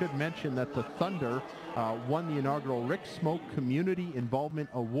here, I should mention that the Thunder won the inaugural Rick Smoke Community Involvement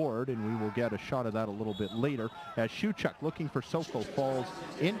Award, and we will get a shot of that a little bit later, as Shuchuk looking for Soko falls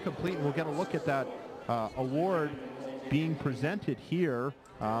incomplete, and we'll get a look at that award being presented here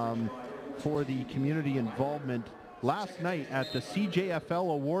for the community involvement last night at the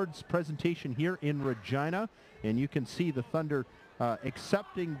CJFL Awards presentation here in Regina. And you can see the Thunder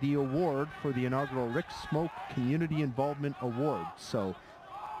accepting the award for the inaugural Rick Smoke Community Involvement Award. So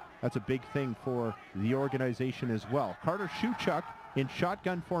that's a big thing for the organization as well. Carter Shuchuk in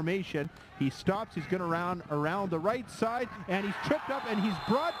shotgun formation. He stops, he's going to round around the right side, and he's tripped up and he's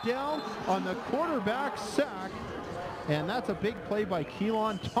brought down on the quarterback sack. And that's a big play by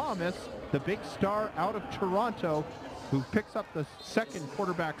Keelan Thomas, the big star out of Toronto, who picks up the second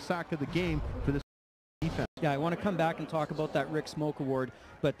quarterback sack of the game for this defense. Yeah, I want to come back and talk about that Rick Smoke Award,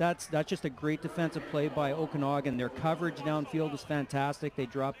 but that's just a great defensive play by Okanagan. Their coverage downfield was fantastic. They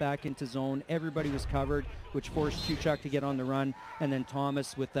dropped back into zone. Everybody was covered, which forced Shuchuk to get on the run, and then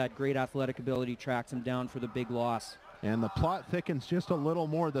Thomas, with that great athletic ability, tracks him down for the big loss. And the plot thickens just a little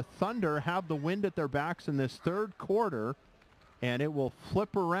more. The Thunder have the wind at their backs in this third quarter, and it will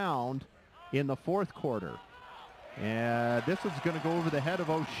flip around in the fourth quarter. And this is going to go over the head of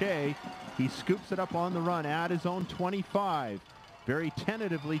O'Shea. He scoops it up on the run at his own 25. Very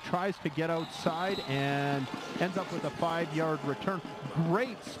tentatively tries to get outside and ends up with a 5-yard return.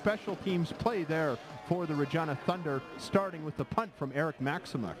 Great special teams play there for the Regina Thunder, starting with the punt from Eric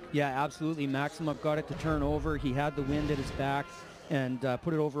Maximuk. Yeah, absolutely. Maximuk got it to turn over. He had the wind at his back and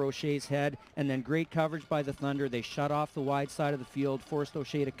put it over O'Shea's head. And then great coverage by the Thunder. They shut off the wide side of the field, forced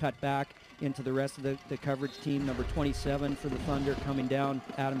O'Shea to cut back into the rest of the coverage team. Number 27 for the Thunder coming down,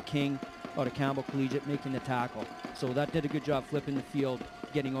 Adam King out of Campbell Collegiate, making the tackle. So that did a good job flipping the field,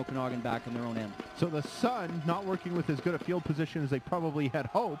 getting Okanagan back in their own end. So the Sun, not working with as good a field position as they probably had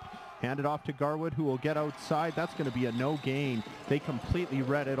hoped, handed off to Garwood, who will get outside. That's going to be a no gain. They completely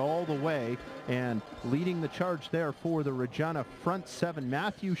read it all the way, and leading the charge there for the Regina front seven,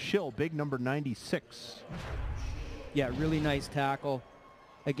 Matthew Schill, big number 96. Yeah, really nice tackle.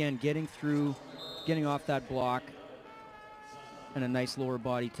 Again, getting through, getting off that block, and a nice lower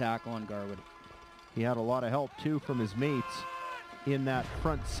body tackle on Garwood. He had a lot of help, too, from his mates in that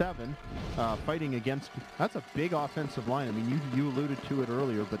front seven, fighting against. That's a big offensive line. I mean, you alluded to it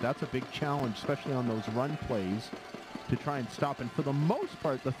earlier, but that's a big challenge, especially on those run plays, to try and stop. And for the most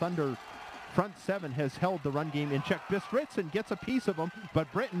part, the Thunder front seven has held the run game in check. Bistritzen gets a piece of them,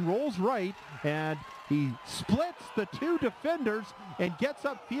 but Britton rolls right, and he splits the two defenders and gets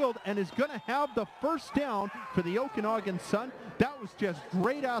upfield and is going to have the first down for the Okanagan Sun. That was just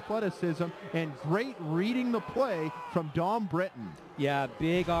great athleticism and great reading the play from Dom Britton. Yeah,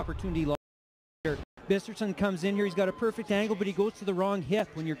 big opportunity here. Bisterson comes in here. He's got a perfect angle, but he goes to the wrong hip.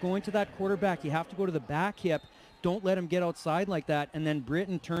 When you're going to that quarterback, you have to go to the back hip. Don't let him get outside like that. And then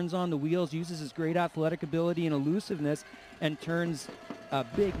Britton turns on the wheels, uses his great athletic ability and elusiveness, and turns a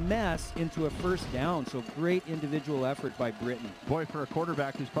big mess into a first down. So great individual effort by Britton. Boy, for a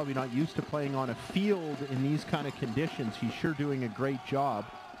quarterback who's probably not used to playing on a field in these kind of conditions, he's sure doing a great job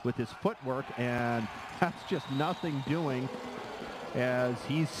with his footwork, and that's just nothing doing as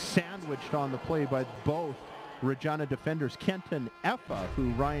he's sandwiched on the play by both Regina defenders, Kenton Effa,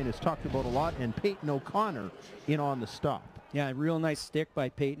 who Ryan has talked about a lot, and Peyton O'Connor in on the stop. Yeah, a real nice stick by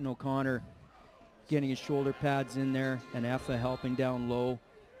Peyton O'Connor, getting his shoulder pads in there, and Effa helping down low.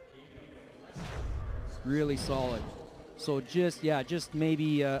 Really solid So just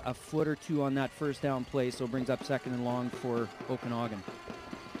maybe a foot or two on that first down play, so it brings up 2nd and long for Okanagan.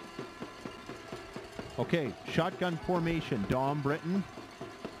 Okay, shotgun formation, Dom Britton.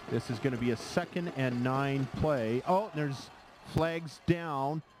 This is going to be a 2nd and 9 play. Oh, there's flags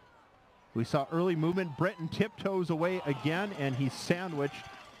down. We saw early movement. Britton tiptoes away again, and he's sandwiched.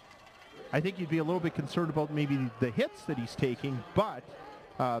 I think you'd be a little bit concerned about maybe the hits that he's taking, but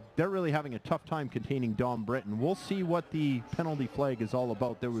they're really having a tough time containing Dom Britton. We'll see what the penalty flag is all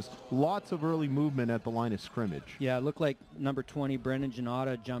about. There was lots of early movement at the line of scrimmage. Yeah, it looked like number 20, Brendan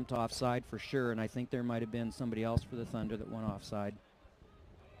Janata, jumped offside for sure, and I think there might have been somebody else for the Thunder that went offside.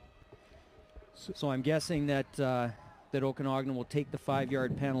 So I'm guessing that that Okanagan will take the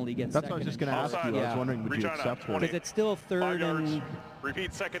 5-yard penalty, get That's what I was just going to ask you. I was wondering, would you accept it? Because it's still 3rd and...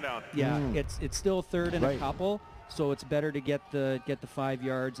 Repeat, 2nd down. Yeah, it's still 3rd and a couple, so it's better to get the 5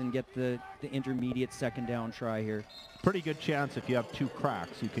 yards and get the intermediate 2nd down try here. Pretty good chance if you have 2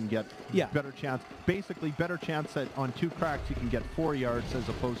 cracks, you can get better chance. Basically, better chance that on 2 cracks you can get 4 yards as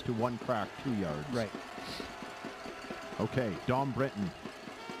opposed to 1 crack, 2 yards. Right. Okay, Dom Britton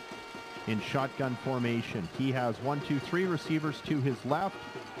in shotgun formation. He has 3 receivers to his left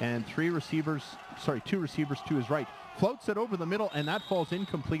and 2 receivers to his right. Floats it over the middle, and that falls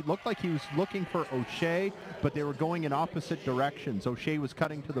incomplete. Looked like he was looking for O'Shea, but they were going in opposite directions. O'Shea was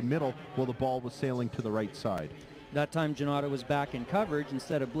cutting to the middle while the ball was sailing to the right side. That time Janata was back in coverage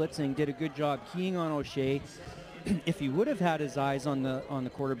instead of blitzing, did a good job keying on O'Shea. If he would have had his eyes on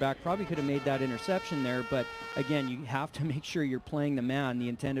the quarterback, probably could have made that interception there. But again, you have to make sure you're playing the man, the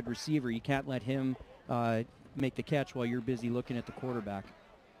intended receiver. You can't let him make the catch while you're busy looking at the quarterback.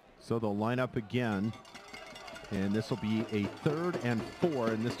 So they'll line up again, and this will be a 3rd and 4,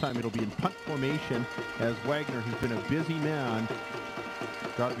 and this time it'll be in punt formation as Wagner, who's been a busy man,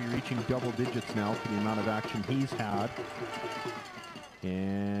 got to be reaching double digits now for the amount of action he's had,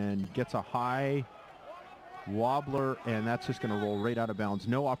 and gets a high wobbler, and that's just going to roll right out of bounds.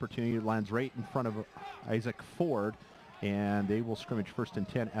 No opportunity. It lands right in front of Isaac Ford, and they will scrimmage 1st and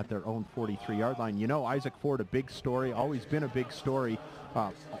 10 at their own 43-yard line. You know, Isaac Ford, a big story, always been a big story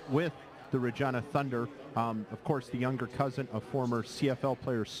with the Regina Thunder. Of course, the younger cousin of former CFL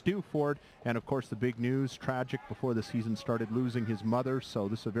player Stu Ford, and of course the big news, tragic before the season started, losing his mother. So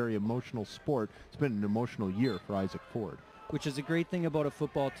this is a very emotional sport. It's been an emotional year for Isaac Ford. Which is a great thing about a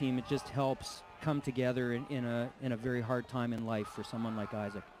football team. It just helps come together in a very hard time in life for someone like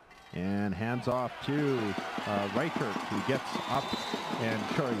Isaac. And hands off to Reichert, who gets up,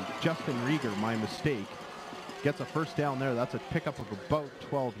 and Justin Rieger, my mistake, gets a 1st down there. That's a pickup of about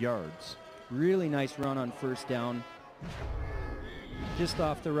 12 yards. Really nice run on 1st down. Just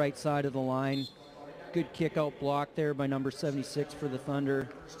off the right side of the line. Good kick out block there by number 76 for the Thunder,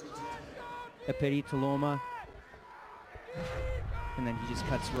 Epedi Taloma. And then he just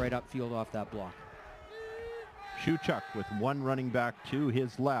cuts right upfield off that block. Shuchuk with 1 running back to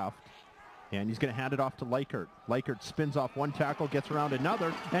his left, and he's going to hand it off to Leichert. Leichert spins off 1 tackle, gets around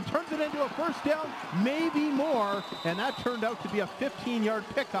another, and turns it into a 1st down, maybe more, and that turned out to be a 15-yard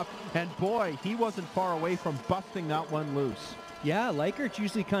pickup, and boy, he wasn't far away from busting that one loose. Yeah, Leichert's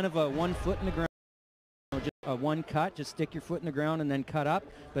usually kind of a 1 foot in the ground. Just a 1 cut, just stick your foot in the ground and then cut up.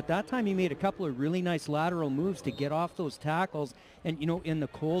 But that time he made a couple of really nice lateral moves to get off those tackles. And, you know, in the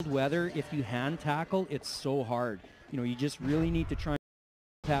cold weather, if you hand tackle, it's so hard. You know, you just really need to try and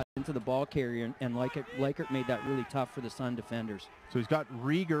pass into the ball carrier. And Leichert made that really tough for the Sun defenders. So he's got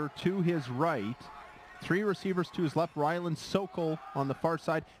Rieger to his right, 3 receivers to his left. Ryland Sokol on the far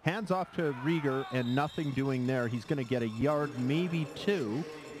side. Hands off to Rieger, and nothing doing there. He's going to get a yard, maybe 2.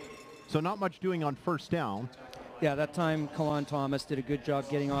 So not much doing on 1st down. Yeah, that time Kalon Thomas did a good job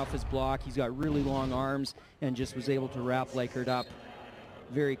getting off his block. He's got really long arms and just was able to wrap Leichert up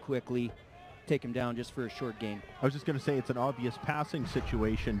very quickly, take him down just for a short gain. I was just going to say it's an obvious passing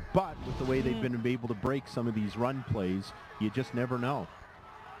situation, but with the way they've been able to break some of these run plays, you just never know.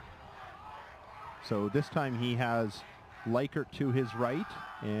 So this time he has Leichert to his right,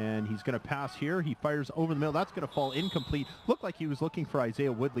 and he's going to pass here. He fires over the middle. That's going to fall incomplete. Looked like he was looking for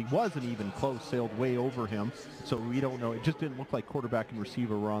Isaiah Woodley. Wasn't even close. Sailed way over him. So we don't know. It just didn't look like quarterback and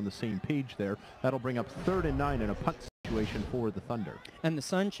receiver were on the same page there. That'll bring up 3rd and 9 in a punt situation for the Thunder. And the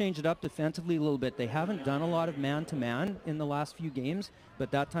Sun changed it up defensively a little bit. They haven't done a lot of man-to-man in the last few games,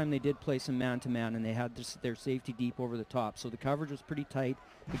 but that time they did play some man-to-man, and they had their safety deep over the top. So the coverage was pretty tight.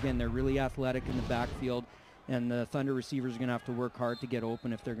 Again, they're really athletic in the backfield. And the Thunder receivers are going to have to work hard to get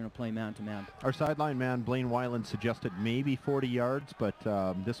open if they're going to play man-to-man. Our sideline man, Blaine Weiland, suggested maybe 40 yards, but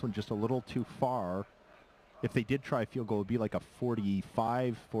this one just a little too far. If they did try a field goal, it would be like a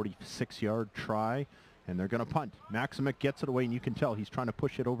 45, 46-yard try. and they're going to punt. Maximic gets it away, and you can tell he's trying to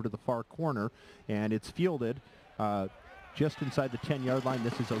push it over to the far corner, and it's fielded just inside the 10-yard line.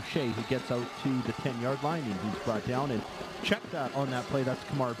 This is O'Shea who gets out to the 10-yard line, and he's brought down. And check that on that play. That's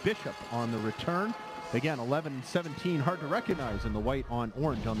Kamar Bishop on the return. Again, 11-17, hard to recognize in the white on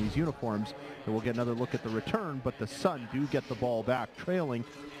orange on these uniforms. And we'll get another look at the return, but the Sun do get the ball back, trailing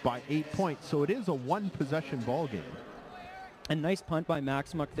by 8 points. So it is a one-possession ball game. A nice punt by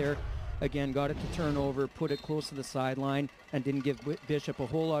Maximuk there. Again, got it to turn over, put it close to the sideline, and didn't give Bishop a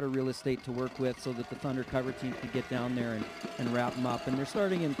whole lot of real estate to work with so that the Thunder cover team could get down there and wrap them up. And they're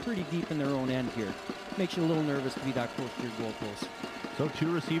starting in pretty deep in their own end here. Makes you a little nervous to be that close to your goal post. So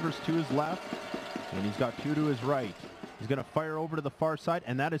 2 receivers to his left, and he's got 2 to his right. He's going to fire over to the far side,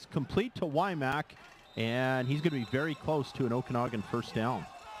 and that is complete to Wymack, and he's going to be very close to an Okanagan first down.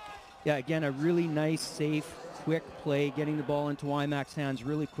 Yeah, again, a really nice, safe, quick play, getting the ball into Wymack's hands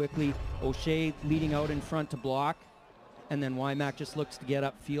really quickly. O'Shea leading out in front to block, and then Wymack just looks to get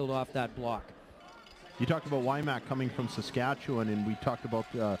upfield off that block. You talked about Wymack coming from Saskatchewan, and we talked about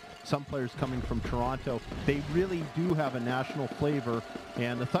some players coming from Toronto. They really do have a national flavor,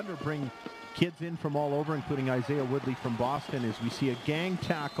 and the Thunder bring kids in from all over, including Isaiah Woodley from Boston, as we see a gang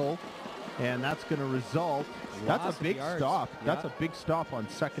tackle, and that's going to result. That's a big stop. Yeah. That's a big stop on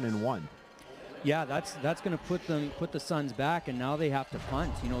 2nd and 1. Yeah, that's going to put the Suns back, and now they have to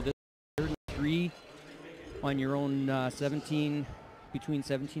punt. You know, this 33 on your own between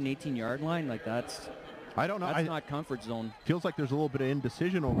 17 and 18 yard line, like that's. I don't know. That's not comfort zone. Feels like there's a little bit of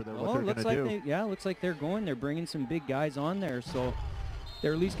indecision over there. What they're going to do? Yeah, looks like they're going. They're bringing some big guys on there, so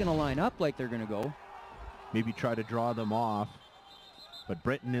they're at least going to line up like they're going to go. Maybe try to draw them off, but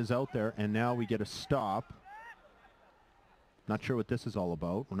Britton is out there, and now we get a stop. Not sure what this is all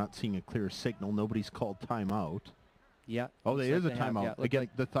about. We're not seeing a clear signal. Nobody's called timeout. Yeah. Oh, there is a timeout. Yeah, again,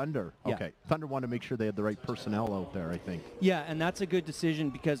 the Thunder. Yeah. Okay. Thunder wanted to make sure they had the right personnel out there, I think. Yeah, and that's a good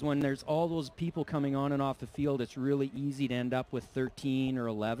decision because when there's all those people coming on and off the field, it's really easy to end up with 13 or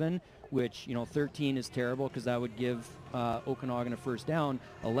 11, which, 13 is terrible because that would give Okanagan a first down.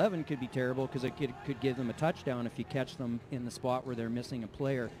 11 could be terrible because it could give them a touchdown if you catch them in the spot where they're missing a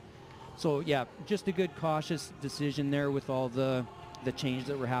player. So, yeah, just a good cautious decision there with all the change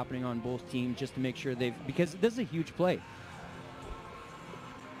that were happening on both teams just to make sure because this is a huge play.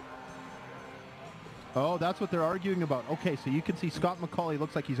 Oh, that's what they're arguing about. Okay, so you can see Scott McCauley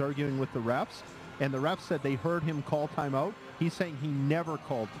looks like he's arguing with the refs, and the refs said they heard him call timeout. He's saying he never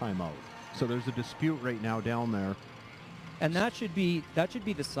called timeout. So there's a dispute right now down there. And that should be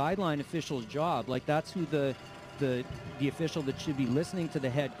the sideline official's job. Like that's who the official that should be listening to the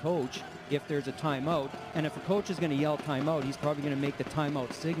head coach if there's a timeout. And if a coach is going to yell timeout, he's probably going to make the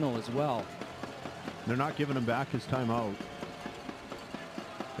timeout signal as well. They're not giving him back his timeout.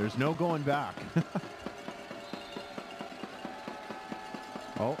 There's no going back.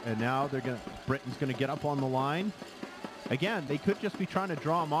 Oh, and now Britton's going to get up on the line. Again, they could just be trying to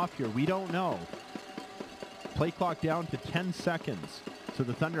draw him off here. We don't know. Play clock down to 10 seconds. So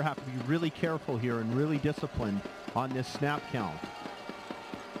the Thunder have to be really careful here and really disciplined on this snap count.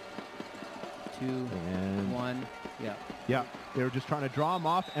 2 and 1. Yeah. Yeah, they were just trying to draw him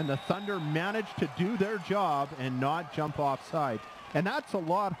off, and the Thunder managed to do their job and not jump offside. And that's a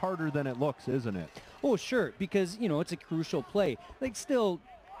lot harder than it looks, isn't it? Oh, sure, because, it's a crucial play. Like, still,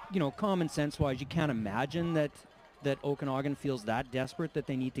 common sense-wise, you can't imagine that Okanagan feels that desperate that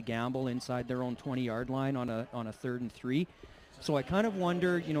they need to gamble inside their own 20-yard line on a 3rd and 3. So I kind of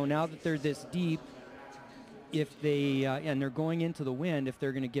wonder, now that they're this deep, if they, and they're going into the wind, if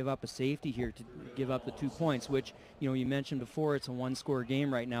they're going to give up a safety here to give up the 2 points, which, you mentioned before, it's a 1-score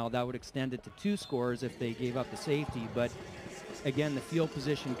game right now. That would extend it to 2 scores if they gave up the safety. But, again, the field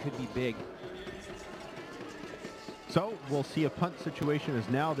position could be big. So we'll see a punt situation as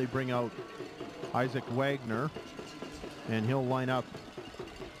now they bring out Isaac Wagner, and he'll line up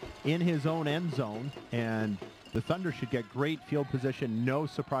in his own end zone, and the Thunder should get great field position. No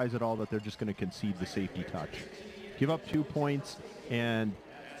surprise at all that they're just going to concede the safety touch. Give up 2 points and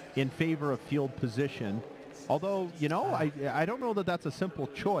in favor of field position. Although, I don't know that that's a simple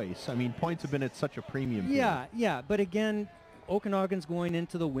choice. I mean, points have been at such a premium here. Yeah, but again, Okanagan's going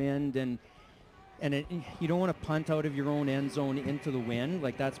into the wind, and you don't want to punt out of your own end zone into the wind.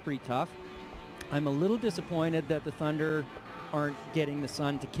 Like, that's pretty tough. I'm a little disappointed that the Thunder aren't getting the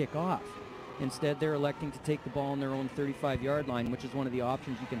Sun to kick off. Instead, they're electing to take the ball on their own 35-yard line, which is one of the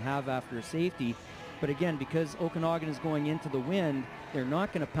options you can have after a safety. But again, because Okanagan is going into the wind, they're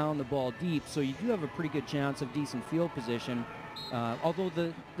not going to pound the ball deep, so you do have a pretty good chance of decent field position. Although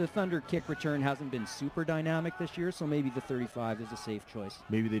the Thunder kick return hasn't been super dynamic this year, so maybe the 35 is a safe choice.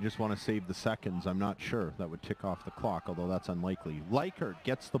 Maybe they just want to save the seconds. I'm not sure. That would tick off the clock, although that's unlikely. Leichert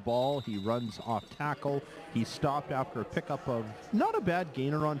gets the ball. He runs off tackle. He's stopped after a pickup of not a bad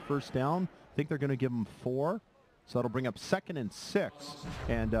gainer on first down. I think they're going to give him 4. So that'll bring up 2nd and 6.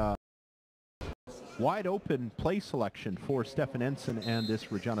 And wide open play selection for Stefan Ensign and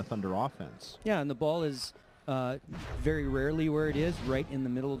this Regina Thunder offense. Yeah, and the ball is very rarely where it is, right in the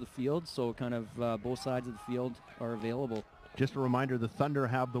middle of the field, so kind of both sides of the field are available. Just a reminder, the Thunder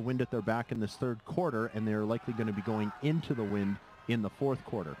have the wind at their back in this 3rd quarter, and they're likely going to be going into the wind in the 4th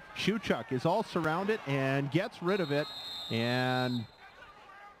quarter. Shuchuk is all surrounded and gets rid of it, and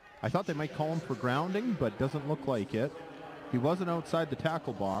I thought they might call him for grounding, but doesn't look like it. He wasn't outside the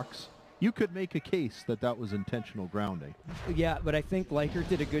tackle box. You could make a case that that was intentional grounding. Yeah, but I think Leichert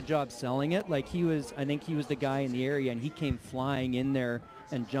did a good job selling it. Like I think he was the guy in the area, and he came flying in there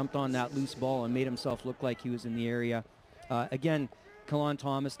and jumped on that loose ball and made himself look like he was in the area. Again, Kalon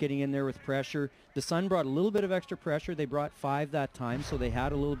Thomas getting in there with pressure. The Sun brought a little bit of extra pressure. They brought 5 that time, so they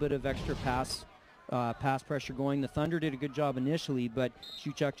had a little bit of extra pass pressure going. The Thunder did a good job initially, but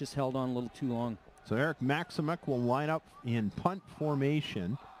Shuchuk just held on a little too long. So Eric Maximek will line up in punt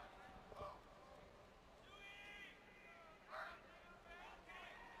formation.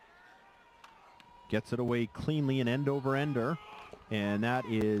 Gets it away cleanly, an end-over-ender, and that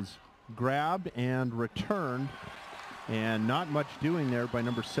is grabbed and returned, and not much doing there by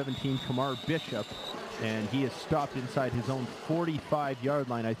number 17, Kamar Bishop, and he is stopped inside his own 45-yard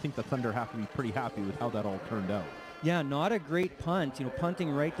line. I think the Thunder have to be pretty happy with how that all turned out. Yeah, not a great punt. You know,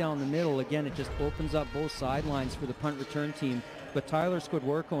 punting right down the middle. Again, it just opens up both sidelines for the punt return team. But Tyler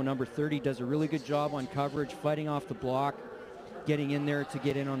Squidworko, number 30, does a really good job on coverage, fighting off the block, getting in there to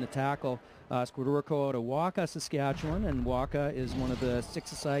get in on the tackle. Squidworko out of Waka, Saskatchewan, and Waka is one of the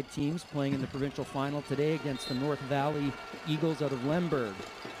 6-a-side teams playing in the provincial final today against the North Valley Eagles out of Lemberg,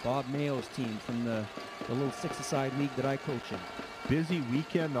 Bob Mayo's team from the little 6-a-side league that I coach in. Busy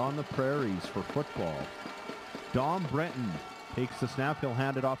weekend on the prairies for football. Dom Breton takes the snap. He'll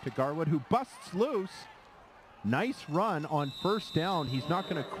hand it off to Garwood, who busts loose. Nice run on first down. He's not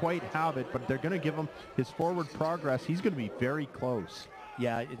going to quite have it, but they're going to give him his forward progress. He's going to be very close.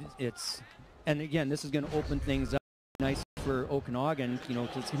 Yeah, and again, this is going to open things up nice for Okanagan. You know,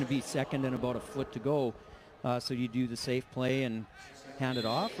 it's going to be 2nd and about a foot to go. So you do the safe play and hand it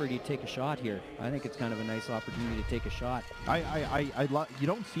off, or do you take a shot here? I think it's kind of a nice opportunity to take a shot. You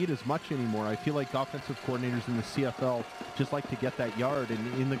don't see it as much anymore. I feel like offensive coordinators in the CFL just like to get that yard,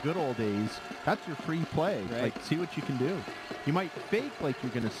 and in the good old days, that's your free play. Right. Like, see what you can do. You might fake like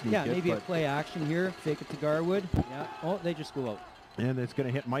you're going to sneak it. Yeah, maybe a play action here. Fake it to Garwood. Yeah. Oh, they just go out. And it's going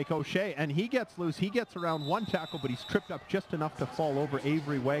to hit Mike O'Shea, and he gets loose. He gets around one tackle, but he's tripped up just enough to fall over.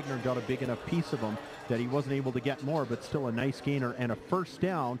 Avery Wagner got a big enough piece of him that he wasn't able to get more, but still a nice gainer and a first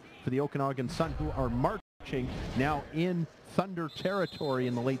down for the Okanagan Sun, who are marching now in Thunder territory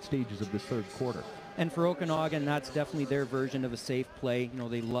in the late stages of this 3rd quarter. And for Okanagan, that's definitely their version of a safe play. You know,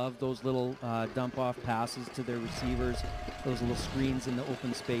 they love those little dump-off passes to their receivers, those little screens in the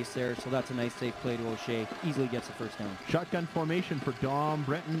open space there. So that's a nice safe play to O'Shea. Easily gets the first down. Shotgun formation for Dom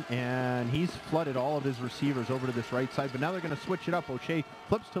Breton, and he's flooded all of his receivers over to this right side. But now they're going to switch it up. O'Shea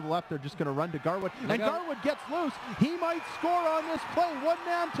flips to the left. They're just going to run to Garwood. And Garwood gets loose. He might score on this play. One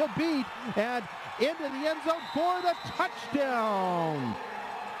man to beat. And into the end zone for the touchdown.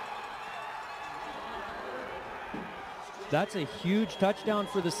 That's a huge touchdown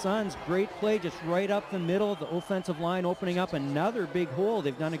for the Suns. Great play just right up the middle. The offensive line opening up another big hole.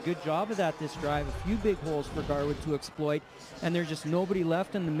 They've done a good job of that this drive. A few big holes for Garwood to exploit. And there's just nobody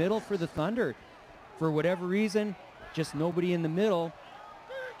left in the middle for the Thunder. For whatever reason, just nobody in the middle.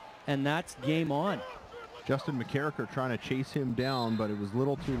 And that's game on. Justin McCarricker trying to chase him down, but it was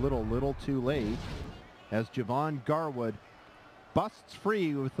little too late. As Javon Garwood busts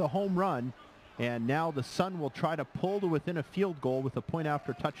free with the home run. And now the Sun will try to pull to within a field goal with a point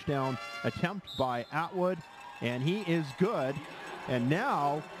after touchdown attempt by Atwood. And he is good. And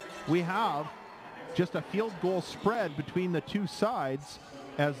now we have just a field goal spread between the two sides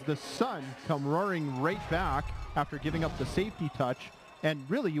as the Sun come roaring right back after giving up the safety touch. And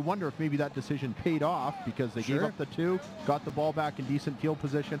really, you wonder if maybe that decision paid off because they gave up the 2, got the ball back in decent field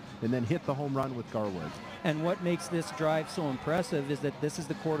position, and then hit the home run with Garwood. And what makes this drive so impressive is that this is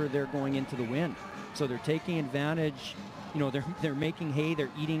the quarter they're going into the win. So they're taking advantage. You know, they're making hay. They're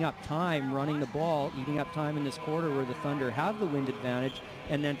eating up time, running the ball, eating up time in this quarter where the Thunder have the wind advantage.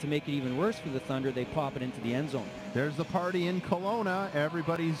 And then to make it even worse for the Thunder, they pop it into the end zone. There's the party in Kelowna.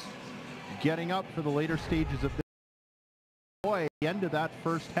 Everybody's getting up for the later stages of play at the end of that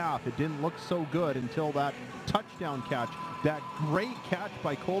first half. It didn't look so good until that touchdown catch. That great catch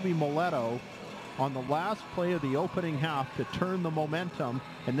by Colby Mileto on the last play of the opening half to turn the momentum,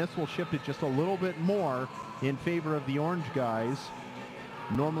 and this will shift it just a little bit more in favor of the Orange guys.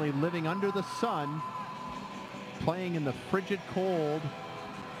 Normally living under the sun, playing in the frigid cold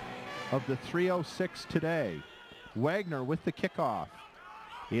of the 306 today. Wagner with the kickoff.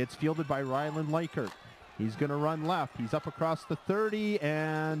 It's fielded by Ryland Likert. He's going to run left. He's up across the 30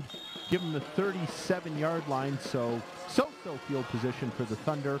 and give him the 37-yard line. So field position for the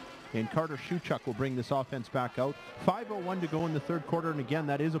Thunder. And Carter Shuchuk will bring this offense back out. 5:01 to go in the third quarter. And again,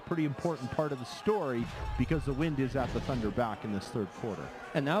 that is a pretty important part of the story because the wind is at the Thunder back in this third quarter.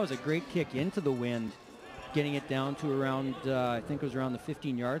 And that was a great kick into the wind, getting it down to around, I think it was around the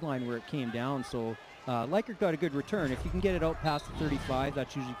 15-yard line where it came down. So Likert got a good return. If you can get it out past the 35,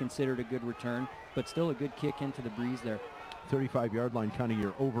 that's usually considered a good return, but still a good kick into the breeze there. 35-yard line, kind of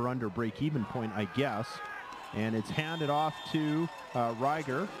your over-under break-even point, I guess. And it's handed off to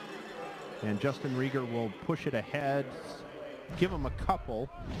Rieger. And Justin Rieger will push it ahead, give him a couple.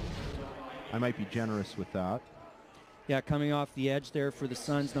 I might be generous with that. Yeah, coming off the edge there for the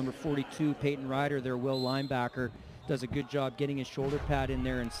Suns, number 42, Peyton Ryder, their will linebacker, does a good job getting his shoulder pad in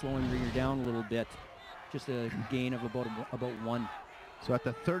there and slowing Rieger down a little bit. Just a gain of about one. So at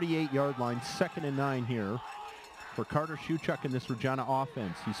the 38-yard line, 2nd and 9 here for Carter Shuchuk in this Regina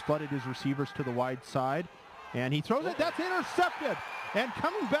offense. He's flooded his receivers to the wide side, and he throws it. That's intercepted. And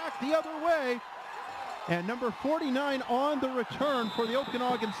coming back the other way, and number 49 on the return for the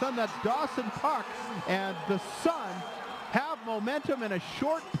Okanagan Sun, that's Dawson Puck. And the Sun have momentum and a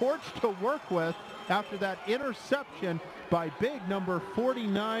short porch to work with after that interception by big number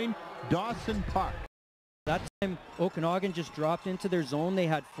 49, Dawson Puck. That time, Okanagan just dropped into their zone. They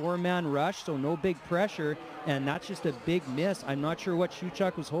had 4-man rush, so no big pressure, and that's just a big miss. I'm not sure what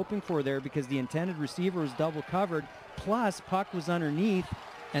Shuchuk was hoping for there because the intended receiver was double covered, plus Puck was underneath,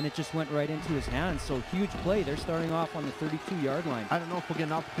 and it just went right into his hands. So huge play. They're starting off on the 32-yard line. I don't know if we'll get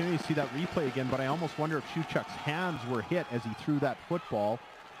an opportunity to see that replay again, but I almost wonder if Shuchuk's hands were hit as he threw that football.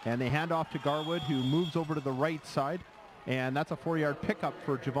 And they hand off to Garwood, who moves over to the right side. And that's a 4-yard pickup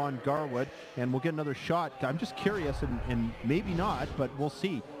for Javon Garwood. And we'll get another shot. I'm just curious, and maybe not, but we'll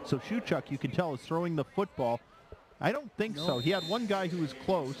see. So Shuchuk, you can tell, is throwing the football. I don't think so. He had one guy who was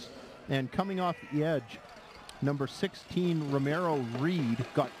close, and coming off the edge, number 16, Romero Reed,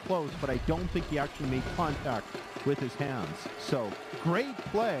 got close, but I don't think he actually made contact with his hands. So great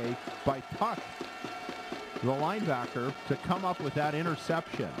play by Puck, the linebacker, to come up with that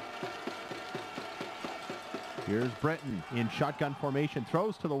interception. Here's Britton in shotgun formation,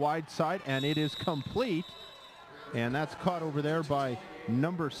 throws to the wide side, and it is complete. And that's caught over there by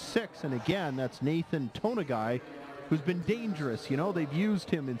number 6, and again, that's Nathan Tonagai, who's been dangerous. You know, they've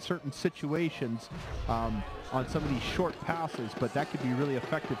used him in certain situations on some of these short passes, but that could be really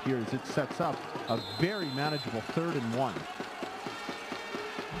effective here as it sets up a very manageable 3rd and 1.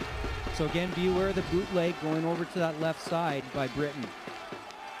 So again, beware of the bootleg going over to that left side by Britton.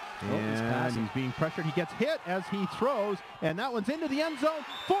 And he's being pressured. He gets hit as he throws, and that one's into the end zone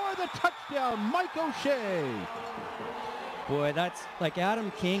for the touchdown, Mike O'Shea. Boy, that's like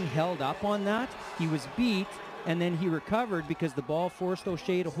Adam King held up on that. He was beat, and then he recovered because the ball forced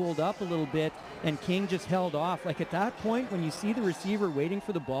O'Shea to hold up a little bit, and King just held off. Like at that point, when you see the receiver waiting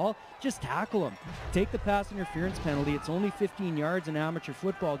for the ball, just tackle him. Take the pass interference penalty. It's only 15 yards in amateur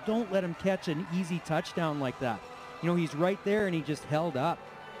football. Don't let him catch an easy touchdown like that. You know, he's right there, and he just held up.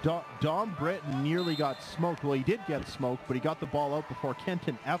 Dom Britton nearly got smoked. Well, he did get smoked, but he got the ball out before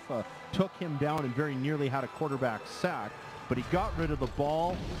Kenton Effa took him down and very nearly had a quarterback sack. But he got rid of the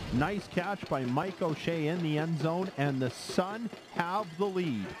ball. Nice catch by Mike O'Shea in the end zone, and the Sun have the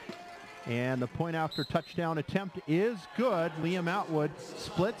lead. And the point after touchdown attempt is good. Liam Atwood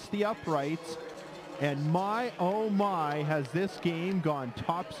splits the uprights. And my, oh my, has this game gone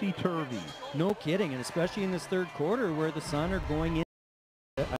topsy-turvy. No kidding, and especially in this third quarter where the Sun are going in.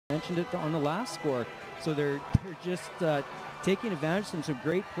 I mentioned it on the last score. So they're just taking advantage of some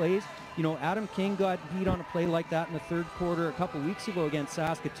great plays. You know, Adam King got beat on a play like that in the third quarter a couple weeks ago against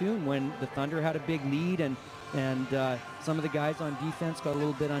Saskatoon when the Thunder had a big lead, and some of the guys on defense got a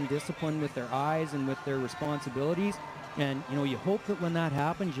little bit undisciplined with their eyes and with their responsibilities. And, you know, you hope that when that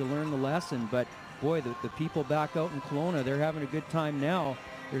happens, you learn the lesson. But, boy, the people back out in Kelowna, they're having a good time now.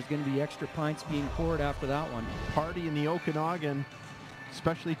 There's going to be extra pints being poured after that one. Party in the Okanagan,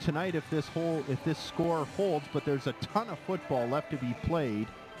 especially tonight if this score holds, but there's a ton of football left to be played.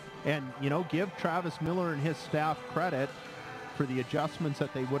 And, you know, give Travis Miller and his staff credit for the adjustments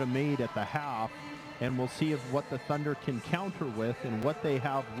that they would have made at the half and we'll see what the Thunder can counter with and what they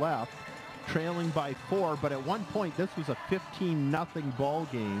have left, trailing by 4. But at one point, this was a 15-0 ball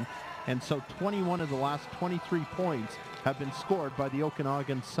game, and so 21 of the last 23 points have been scored by the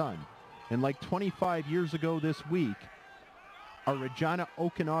Okanagan Sun. And like 25 years ago this week, a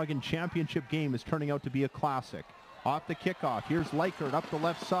Regina-Okanagan championship game is turning out to be a classic. Off the kickoff, here's Likert up the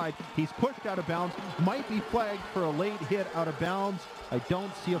left side. He's pushed out of bounds, might be flagged for a late hit out of bounds. I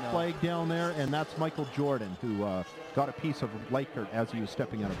don't see a flag down there, and that's Michael Jordan, who got a piece of Likert as he was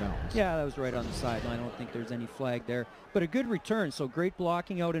stepping out of bounds. Yeah, that was right on the sideline. I don't think there's any flag there. But a good return, so great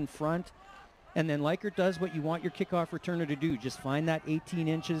blocking out in front. And then Likert does what you want your kickoff returner to do. Just find that 18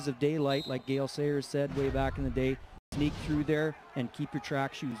 inches of daylight, like Gail Sayers said way back in the day. Sneak through there and keep your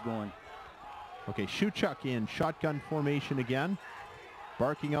track shoes going. Okay, Shuchuk in shotgun formation again.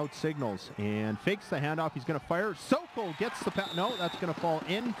 Barking out signals and fakes the handoff. He's going to fire. Sokol gets the pass. No, that's going to fall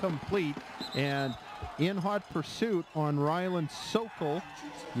incomplete. And in hot pursuit on Ryland Sokol,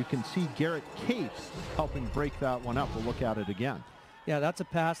 you can see Garrett Cape helping break that one up. We'll look at it again. Yeah, that's a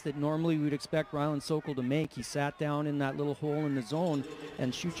pass that normally we'd expect Ryland Sokol to make. He sat down in that little hole in the zone,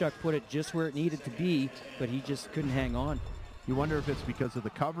 and Shuchuk put it just where it needed to be, but he just couldn't hang on. You wonder if it's because of the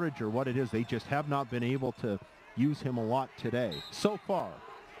coverage or what it is. They just have not been able to use him a lot today, so far.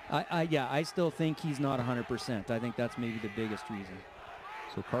 Yeah, I still think he's not 100%. I think that's maybe the biggest reason.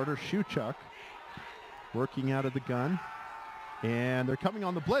 So Carter Shuchuk working out of the gun. And they're coming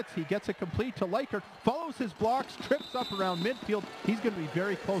on the blitz. He gets it complete to Likert, follows his blocks, trips up around midfield. He's going to be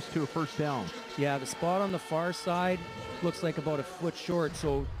very close to a first down. Yeah, the spot on the far side looks like about a foot short,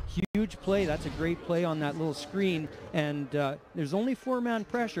 so huge play. That's a great play on that little screen. And there's only 4-man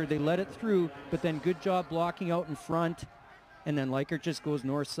pressure. They let it through, but then good job blocking out in front. And then Likert just goes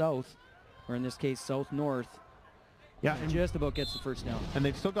north-south, or in this case, south-north. Yeah, and just about gets the first down. And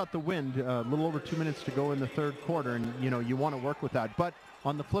they've still got the wind, a little over 2 minutes to go in the third quarter, and you want to work with that. But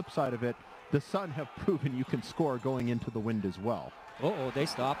on the flip side of it, the Sun have proven you can score going into the wind as well. Uh-oh, they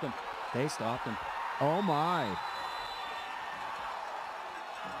stopped him. They stopped him. Oh my.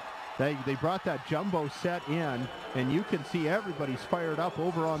 They brought that jumbo set in, and you can see everybody's fired up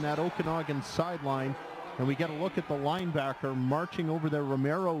over on that Okanagan sideline. And we get a look at the linebacker marching over there,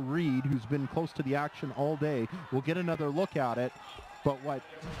 Romero Reed, who's been close to the action all day. We'll get another look at it. But what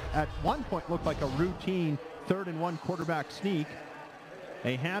at one point looked like a routine 3rd and 1 quarterback sneak.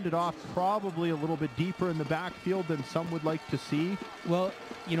 They handed off probably a little bit deeper in the backfield than some would like to see. Well,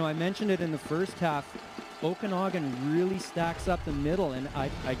 I mentioned it in the first half. Okanagan really stacks up the middle, and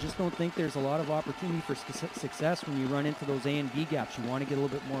I just don't think there's a lot of opportunity for success when you run into those A and B gaps. You want to get a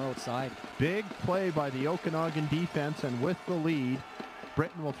little bit more outside. Big play by the Okanagan defense, and with the lead,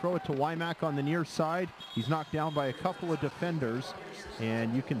 Britton will throw it to Wymack on the near side. He's knocked down by a couple of defenders,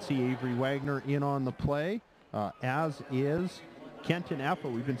 and you can see Avery Wagner in on the play, as is Kenton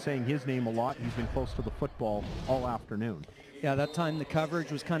Effa. We've been saying his name a lot. He's been close to the football all afternoon. Yeah, that time the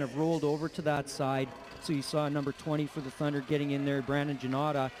coverage was kind of rolled over to that side. So you saw number 20 for the Thunder getting in there, Brandon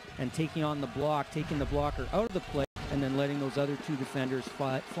Janata, and taking on the block, taking the blocker out of the play, and then letting those other 2 defenders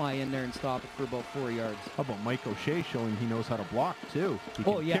fly in there and stop it for about 4 yards. How about Mike O'Shea showing he knows how to block, too? He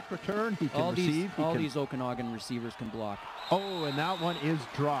can kick return, he can receive. These Okanagan receivers can block. Oh, and that one is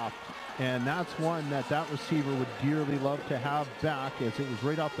dropped. And that's one that receiver would dearly love to have back, as it was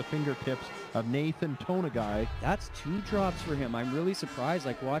right off the fingertips of Nathan Tonagai. That's 2 drops for him. I'm really surprised.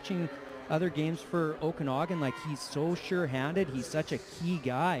 Like watching other games for Okanagan, like he's so sure-handed. He's such a key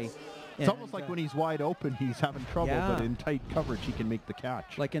guy. It's almost like when he's wide open, he's having trouble, but in tight coverage, he can make the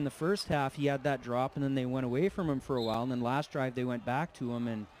catch. Like in the first half, he had that drop, and then they went away from him for a while, and then last drive they went back to him,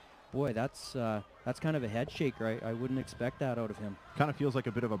 and boy, that's kind of a head shaker. I wouldn't expect that out of him. Kind of feels like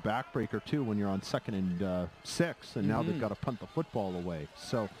a bit of a backbreaker, too, when you're on 2nd and 6, and now they've got to punt the football away.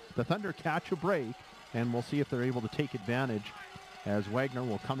 So the Thunder catch a break, and we'll see if they're able to take advantage, as Wagner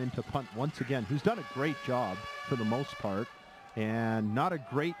will come into punt once again, who's done a great job for the most part, and not a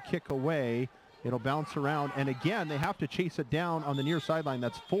great kick away. It'll bounce around, and again, they have to chase it down on the near sideline.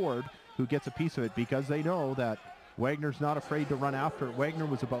 That's Ford who gets a piece of it, because they know that Wagner's not afraid to run after it. Wagner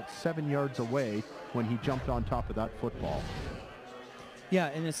was about 7 yards away when he jumped on top of that football. Yeah,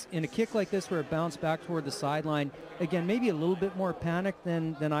 and in a kick like this where it bounced back toward the sideline, again, maybe a little bit more panic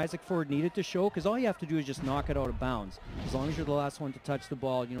than Isaac Ford needed to show, because all you have to do is just knock it out of bounds. As long as you're the last one to touch the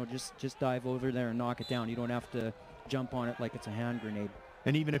ball, just dive over there and knock it down. You don't have to jump on it like it's a hand grenade.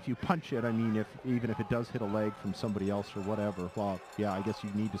 And even if you punch it, I mean, even if it does hit a leg from somebody else or whatever, well, yeah, I guess you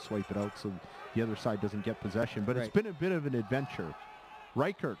need to swipe it out so the other side doesn't get possession. But It's been a bit of an adventure.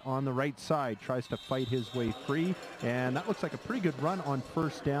 Reichert on the right side tries to fight his way free, and that looks like a pretty good run on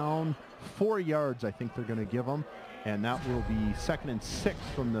first down 4 yards I think they're going to give them, and that will be 2nd and 6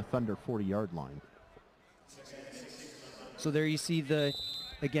 from the Thunder 40-yard line. So there you see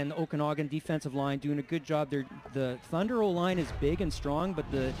again, the Okanagan defensive line doing a good job. The Thunder O-line is big and strong, but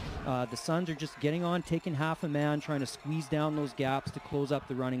the Suns are just getting on, taking half a man, trying to squeeze down those gaps to close up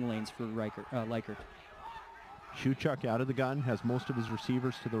the running lanes for Likert. Shuchuk out of the gun, has most of his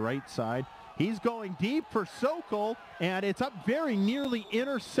receivers to the right side. He's going deep for Sokol, and it's up very nearly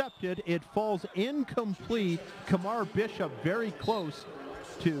intercepted. It falls incomplete. Kamar Bishop very close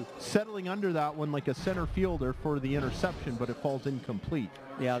to settling under that one like a center fielder for the interception, but it falls incomplete.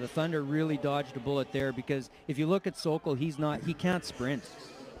 Yeah, the Thunder really dodged a bullet there, because if you look at Sokol, he can't sprint.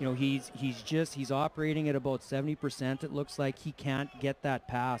 You know, he's operating at about 70%. It looks like he can't get that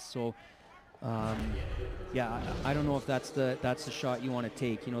pass. So yeah, I don't know if that's the shot you want to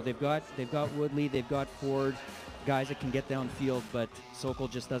take. You know, they've got Woodley, they've got Ford, guys that can get downfield, but Sokol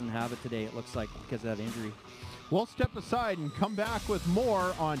just doesn't have it today, it looks like, because of that injury. We'll step aside and come back with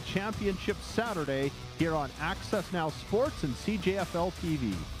more on Championship Saturday here on Access Now Sports and CJFL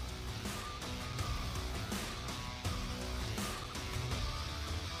TV.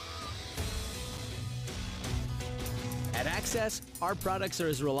 At Access, our products are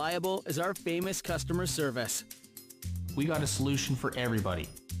as reliable as our famous customer service. We got a solution for everybody.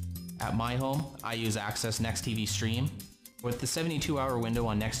 At my home, I use Access Next TV Stream. With the 72-hour window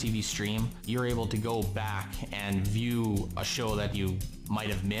on Next TV Stream, you're able to go back and view a show that you might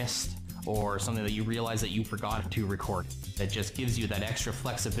have missed, or something that you realize that you forgot to record. That just gives you that extra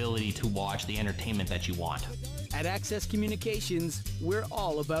flexibility to watch the entertainment that you want. At Access Communications, we're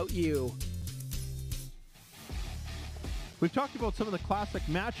all about you. We've talked about some of the classic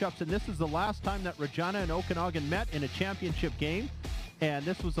matchups, and this is the last time that Regina and Okanagan met in a championship game. And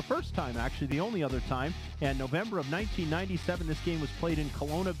this was the first time, actually, the only other time. And November of 1997, this game was played in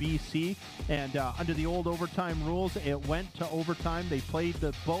Kelowna, BC. And under the old overtime rules, it went to overtime. They played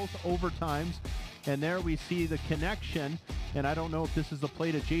both overtimes. And there we see the connection. And I don't know if this is the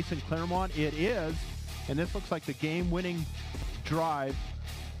play to Jason Claremont. It is. And this looks like the game-winning drive.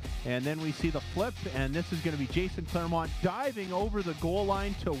 And then we see the flip, and this is going to be Jason Claremont diving over the goal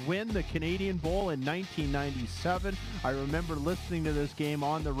line to win the Canadian Bowl in 1997. I remember listening to this game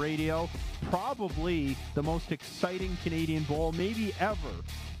on the radio. Probably the most exciting Canadian Bowl maybe ever.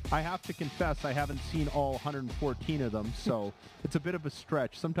 I have to confess I haven't seen all 114 of them, so it's a bit of a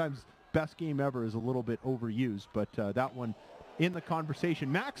stretch. Sometimes best game ever is a little bit overused, but that one in the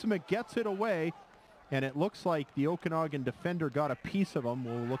conversation. Maxima gets it away. And it looks like the Okanagan defender got a piece of him.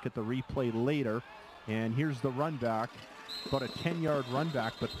 We'll look at the replay later. And here's the run back, about a 10-yard run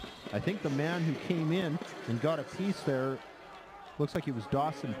back. But I think the man who came in and got a piece there, looks like it was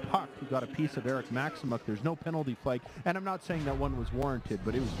Dawson Puck who got a piece of Eric Maximuk. There's no penalty flag. And I'm not saying that one was warranted,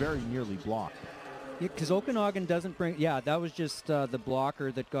 but it was very nearly blocked. Yeah, because Okanagan doesn't bring... Yeah, that was just the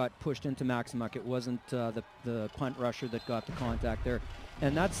blocker that got pushed into Maximuk. It wasn't the punt rusher that got the contact there.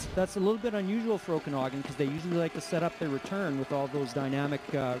 And that's a little bit unusual for Okanagan, because they usually like to set up their return with all those dynamic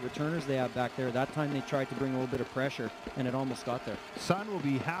returners they have back there. That time they tried to bring a little bit of pressure, and it almost got there. Sun will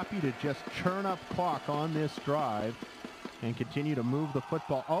be happy to just churn up clock on this drive and continue to move the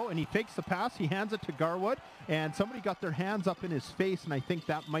football. Oh, and he fakes the pass. He hands it to Garwood, and somebody got their hands up in his face, and I think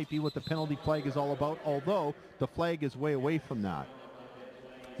that might be what the penalty flag is all about, although the flag is way away from that.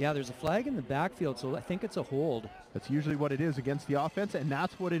 Yeah, there's a flag in the backfield, so I think it's a hold. That's usually what it is against the offense, and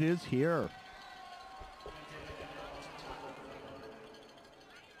that's what it is here.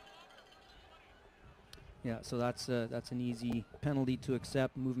 Yeah, so that's an easy penalty to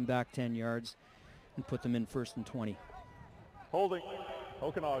accept, moving back 10 yards and put them in 1st and 20. Holding,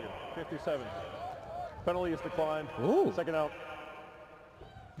 Okanagan, 57. Penalty is declined. Ooh. Second out.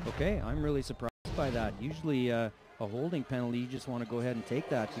 Okay, I'm really surprised by that. Usually a holding penalty, you just want to go ahead and take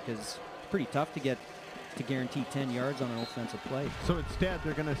that, because it's pretty tough to guarantee 10 yards on an offensive play. So instead,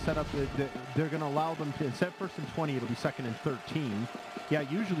 they're going to set up, they're going to allow them to, instead of 1st and 20, it'll be 2nd and 13. Yeah,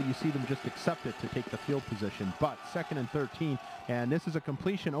 usually you see them just accept it to take the field position, but 2nd and 13, and this is a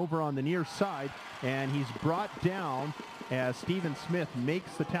completion over on the near side, and he's brought down as Stephen Smith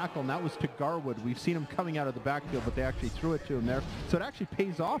makes the tackle, and that was to Garwood. We've seen him coming out of the backfield, but they actually threw it to him there. So it actually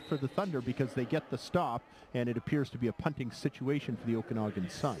pays off for the Thunder, because they get the stop, and it appears to be a punting situation for the Okanagan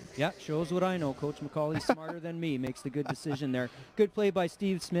Sun. Yeah, shows what I know. Coach McCauley's smarter than me, makes the good decision there. Good play by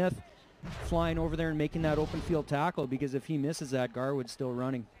Steve Smith, flying over there and making that open field tackle, because if he misses that, Garwood's still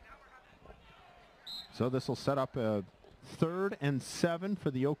running. So this will set up a 3rd and 7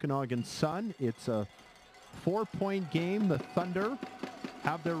 for the Okanagan Sun. It's a 4-point game. The Thunder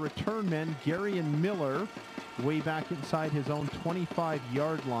have their return men, Gary and Miller, way back inside his own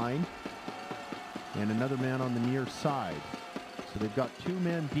 25-yard line. And another man on the near side. So they've got 2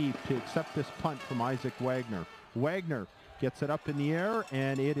 men deep to accept this punt from Isaac Wagner. Wagner gets it up in the air,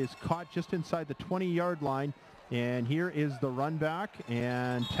 and it is caught just inside the 20-yard line. And here is the run back,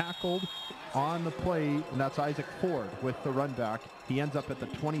 and tackled on the play, and that's Isaac Ford with the run back. He ends up at the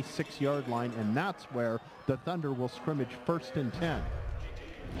 26-yard line, and that's where the Thunder will scrimmage 1st and 10.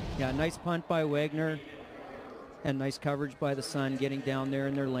 Yeah, nice punt by Wagner, and nice coverage by the Sun, getting down there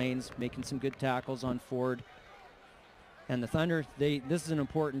in their lanes, making some good tackles on Ford. And the Thunder, this is an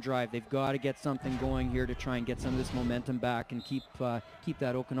important drive. They've got to get something going here to try and get some of this momentum back and keep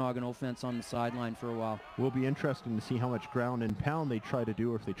that Okanagan offense on the sideline for a while. Will be interesting to see how much ground and pound they try to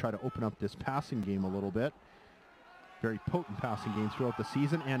do, or if they try to open up this passing game a little bit. Very potent passing game throughout the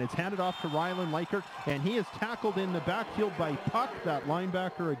season, and it's handed off to Rylan Likert, and he is tackled in the backfield by Puck, that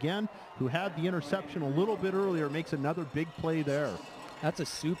linebacker again, who had the interception a little bit earlier, makes another big play there. That's a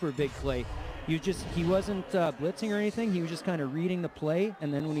super big play. He wasn't blitzing or anything. He was just kind of reading the play,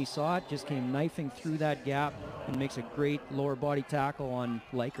 and then when he saw it, just came knifing through that gap and makes a great lower body tackle on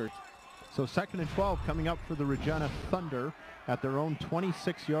Likert. So 2nd and 12 coming up for the Regina Thunder at their own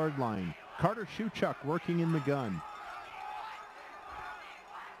 26-yard line. Carter Shuchuk working in the gun.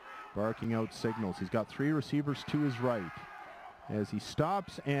 Barking out signals. He's got 3 receivers to his right. As he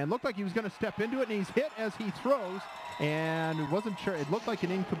stops and looked like he was going to step into it, and he's hit as he throws, and wasn't sure. It looked like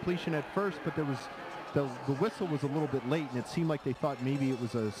an incompletion at first, but there was the whistle was a little bit late, and it seemed like they thought maybe it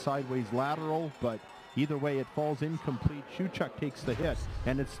was a sideways lateral, but either way it falls incomplete. Shuchuk takes the hit,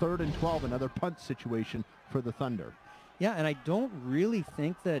 and it's 3rd and 12, another punt situation for the Thunder. Yeah, and I don't really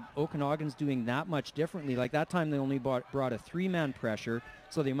think that Okanagan's doing that much differently. Like that time they only brought a 3-man pressure,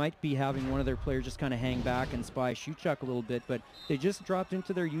 so they might be having one of their players just kind of hang back and spy Shuchuk a little bit, but they just dropped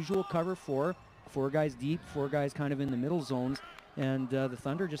into their usual cover 4 guys deep, 4 guys kind of in the middle zones, and the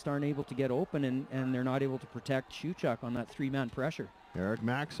Thunder just aren't able to get open, and they're not able to protect Shuchuk on that 3-man pressure. Eric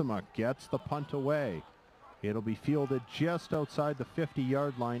Maximuk gets the punt away. It'll be fielded just outside the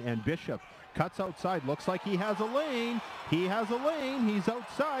 50-yard line, and Bishop cuts outside. Looks like he has a lane. He has a lane. He's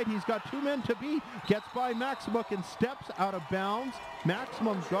outside. He's got 2 men to beat. Gets by Maximuk and steps out of bounds.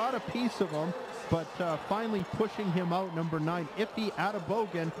 Maximum got a piece of him, but finally pushing him out, number 9, Iffy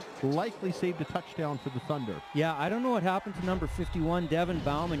Atabogan, likely saved a touchdown for the Thunder. Yeah, I don't know what happened to number 51, Devin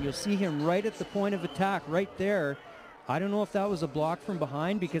Bauman. You'll see him right at the point of attack, right there. I don't know if that was a block from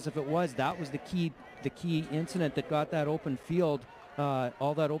behind, because if it was, that was the key incident that got that open field,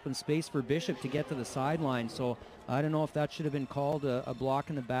 all that open space for Bishop to get to the sideline. So I don't know if that should have been called a block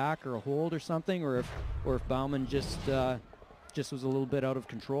in the back or a hold or something, or if Bauman just was a little bit out of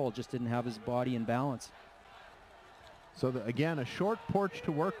control, just didn't have his body in balance. So again, a short porch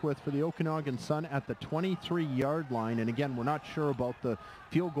to work with for the Okanagan Sun at the 23-yard line. And again, we're not sure about the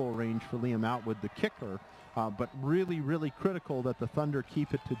field goal range for Liam Atwood, the kicker. But really, really critical that the Thunder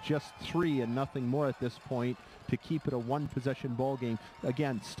keep it to just 3 and nothing more at this point to keep it a 1-possession ball game.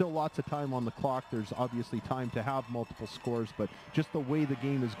 Again, still lots of time on the clock. There's obviously time to have multiple scores, but just the way the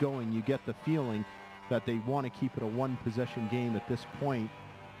game is going, you get the feeling that they want to keep it a 1-possession game at this point.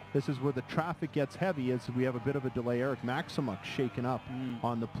 This is where the traffic gets heavy, as we have a bit of a delay. Eric Maximuk shaken up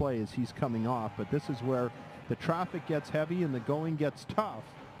on the play as he's coming off, but this is where the traffic gets heavy and the going gets tough.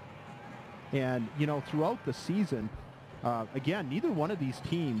 And, you know, throughout the season, again, neither one of these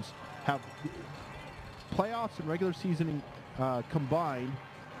teams have playoffs and regular season combined.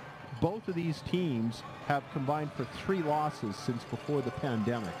 Both of these teams have combined for 3 losses since before the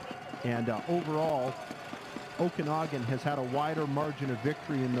pandemic. And overall, Okanagan has had a wider margin of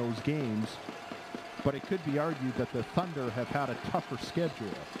victory in those games, but it could be argued that the Thunder have had a tougher schedule.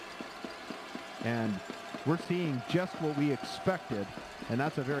 And we're seeing just what we expected, and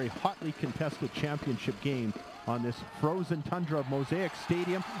that's a very hotly contested championship game on this frozen tundra of Mosaic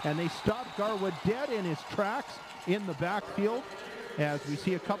Stadium. And they stopped Garwood dead in his tracks in the backfield, as we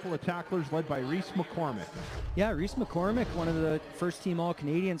see a couple of tacklers led by Reese McCormick. Yeah, Reese McCormick, one of the first-team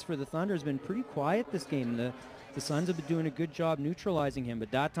All-Canadians for the Thunder, has been pretty quiet this game. The Suns have been doing a good job neutralizing him,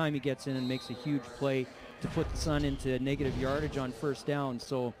 but that time he gets in and makes a huge play to put the Sun into negative yardage on 1st down.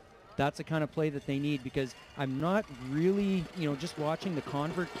 So that's the kind of play that they need, because I'm not really, just watching the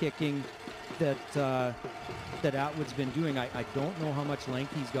convert kicking that Atwood's been doing. I don't know how much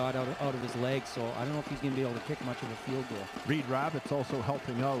length he's got out of his legs, so I don't know if he's going to be able to kick much of a field goal. Reed Rabbit's also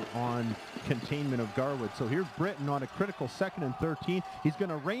helping out on containment of Garwood. So here's Britton on a critical 2nd and 13. He's going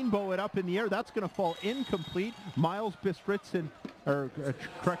to rainbow it up in the air. That's going to fall incomplete. Miles Bistritson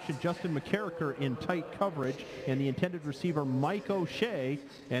Justin McCarricker in tight coverage, and the intended receiver Mike O'Shea,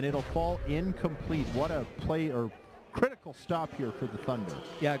 and it'll fall incomplete. What a play or critical stop here for the Thunder.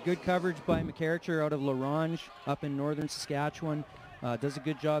 Yeah, good coverage by McCarricker out of Larange up in northern Saskatchewan. Does a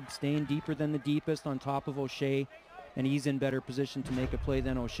good job staying deeper than the deepest on top of O'Shea, and he's in better position to make a play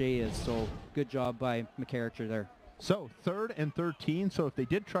than O'Shea is. So good job by McCarricker there. So 3rd and 13. So if they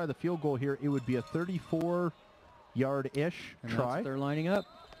did try the field goal here, it would be a 34-yard-ish try. That's they're lining up.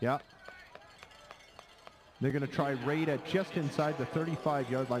 Yeah. They're going to try right at just inside the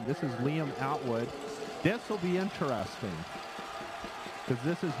 35-yard line. This is Liam Atwood. This will be interesting because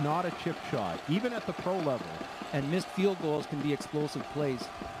this is not a chip shot, even at the pro level. And missed field goals can be explosive plays.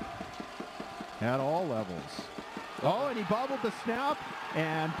 At all levels. Oh, and he bobbled the snap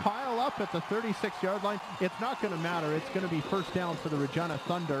and pile up at the 36-yard line. It's not going to matter. It's going to be first down for the Regina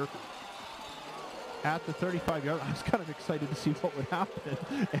Thunder at the 35-yard. I was kind of excited to see what would happen.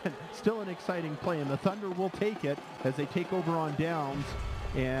 And still an exciting play. And the Thunder will take it as they take over on downs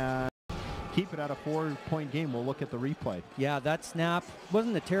and keep it at a 4-point game. We'll look at the replay. Yeah, that snap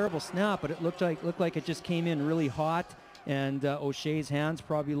wasn't a terrible snap, but it looked like it just came in really hot, and O'Shea's hands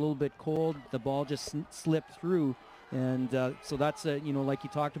probably a little bit cold. The ball just slipped through, and so that's like you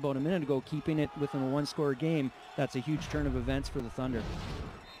talked about a minute ago, keeping it within a 1-score game. That's a huge turn of events for the Thunder.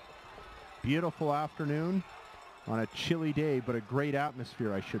 Beautiful afternoon on a chilly day, but a great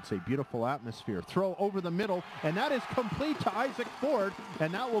atmosphere, I should say. Beautiful atmosphere. Throw over the middle, and that is complete to Isaac Ford,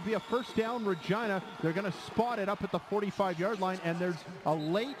 and that will be a first down Regina. They're going to spot it up at the 45-yard line, and there's a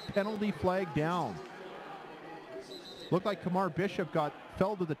late penalty flag down. Looked like Kamar Bishop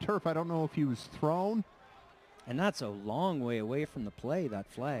fell to the turf. I don't know if he was thrown. And that's a long way away from the play, that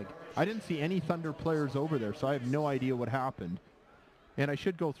flag. I didn't see any Thunder players over there, so I have no idea what happened. And I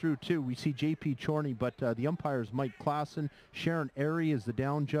should go through, too. We see J.P. Chorney, but the umpire is Mike Klassen. Sharon Airy is the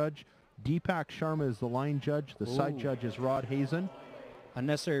down judge. Deepak Sharma is the line judge. The side judge is Rod Hazen.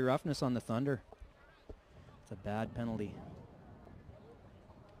 Unnecessary roughness on the Thunder. It's a bad penalty.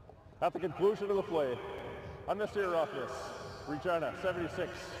 At the conclusion of the play, unnecessary roughness. Regina,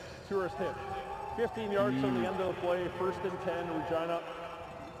 76. Tourist hit. 15 yards from the end of the play. 1st and 10, Regina.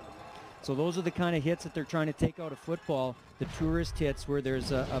 So those are the kind of hits that they're trying to take out of football, the tourist hits where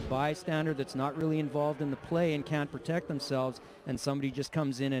there's a bystander that's not really involved in the play and can't protect themselves, and somebody just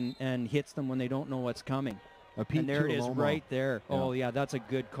comes in and hits them when they don't know what's coming. And there it is right there. Yeah. Oh, yeah, that's a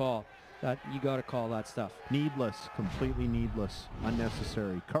good call. You got to call that stuff. Needless, completely needless,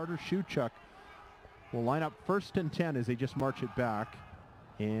 unnecessary. Carter Shuchuk will line up 1st and 10 as they just march it back.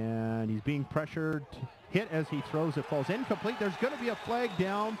 And he's being pressured, hit as he throws. It falls incomplete. There's going to be a flag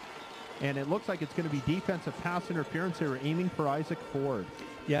down. And it looks like it's going to be defensive pass interference. They were aiming for Isaac Ford.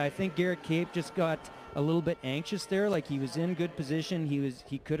 Yeah, I think Garrett Cape just got a little bit anxious there. Like he was in good position.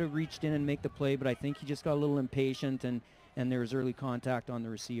 He could have reached in and make the play, but I think he just got a little impatient, and there was early contact on the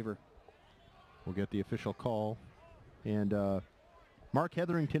receiver. We'll get the official call. And Mark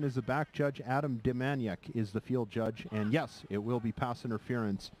Hetherington is the back judge. Adam Demaniak is the field judge. And yes, it will be pass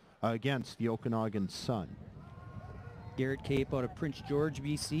interference against the Okanagan Sun. Garrett Cape out of Prince George,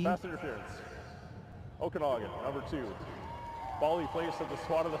 BC. Pass interference. Okanagan, number 2. Ball he placed at the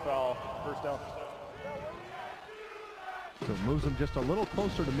spot of the foul. First down. So it moves him just a little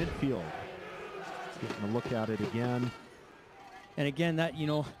closer to midfield. Getting a look at it again. And again, that, you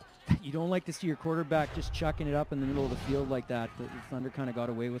don't like to see your quarterback just chucking it up in the middle of the field like that. The Thunder kind of got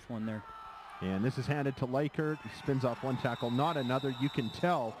away with one there. And this is handed to Likert. He spins off one tackle, not another. You can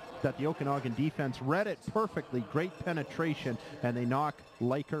tell that the Okanagan defense read it perfectly. Great penetration, and they knock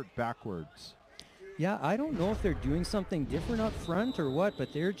Likert backwards. Yeah, I don't know if they're doing something different up front or what,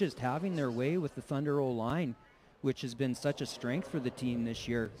 but they're just having their way with the Thunder O-line, which has been such a strength for the team this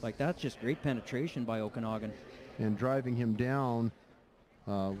year. Like, that's just great penetration by Okanagan. And driving him down,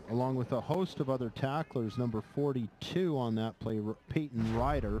 along with a host of other tacklers, number 42 on that play, Peyton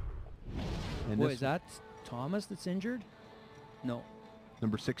Ryder. And is that Thomas that's injured? No.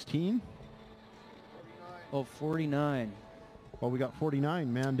 Number 16? Oh, 49. Well, we got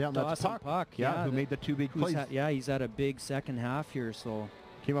 49 man down. That's Puck. Yeah, who made the 2 big plays. He's had a big second half here, so.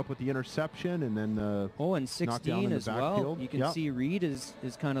 Came up with the interception and then and 16 as well. You can see Reed is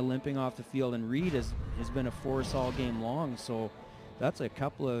kind of limping off the field, and Reed has been a force all game long, so that's a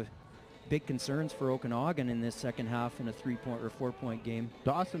couple of big concerns for Okanagan in this second half in a 3-point or 4-point game.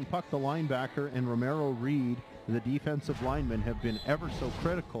 Dawson Puck, the linebacker, and Romero Reed, the defensive lineman, have been ever so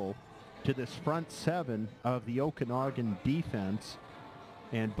critical to this front 7 of the Okanagan defense,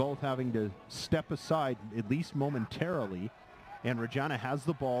 and both having to step aside at least momentarily. And Regina has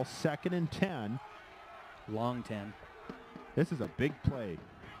the ball, 2nd and 10. Long 10. This is a big play.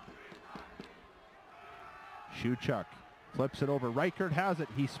 Shuchuk flips it over. Reichert has it.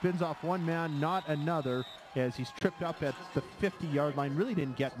 He spins off one man, not another, as he's tripped up at the 50-yard line. Really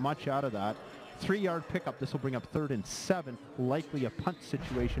didn't get much out of that. 3-yard pickup. This will bring up 3rd and 7. Likely a punt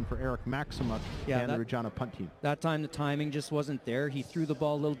situation for Eric Maximuk and the Regina punt team. That time the timing just wasn't there. He threw the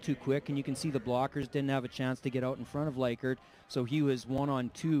ball a little too quick, and you can see the blockers didn't have a chance to get out in front of Leichert. So he was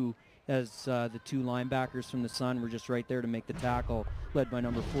 1-on-2 as the two linebackers from the Sun were just right there to make the tackle, led by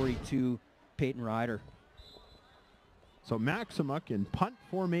number 42, Peyton Ryder. So Maximuk in punt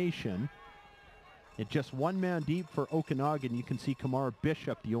formation. It's just one man deep for Okanagan. You can see Kamar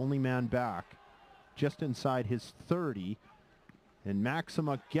Bishop, the only man back, just inside his 30. And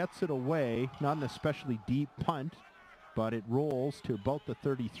Maximuk gets it away. Not an especially deep punt, but it rolls to about the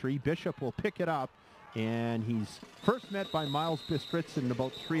 33. Bishop will pick it up, and he's first met by Miles Bistritz and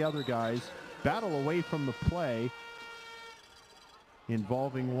about 3 other guys. Battle away from the play,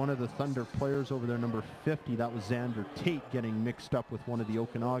 involving one of the Thunder players over there, number 50. That was Xander Tate getting mixed up with one of the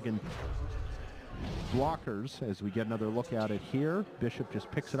Okanagan blockers. As we get another look at it here, Bishop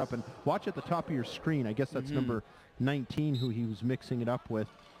just picks it up, and watch at the top of your screen. I guess that's number 19 who he was mixing it up with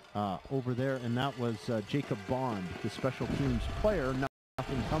over there, and that was Jacob Bond, the special teams player.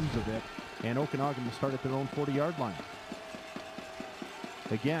 Nothing comes of it, and Okanagan will start at their own 40-yard line.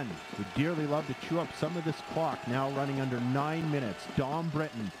 Again, would dearly love to chew up some of this clock, now running under 9 minutes. Dom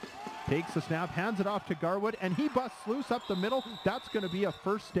Britton takes the snap, hands it off to Garwood, and he busts loose up the middle. That's going to be a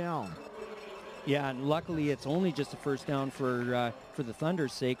first down. Yeah, and luckily it's only just a first down for the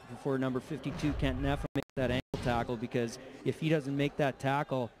Thunder's sake before number 52, Kent Neff, makes that ankle tackle, because if he doesn't make that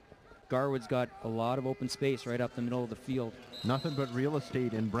tackle, Garwood's got a lot of open space right up the middle of the field. Nothing but real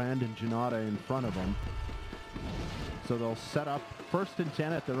estate and Brandon Janata in front of him. So they'll set up 1st and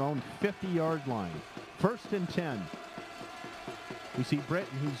 10 at their own 50-yard line. 1st and 10. We see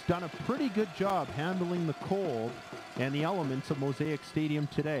Britton, who's done a pretty good job handling the cold and the elements of Mosaic Stadium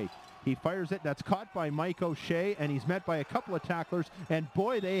today. He fires it. That's caught by Mike O'Shea, and he's met by a couple of tacklers. And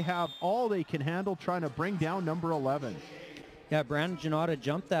boy, they have all they can handle trying to bring down number 11. Yeah, Brandon Janata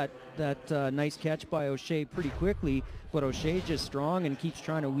jumped that nice catch by O'Shea pretty quickly, but O'Shea's just strong and keeps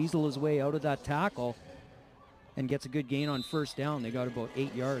trying to weasel his way out of that tackle and gets a good gain on first down. They got about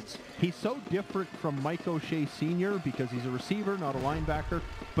 8 yards. He's so different from Mike O'Shea Sr. because he's a receiver, not a linebacker,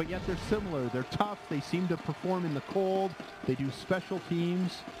 but yet they're similar. They're tough. They seem to perform in the cold. They do special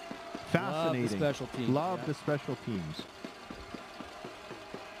teams. Fascinating. Love the special teams. Love the special teams.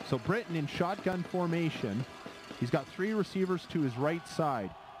 So Britton in shotgun formation. He's got 3 receivers to his right side.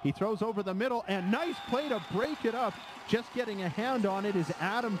 He throws over the middle, and nice play to break it up. Just getting a hand on it is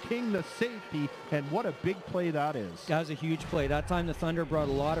Adam King, the safety, and what a big play that is. That was a huge play. That time the Thunder brought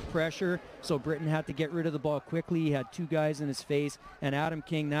a lot of pressure, so Britton had to get rid of the ball quickly. He had 2 guys in his face, and Adam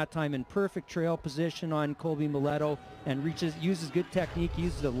King that time in perfect trail position on Colby Mileto, and uses good technique. He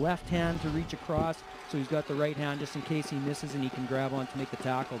uses the left hand to reach across, so he's got the right hand just in case he misses and he can grab on to make the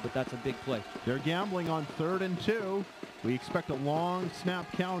tackle, but that's a big play. They're gambling on 3rd and 2. We expect a long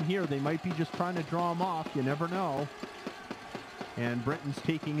snap count here. They might be just trying to draw him off. You never know. And Britton's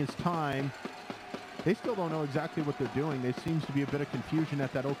taking his time. They still don't know exactly what they're doing. There seems to be a bit of confusion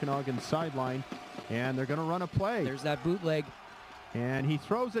at that Okanagan sideline. And they're going to run a play. There's that bootleg. And he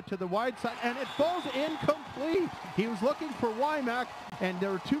throws it to the wide side, and it falls incomplete. He was looking for Wymack, and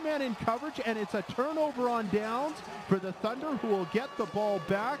there were 2 men in coverage, and it's a turnover on downs for the Thunder, who will get the ball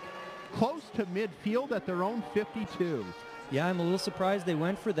back close to midfield at their own 52. Yeah, I'm a little surprised they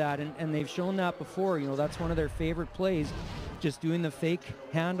went for that, and they've shown that before. You know, that's one of their favorite plays, just doing the fake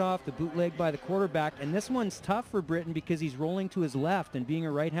handoff, the bootleg by the quarterback. And this one's tough for Britton because he's rolling to his left, and being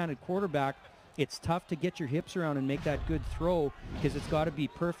a right-handed quarterback, it's tough to get your hips around and make that good throw because it's got to be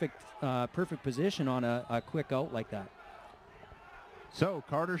perfect position on a quick out like that. So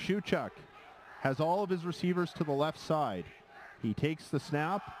Carter Shuchuk has all of his receivers to the left side. He takes the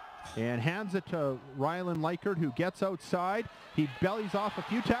snap and hands it to Rylan Leichert, who gets outside. He bellies off a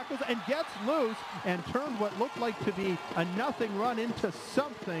few tackles and gets loose and turned what looked like to be a nothing run into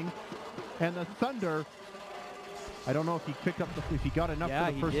something. And the Thunder, I don't know if he picked up if he got enough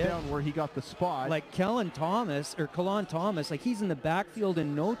for the first down where he got the spot. Like Kalan Thomas, like he's in the backfield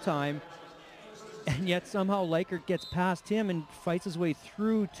in no time, and yet somehow Leichert gets past him and fights his way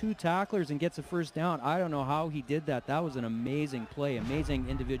through 2 tacklers and gets a first down. I don't know how he did that. That was an amazing play, amazing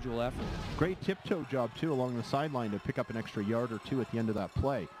individual effort. Great tiptoe job, too, along the sideline to pick up an extra yard or 2 at the end of that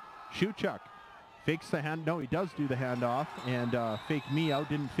play. Shuchuk fakes the hand. No, he does do the handoff and fake me out.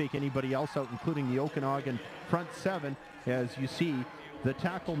 Didn't fake anybody else out, including the Okanagan front 7. As you see, the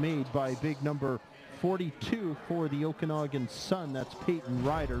tackle made by big number 42 for the Okanagan Sun. That's Peyton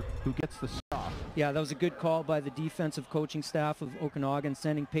Ryder who gets the stop. Yeah, that was a good call by the defensive coaching staff of Okanagan,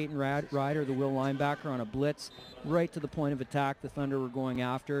 sending Peyton Ryder, the Will linebacker, on a blitz right to the point of attack the Thunder were going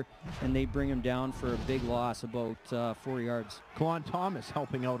after, and they bring him down for a big loss, about 4 yards. Kalon Thomas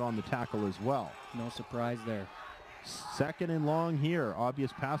helping out on the tackle as well. No surprise there. Second and long here,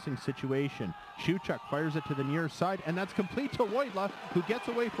 obvious passing situation. Shuchuk fires it to the near side, and that's complete to Woidla, who gets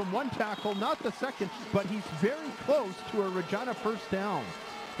away from one tackle, not the second, but he's very close to a Regina first down.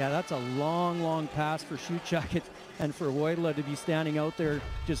 Yeah, that's a long, long pass for Shuchuk, and for Woidla to be standing out there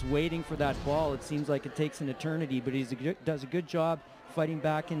just waiting for that ball. It seems like it takes an eternity, but he does a good job fighting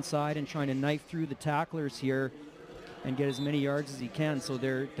back inside and trying to knife through the tacklers here and get as many yards as he can. So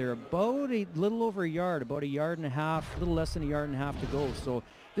they're about a little over a yard, about a yard and a half, a little less than a yard and a half to go. So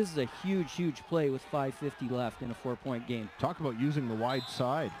this is a huge, huge play with 5:50 left in a 4-point game. Talk about using the wide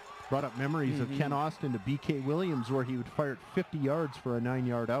side. Brought up memories of Ken Austin to B.K. Williams, where he would fire it 50 yards for a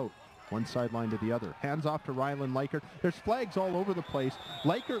 9-yard out. One sideline to the other. Hands off to Rylan Likert. There's flags all over the place.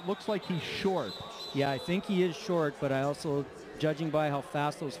 Likert looks like he's short. Yeah, I think he is short, but I also, judging by how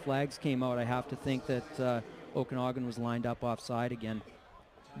fast those flags came out, I have to think that Okanagan was lined up offside again,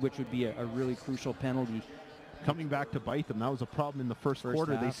 which would be a really crucial penalty. Coming back to bite them. That was a problem in the first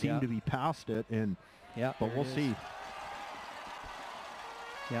quarter. Half, they seem to be past it, and but we'll see.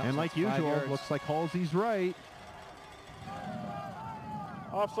 Yeah, and so like usual, looks like Halsey's right.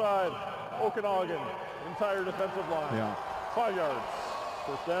 Offside, Okanagan, entire defensive line. Yeah. 5 yards,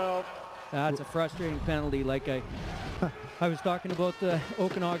 first down. That's a frustrating penalty. Like I was talking about the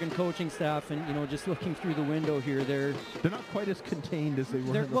Okanagan coaching staff, and just looking through the window here, they're not quite as contained as they were.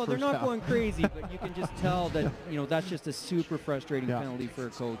 In the well, first they're not half. going crazy, but you can just tell that that's just a super frustrating penalty for a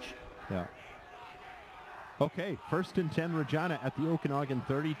coach. Yeah. Okay, 1st and 10 Regina at the Okanagan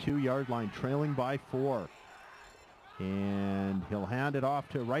 32-yard line, trailing by 4. And he'll hand it off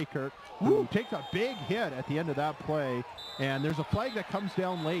to Reichert, who takes a big hit at the end of that play. And there's a flag that comes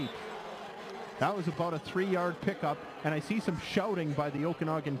down late. That was about a 3-yard pickup, and I see some shouting by the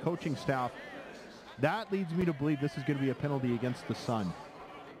Okanagan coaching staff. That leads me to believe this is going to be a penalty against the Sun.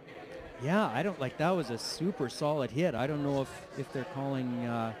 Yeah, that was a super solid hit. I don't know if they're calling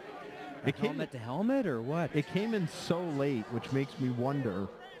helmet to helmet or what. It came in so late, which makes me wonder,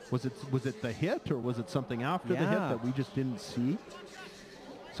 was it the hit, or was it something after the hit that we just didn't see?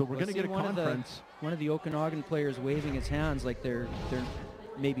 So we're going to get a conference. One of the Okanagan players waving his hands like they're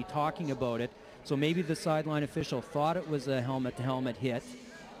maybe talking about it. So maybe the sideline official thought it was a helmet-to-helmet hit.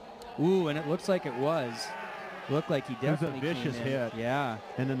 Ooh, and it looks like it was. Looked like he definitely It was a vicious hit. Yeah.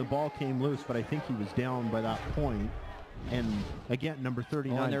 And then the ball came loose, but I think he was down by that point. And again, number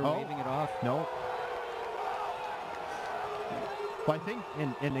 39. Oh, and they're waving it off. No. Well, I think,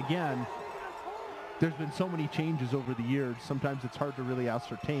 and again, there's been so many changes over the years. Sometimes it's hard to really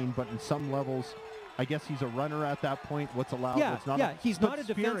ascertain, but in some levels, I guess he's a runner at that point. What's allowed? What's not. Yeah, he's not a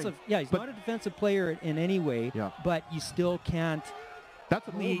defensive. Yeah, he's not a defensive player in any way. Yeah. But you still can't. That's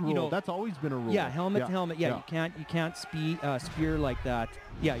a rule. That's always been a rule. Yeah, helmet to helmet. Yeah, you can't spear like that.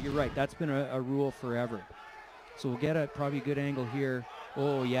 Yeah, you're right. That's been a rule forever. So we'll get probably a good angle here.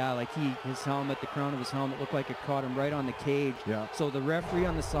 Oh yeah, like his helmet, the crown of his helmet looked like it caught him right on the cage. Yeah. So the referee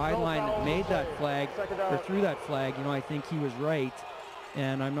on the sideline that made that flag, or threw that flag, I think he was right.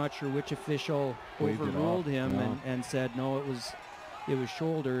 And I'm not sure which official overruled him and said no, it was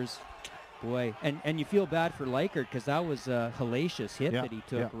shoulders. Boy, and you feel bad for Likert because that was a hellacious hit that he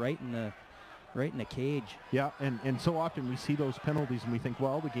took right in the cage. Yeah, and so often we see those penalties and we think,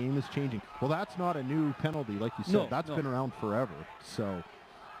 well, the game is changing. Well, that's not a new penalty, like you said. That's been around forever. So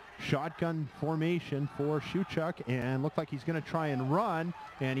shotgun formation for Shuchuk, and looked like he's going to try and run,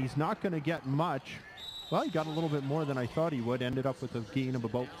 and he's not going to get much. Well, he got a little bit more than I thought he would. Ended up with a gain of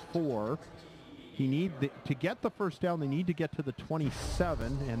about 4. To get the first down, they need to get to the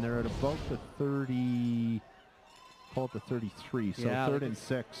 27, and they're at about the 30, call it the 33, so 3rd and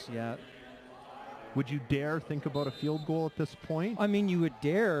 6. Yeah. Would you dare think about a field goal at this point? I mean, you would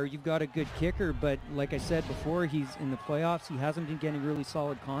dare. You've got a good kicker, but like I said before, he's in the playoffs. He hasn't been getting really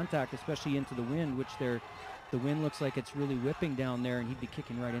solid contact, especially into the wind, which the wind looks like it's really whipping down there, and he'd be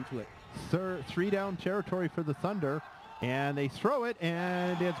kicking right into it. 3-down territory for the Thunder, and they throw it,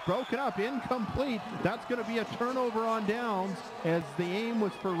 and it's broken up, incomplete. That's going to be a turnover on downs, as the aim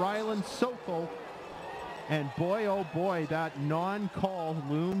was for Rylan Sokol. And boy, oh boy, that non-call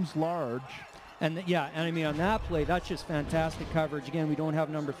looms large. And I mean, on that play, that's just fantastic coverage. Again, we don't have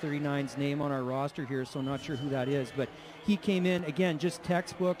number 39's name on our roster here, so I'm not sure who that is. But he came in, again, just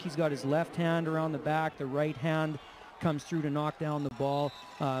textbook. He's got his left hand around the back, the right hand comes through to knock down the ball.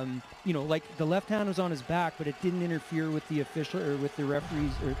 You know, like the left hand was on his back, but it didn't interfere with the official or with the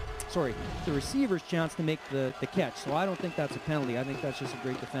referees, or sorry, the receiver's chance to make the catch. So I don't think that's a penalty. I think that's just a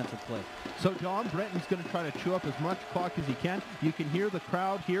great defensive play. So Don Brenton's going to try to chew up as much clock as he can. You can hear the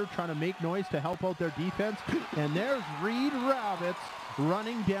crowd here trying to make noise to help out their defense. And there's Reed Rabbits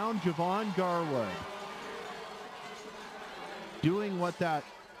running down Javon Garwood, doing what that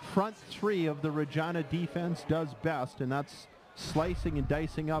front three of the Regina defense does best, and that's slicing and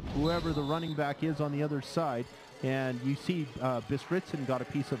dicing up whoever the running back is on the other side. And you see Bistritson got a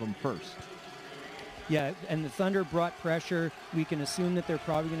piece of him first. Yeah, and the Thunder brought pressure. We can assume that they're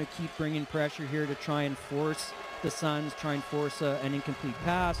probably going to keep bringing pressure here to try and force the Suns, try and force an incomplete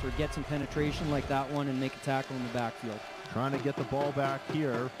pass or get some penetration like that one and make a tackle in the backfield. Trying to get the ball back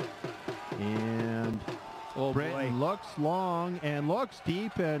here. And Brenton looks long and looks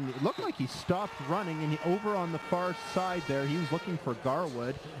deep, and it looked like he stopped running, and over on the far side there, he was looking for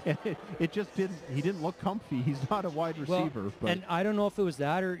Garwood, and it just didn't, he didn't look comfy. He's not a wide receiver. Well, but. And I don't know if it was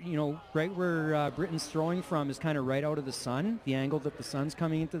that or, you know, right where Britton's throwing from is kind of right out of the sun, the angle that the sun's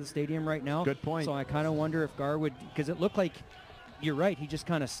coming into the stadium right now. Good point. So I kind of wonder if Garwood, because it looked like, you're right, he just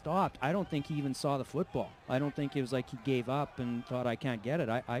kind of stopped. I don't think he even saw the football. I don't think it was like he gave up and thought, I can't get it.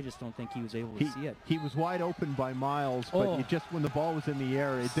 I just don't think he was able to see it. He was wide open by miles, but it just, when the ball was in the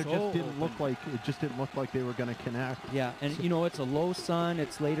air, it just didn't look like they were going to connect. Yeah, and you know, it's a low sun,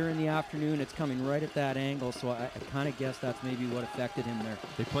 it's later in the afternoon, it's coming right at that angle, so I kind of guess that's maybe what affected him there.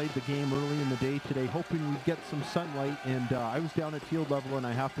 They played the game early in the day today, hoping we'd get some sunlight, and I was down at field level, and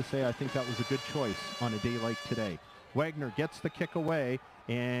I have to say I think that was a good choice on a day like today. Wagner gets the kick away,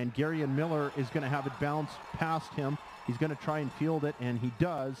 and Garyon Miller is going to have it bounce past him. He's going to try and field it, and he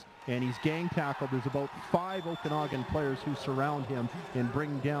does, and he's gang tackled. There's about 5 Okanagan players who surround him and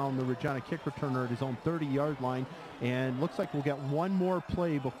bring down the Regina kick returner at his own 30-yard line, and looks like we'll get one more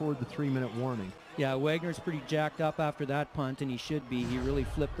play before the 3-minute warning. Yeah, Wagner's pretty jacked up after that punt, and he should be. He really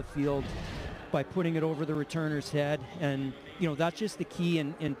flipped the field by putting it over the returner's head, and you know, that's just the key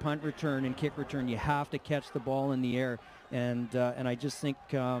in punt return and kick return. You have to catch the ball in the air, and I just think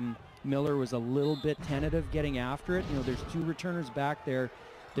Miller was a little bit tentative getting after it. You know, there's 2 returners back there.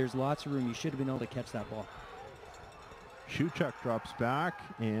 There's lots of room. You should have been able to catch that ball. Shuchuk drops back,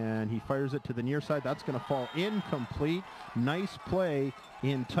 and he fires it to the near side. That's going to fall incomplete. Nice play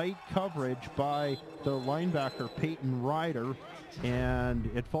in tight coverage by the linebacker, Peyton Ryder, and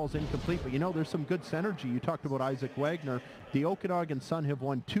it falls incomplete. But you know, there's some good synergy. You talked about Isaac Wagner. The Okanagan Sun have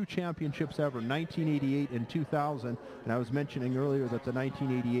won 2 championships ever, 1988 and 2000. And I was mentioning earlier that the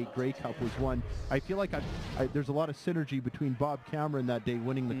 1988 Grey Cup was won. I feel like there's a lot of synergy between Bob Cameron that day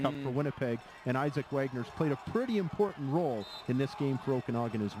winning the Cup for Winnipeg, and Isaac Wagner's played a pretty important role in this game for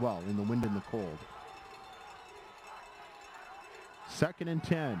Okanagan as well, in the wind and the cold. 2nd and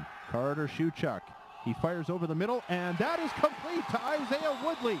 10, Carter Shuchuk. He fires over the middle, and that is complete to Isaiah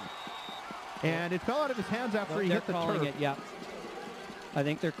Woodley. And it fell out of his hands after he hit the turf. Yeah. I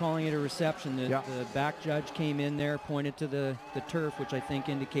think they're calling it a reception. The back judge came in there, pointed to the turf, which I think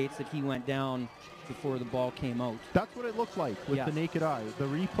indicates that he went down before the ball came out. That's what it looked like with the naked eye. The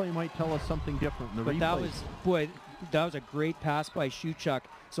replay might tell us something different. That was a great pass by Shuchuk.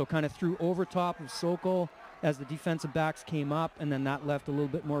 So kind of threw over top of Sokol as the defensive backs came up, and then that left a little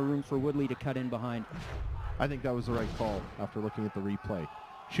bit more room for Woodley to cut in behind. I think that was the right call after looking at the replay.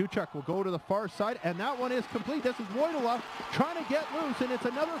 Shuchuk will go to the far side, and that one is complete. This is Wojtyla trying to get loose, and it's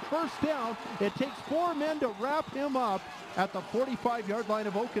another first down. It takes 4 men to wrap him up at the 45-yard line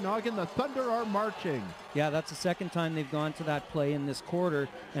of Okanagan. The Thunder are marching. Yeah, that's the second time they've gone to that play in this quarter,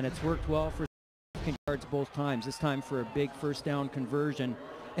 and it's worked well for yards both times. This time for a big first down conversion.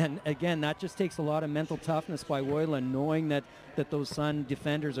 And again, that just takes a lot of mental toughness by Wojtyla, knowing that those Sun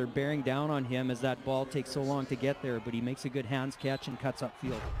defenders are bearing down on him as that ball takes so long to get there, but he makes a good hands catch and cuts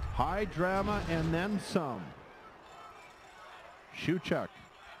upfield. High drama and then some. Shuchuk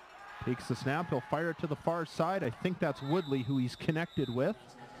takes the snap. He'll fire it to the far side. I think that's Woodley who he's connected with.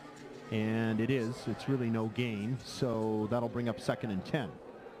 And it is. It's really no gain. So that'll bring up 2nd and 10.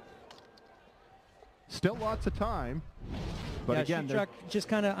 Still lots of time. But yeah, again, Shuchuk just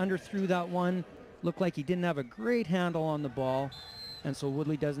kind of underthrew that one. Looked like he didn't have a great handle on the ball. And so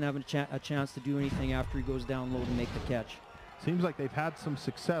Woodley doesn't have a chance to do anything after he goes down low to make the catch. Seems like they've had some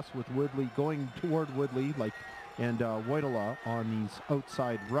success with Woodley, going toward Woodley and Wojtyla on these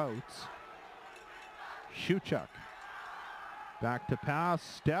outside routes. Shuchuk back to pass,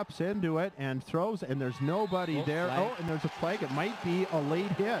 steps into it and throws, and there's nobody there. Flag. Oh, and there's a flag. It might be a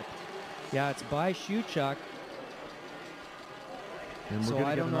late hit. Yeah, it's by Shuchuk. And so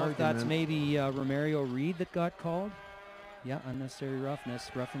I don't know if that's maybe Romario Reed that got called. Yeah, unnecessary roughness,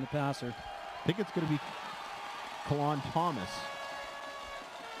 roughing the passer. I think it's going to be Kalon Thomas.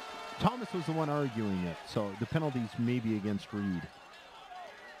 Thomas was the one arguing it, so the penalties may be against Reed.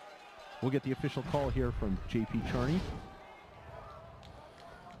 We'll get the official call here from J.P. Charney.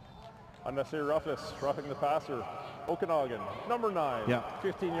 Unnecessary roughness, roughing the passer. Okanagan, number 9. Yeah.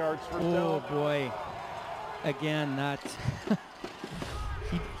 15 yards first down. Oh boy. Again, that's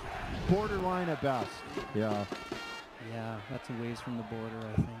borderline at best. Yeah. Yeah, that's a ways from the border,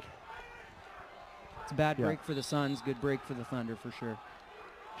 I think. It's a bad break for the Suns, good break for the Thunder for sure.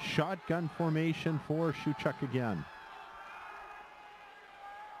 Shotgun formation for Shuchuk again.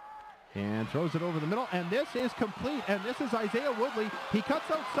 And throws it over the middle, and this is complete, and this is Isaiah Woodley. He cuts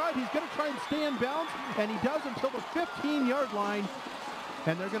outside, he's going to try and stay in bounds, and he does until the 15-yard line,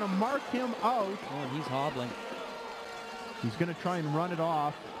 and they're going to mark him out. Oh, and he's hobbling. He's going to try and run it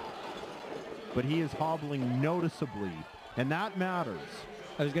off, but he is hobbling noticeably, and that matters.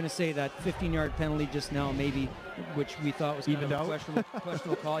 I was going to say that 15-yard penalty just now, maybe, which we thought was kind of a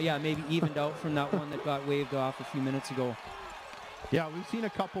questionable call. Yeah, maybe evened out from that one that got waved off a few minutes ago. Yeah, we've seen a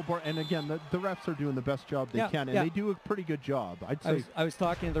couple, and again, the refs are doing the best job they can, and they do a pretty good job, I'd say. I was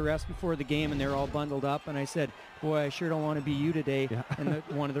talking to the refs before the game, and they're all bundled up, and I said, boy, I sure don't want to be you today. Yeah. And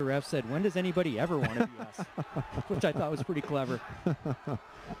one of the refs said, when does anybody ever want to be us? Which I thought was pretty clever.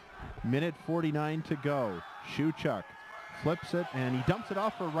 Minute 49 to go. Shuchuk flips it, and he dumps it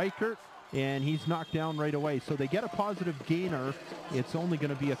off for Reichert, and he's knocked down right away. So they get a positive gainer. It's only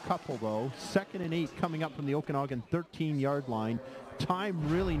going to be a couple, though. 2nd and 8 coming up from the Okanagan 13-yard line. Time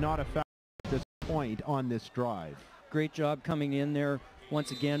really not a factor at this point on this drive. Great job coming in there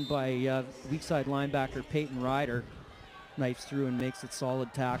once again by weak side linebacker Peyton Ryder. Knifes through and makes it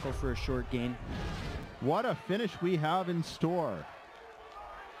solid tackle for a short gain. What a finish we have in store.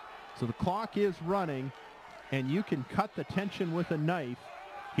 So the clock is running, and you can cut the tension with a knife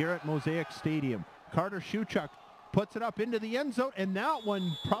here at Mosaic Stadium. Carter Shuchuk puts it up into the end zone, and that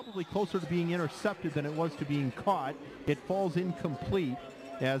one probably closer to being intercepted than it was to being caught. It falls incomplete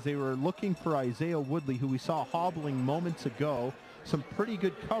as they were looking for Isaiah Woodley, who we saw hobbling moments ago. Some pretty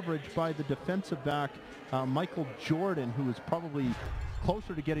good coverage by the defensive back, Michael Jordan, who was probably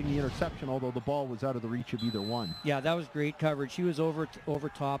closer to getting the interception, although the ball was out of the reach of either one. Yeah, that was great coverage. He was over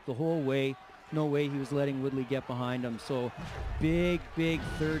top the whole way. No way he was letting Woodley get behind him. So big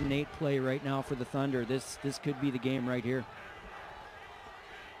 3rd and 8 play right now for the Thunder. This could be the game right here.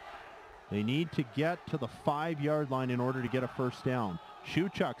 They need to get to the 5-yard line in order to get a first down.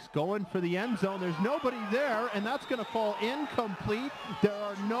 Shuchuk's going for the end zone. There's nobody there, and that's going to fall incomplete. There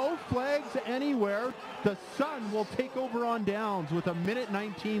are no flags anywhere. The Sun will take over on downs with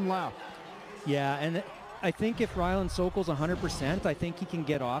 1:19 left. Yeah, and I think if Ryland Sokol's 100%, I think he can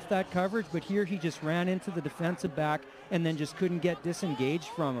get off that coverage, but here he just ran into the defensive back and then just couldn't get disengaged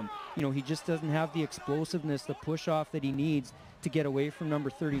from him. You know, he just doesn't have the explosiveness, the push-off that he needs to get away from number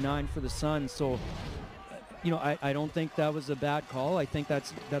 39 for the Sun. So, you know, I don't think that was a bad call. I think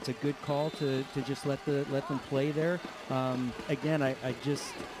that's a good call to just let them play there. Again,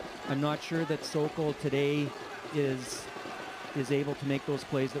 I'm not sure that Sokol today is able to make those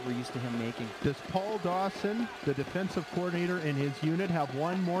plays that we're used to him making. Does Paul Dawson, the defensive coordinator in his unit, have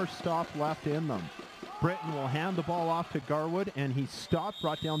one more stop left in them? Britton will hand the ball off to Garwood, and he's stopped,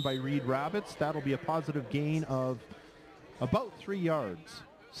 brought down by Reed Rabbits. That'll be a positive gain of about 3 yards.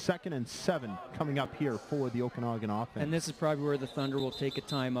 2nd and 7 coming up here for the Okanagan offense. And this is probably where the Thunder will take a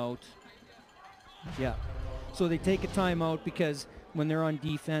timeout. Yeah. So they take a timeout because when they're on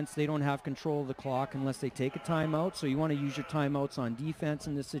defense, they don't have control of the clock unless they take a timeout. So you want to use your timeouts on defense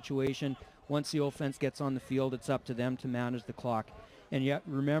in this situation. Once the offense gets on the field, it's up to them to manage the clock. And yet,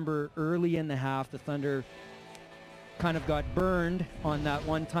 remember, early in the half, the Thunder kind of got burned on that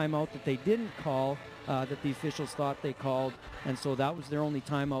one timeout that they didn't call, that the officials thought they called, and so that was their only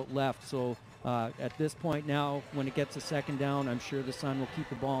timeout left. So at this point now, when it gets a 2nd down, I'm sure the Sun will keep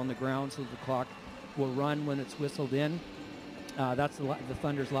the ball on the ground so the clock will run when it's whistled in. That's the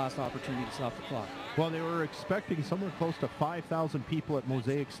Thunder's last opportunity to stop the clock. Well, they were expecting somewhere close to 5,000 people at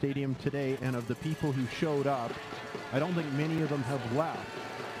Mosaic Stadium today, and of the people who showed up, I don't think many of them have left.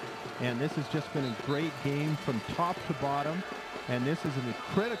 And this has just been a great game from top to bottom, and this is a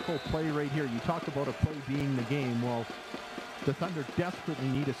critical play right here. You talk about a play being the game. Well, the Thunder desperately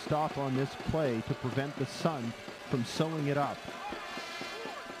need a stop on this play to prevent the Sun from sewing it up.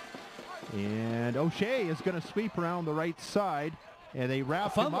 And O'Shea is going to sweep around the right side, and they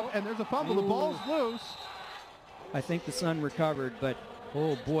wrap him up, and there's a fumble. The ball's loose. I think the Sun recovered, but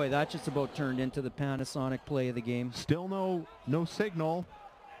oh boy, that just about turned into the Panasonic play of the game. Still no signal.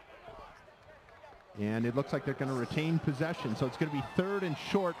 And it looks like they're going to retain possession. So it's going to be 3rd and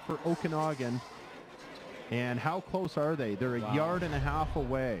short for Okanagan. And how close are they? They're a yard and a half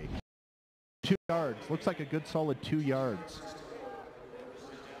away. 2 yards. Looks like a good solid 2 yards.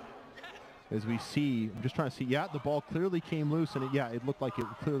 As we see, I'm just trying to see, yeah, the ball clearly came loose, and it looked like it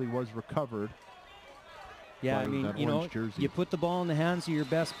clearly was recovered. Yeah, I mean, you know, you put the ball in the hands of your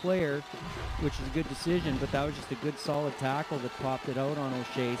best player, which is a good decision, but that was just a good solid tackle that popped it out on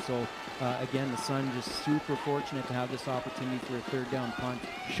O'Shea. So, again, the Sun just super fortunate to have this opportunity for a 3rd down punt.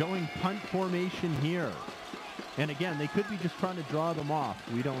 Showing punt formation here. And again, they could be just trying to draw them off.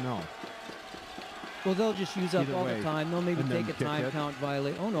 We don't know. Well, they'll just use up all the time. They'll maybe take a time count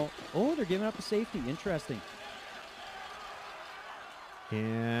violate. Oh, no. Oh, they're giving up a safety. Interesting.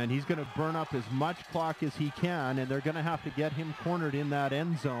 And he's going to burn up as much clock as he can, and they're going to have to get him cornered in that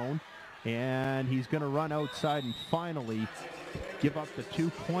end zone. And he's going to run outside and finally give up the 2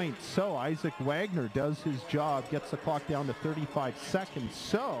 points. So Isaac Wagner does his job, gets the clock down to 35 seconds.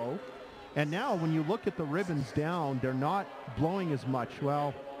 So, and now when you look at the ribbons down, they're not blowing as much.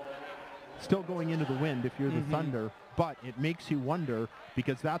 Well, still going into the wind if you're the Thunder, but it makes you wonder,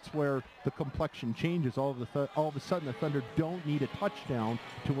 because that's where the complexion changes. All of a sudden the Thunder don't need a touchdown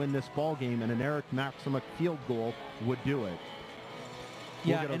to win this ball game, and an Eric Maximuk field goal would do it.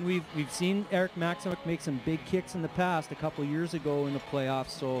 Yeah, and we've seen Eric Maximuk make some big kicks in the past, a couple years ago in the playoffs,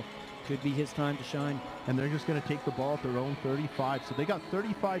 so could be his time to shine. And they're just going to take the ball at their own 35, so they got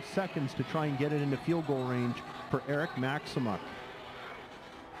 35 seconds to try and get it into field goal range for Eric Maximuk.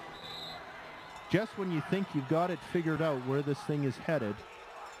 Just when you think you've got it figured out where this thing is headed,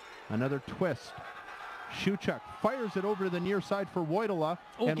 another twist. Shuchuk fires it over to the near side for Wojtala,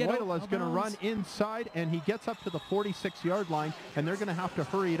 and Wojtala's going to run inside, and he gets up to the 46-yard line, and they're going to have to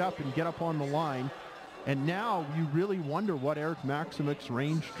hurry it up and get up on the line. And now you really wonder what Eric Maximuk's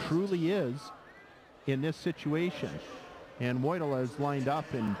range truly is in this situation. And Wojtala is lined up,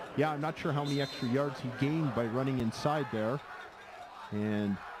 and yeah, I'm not sure how many extra yards he gained by running inside there.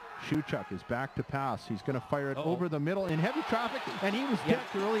 And Shuchuk is back to pass. He's going to fire it over the middle in heavy traffic, and he was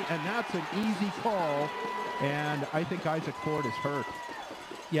decked early, and that's an easy call. And I think Isaac Ford is hurt.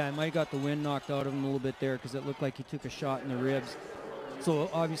 Yeah, I might have got the wind knocked out of him a little bit there, because it looked like he took a shot in the ribs. So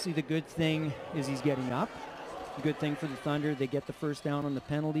obviously the good thing is he's getting up. The good thing for the Thunder, they get the 1st down on the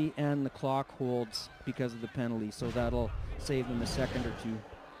penalty, and the clock holds because of the penalty. So that'll save them a second or 2.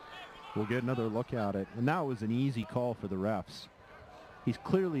 We'll get another look at it. And that was an easy call for the refs. He's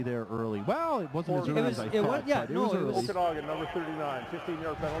clearly there early. Well, it wasn't as early as I thought. It was early. Okanagan, number 39,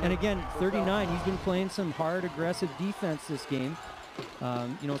 15-yard penalty. And again, 39, he's been playing some hard, aggressive defense this game.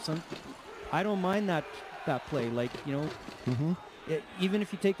 You know, I don't mind that play. Like, you know, even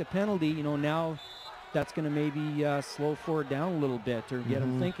if you take the penalty, you know, now that's going to maybe slow Ford down a little bit, or get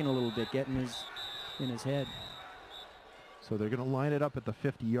him thinking a little bit, get in his head. So they're going to line it up at the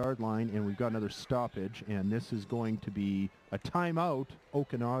 50-yard line, and we've got another stoppage, and this is going to be a timeout,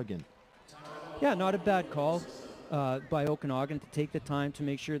 Okanagan. Yeah, not a bad call by Okanagan to take the time to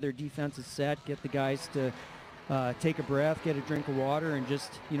make sure their defense is set, get the guys to take a breath, get a drink of water, and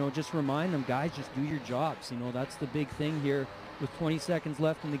just remind them, guys, just do your jobs. You know, that's the big thing here. With 20 seconds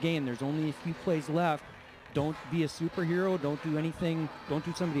left in the game, there's only a few plays left. Don't be a superhero. Don't do anything. Don't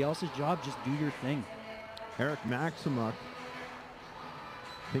do somebody else's job. Just do your thing. Eric Maximuk,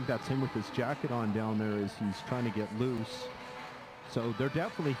 I think that's him with his jacket on down there as he's trying to get loose. So they're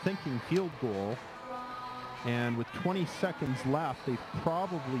definitely thinking field goal. And with 20 seconds left, they've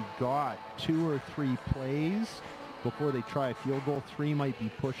probably got 2 or 3 plays before they try a field goal. 3 might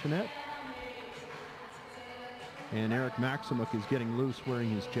be pushing it. And Eric Maximuk is getting loose wearing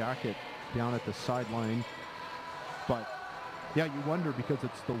his jacket down at the sideline. But yeah, you wonder, because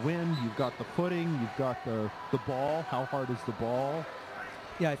it's the wind, you've got the footing, you've got the ball. How hard is the ball?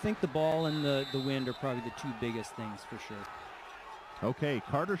 Yeah, I think the ball and the wind are probably the 2 biggest things for sure. Okay,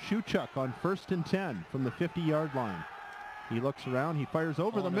 Carter Shuchuk on 1st and 10 from the 50-yard line. He looks around, he fires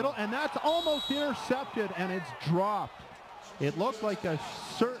over the middle, and that's almost intercepted, and it's dropped. It looked like a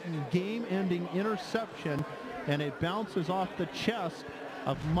certain game-ending interception, and it bounces off the chest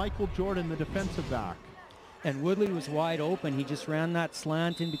of Michael Jordan, the defensive back. And Woodley was wide open. He just ran that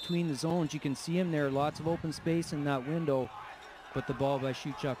slant in between the zones. You can see him there, lots of open space in that window, but the ball by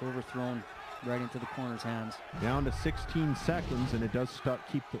Shuchuk overthrown right into the corner's hands. Down to 16 seconds, and it does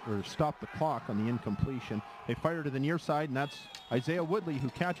stop the clock on the incompletion. They fire to the near side, and that's Isaiah Woodley who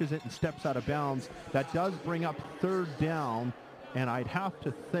catches it and steps out of bounds. That does bring up 3rd down, and I'd have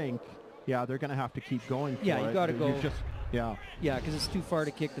to think, yeah, they're going to have to keep going for it. Yeah, you got to go. Yeah, because it's too far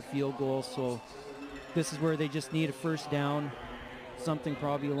to kick the field goal, so this is where they just need a 1st down, something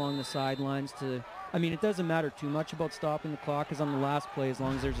probably along the sidelines to I mean, it doesn't matter too much about stopping the clock, because on the last play, as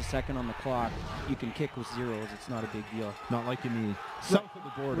long as there's a second on the clock, you can kick with zeros. It's not a big deal. Not like in the south of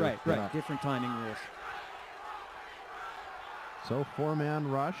the border. Right, right. Different timing rules. So 4-man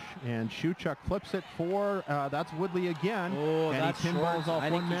rush, and Shuchuk flips it for, that's Woodley again. Oh, and that's he pinballs short.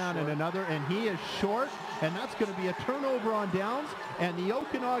 off one man and another, and he is short, and that's going to be a turnover on downs, and the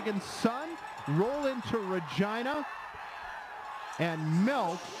Okanagan Sun roll into Regina and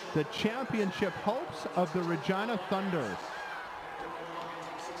melt the championship hopes of the Regina Thunder.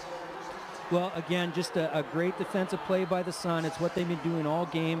 Well, again, just a great defensive play by the Sun. It's what they've been doing all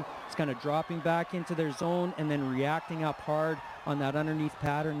game. It's kind of dropping back into their zone and then reacting up hard on that underneath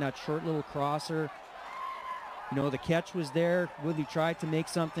pattern, that short little crosser. You know, the catch was there. Woodley tried to make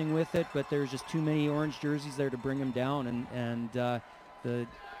something with it, but there's just too many orange jerseys there to bring him down.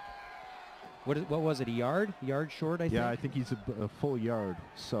 What was it, a yard? Yard short, I think? Yeah, I think he's a full yard.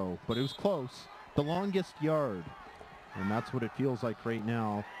 So, but it was close. The longest yard. And that's what it feels like right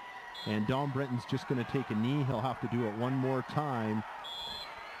now. And Dom Britton's just going to take a knee. He'll have to do it one more time.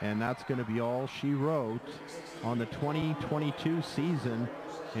 And that's going to be all she wrote on the 2022 season.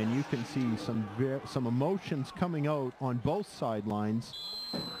 And you can see some emotions coming out on both sidelines,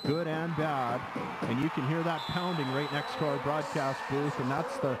 good and bad. And you can hear that pounding right next to our broadcast booth. And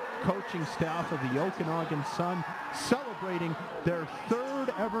that's the coaching staff of the Okanagan Sun celebrating their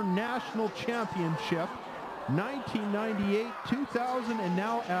third ever national championship. 1998, 2000, and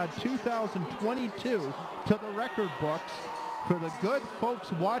now add 2022 to the record books. For the good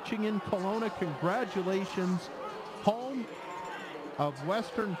folks watching in Kelowna, congratulations. Home of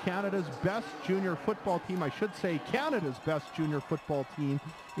Western Canada's best junior football team, I should say Canada's best junior football team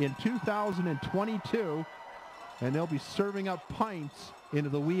in 2022. And they'll be serving up pints into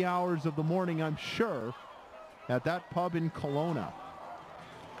the wee hours of the morning, I'm sure, at that pub in Kelowna.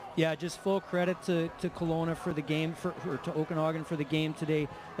 Yeah, just full credit to Kelowna for the game, or to Okanagan for the game today,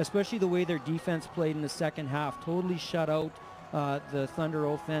 especially the way their defense played in the second half. Totally shut out the Thunder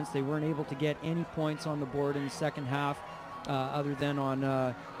offense. They weren't able to get any points on the board in the second half, other than on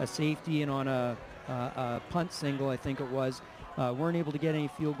a safety and on a punt single, I think it was. Weren't able to get any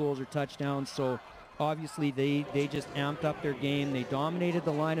field goals or touchdowns, so obviously they just amped up their game. They dominated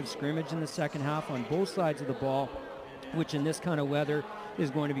the line of scrimmage in the second half on both sides of the ball, which in this kind of weather is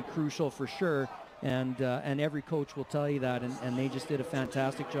going to be crucial for sure, and every coach will tell you that, and they just did a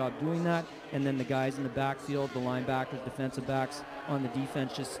fantastic job doing that. And then the guys in the backfield, the linebackers, defensive backs on the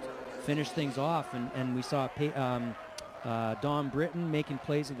defense, just finished things off, and we saw Dom Britton making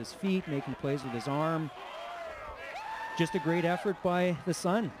plays with his feet, making plays with his arm. Just a great effort by the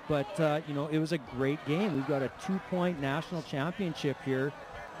Sun, but you know, it was a great game. We've got a 2-point national championship here.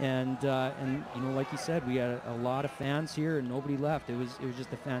 And you know, like you said, we had a lot of fans here and nobody left. It was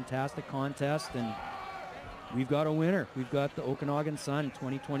just a fantastic contest, and we've got a winner. We've got the Okanagan Sun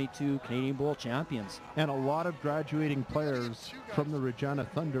 2022 Canadian Bowl champions. And a lot of graduating players from the Regina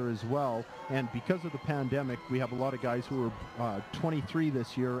Thunder as well. And because of the pandemic, we have a lot of guys who are 23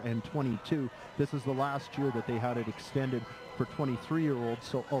 this year and 22. This is the last year that they had it extended for 23-year-olds.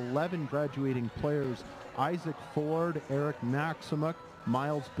 So 11 graduating players: Isaac Ford, Eric Maximuk,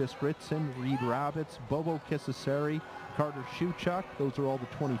 Miles Bistritson, Reed Rabbits, Bobo Kisaseri, Carter Shuchuk. Those are all the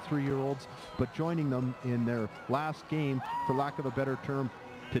 23-year-olds. But joining them in their last game, for lack of a better term,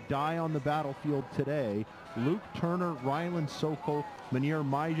 to die on the battlefield today, Luke Turner, Ryland Soko, Munir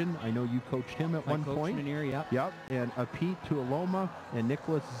Majan. I know you coached him at one point. Munir, yep. Yep, and Apit Tuoloma and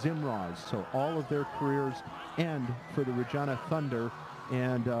Nicholas Zimraz. So all of their careers end for the Regina Thunder.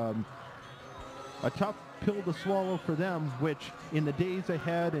 And a tough pill to swallow for them, which in the days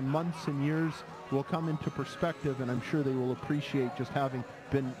ahead and months and years will come into perspective, and I'm sure they will appreciate just having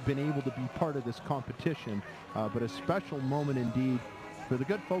been able to be part of this competition. But a special moment indeed for the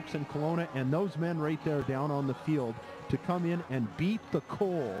good folks in Kelowna and those men right there down on the field to come in and beat the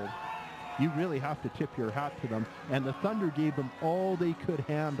cold. You really have to tip your hat to them, and the Thunder gave them all they could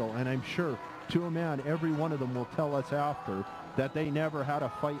handle, and I'm sure to a man every one of them will tell us after that they never had a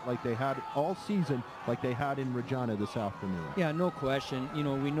fight like they had all season, like they had in Regina this afternoon. Yeah, no question. You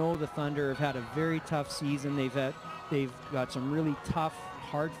know, we know the Thunder have had a very tough season. They've got some really tough,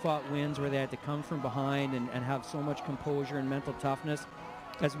 hard-fought wins where they had to come from behind and have so much composure and mental toughness.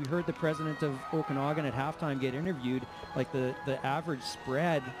 As we heard the president of Okanagan at halftime get interviewed, like the average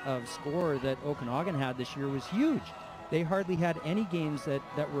spread of score that Okanagan had this year was huge. They hardly had any games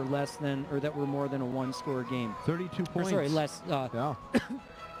that were less than, or that were more than a one-score game. 32 points. Or sorry, less. Yeah.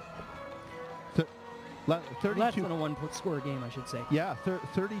 Less than a one-score game, I should say. Yeah,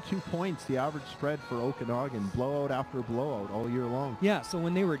 32 points, the average spread for Okanagan, blowout after blowout all year long. Yeah, so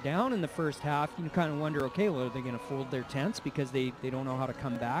when they were down in the first half, you kind of wonder, okay, well, are they going to fold their tents because they don't know how to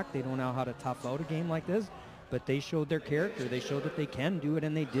come back? They don't know how to tough out a game like this? But they showed their character. They showed that they can do it,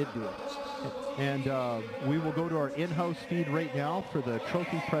 and they did do it. And we will go to our in-house feed right now for the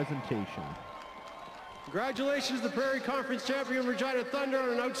trophy presentation. Congratulations to the Prairie Conference champion Regina Thunder on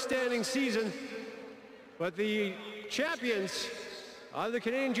an outstanding season. But the champions of the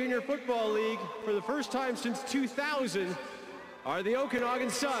Canadian Junior Football League for the first time since 2000 are the Okanagan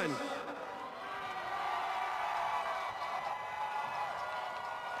Sun.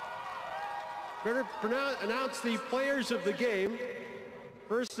 Better announce the players of the game.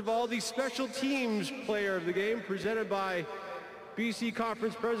 First of all, the special teams player of the game, presented by BC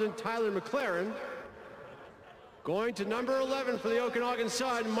Conference President Tyler McLaren. Going to number 11 for the Okanagan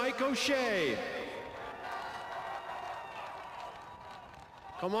Sun, Mike O'Shea.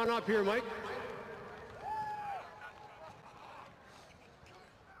 Come on up here, Mike.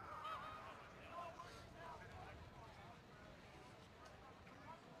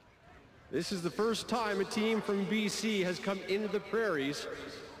 This is the first time a team from BC has come into the Prairies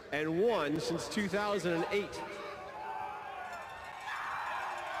and won since 2008.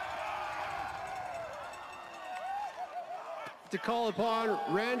 To call upon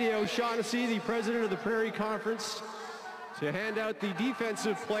Randy O'Shaughnessy, the president of the Prairie Conference, to hand out the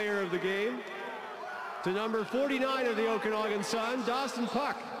defensive player of the game to number 49 of the Okanagan Sun, Dawson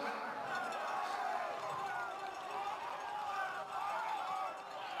Puck.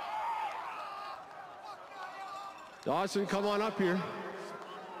 Dawson, come on up here.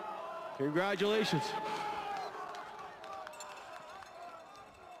 Congratulations.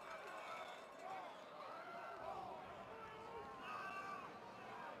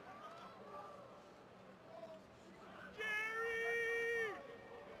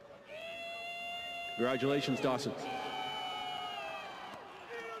 Congratulations, Dawson.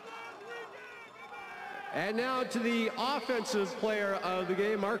 And now to the offensive player of the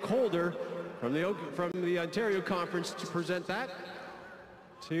game, Mark Holder, from the Ontario Conference, to present that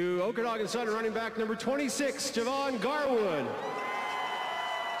to Okanagan Sun running back number 26, Javon Garwood.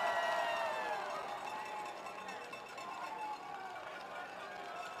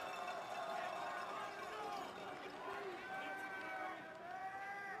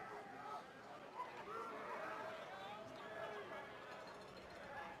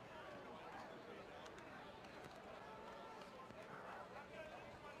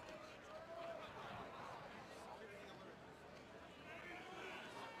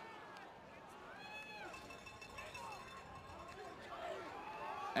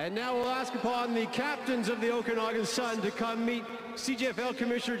 And now we'll ask upon the captains of the Okanagan Sun to come meet CJFL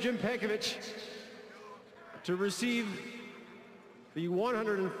Commissioner Jim Pankovic to receive the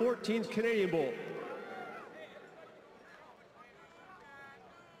 114th Canadian Bowl.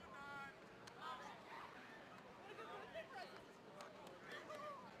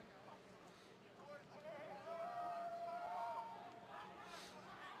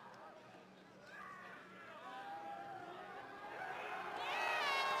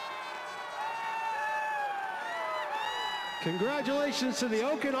 Congratulations to the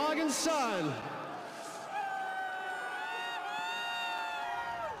Okanagan Sun.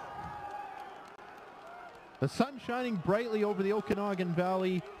 The sun shining brightly over the Okanagan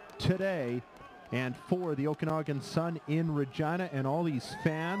Valley today, and for the Okanagan Sun in Regina and all these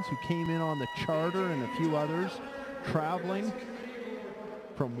fans who came in on the charter and a few others traveling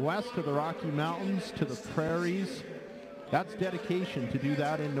from west of the Rocky Mountains to the prairies. That's dedication to do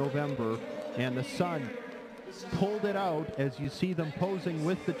that in November, and the Sun pulled it out as you see them posing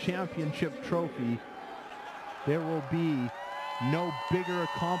with the championship trophy. There will be no bigger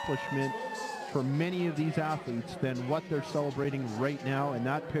accomplishment for many of these athletes than what they're celebrating right now, and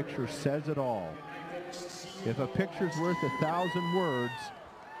that picture says it all. If a picture's worth 1,000 words,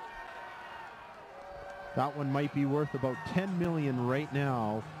 that one might be worth about 10 million right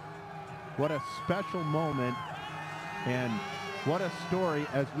now. What a special moment, and what a story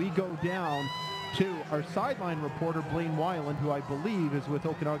as we go down to our sideline reporter, Blaine Weiland, who I believe is with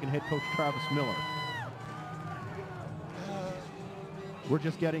Okanagan head coach Travis Miller. We're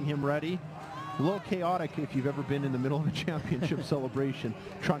just getting him ready. A little chaotic if you've ever been in the middle of a championship celebration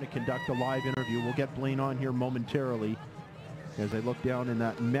trying to conduct a live interview. We'll get Blaine on here momentarily as I look down in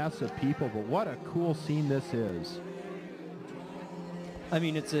that mess of people, but what a cool scene this is. I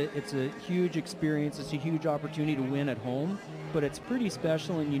mean, it's a huge experience. It's a huge opportunity to win at home, but it's pretty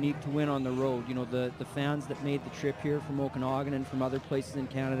special and unique to win on the road. You know, the fans that made the trip here from Okanagan and from other places in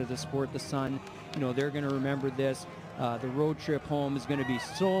Canada to support the Sun, you know, they're going to remember this. The road trip home is going to be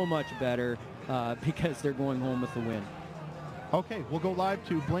so much better because they're going home with the win. Okay, we'll go live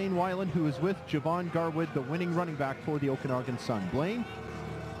to Blaine Weiland, who is with Javon Garwood, the winning running back for the Okanagan Sun. Blaine?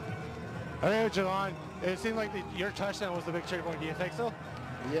 Hey, Javon. It seemed like your touchdown was the big turning point. Do you think so?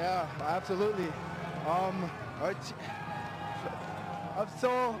 Yeah, absolutely. I'm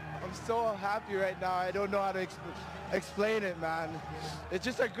so happy right now. I don't know how to explain it, man. It's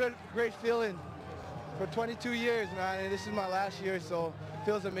just a great feeling. For 22 years, man, and this is my last year, so it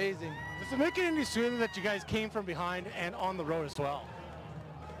feels amazing. Does it make it any sweeter that you guys came from behind and on the road as well?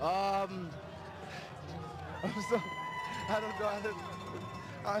 I don't know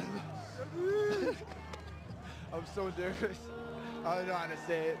I'm so nervous. I don't know how to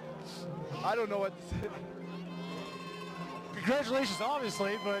say it. I don't know what to say. Congratulations,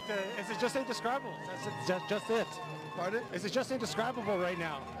 obviously, but is it just indescribable? That's just it. Pardon? Is it just indescribable right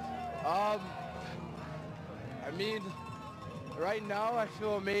now? I mean, right now I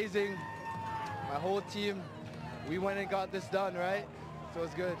feel amazing. My whole team, we went and got this done, right? So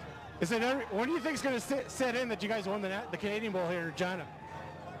it's good. When do you think it's going to set in that you guys won the Canadian Bowl here in Regina?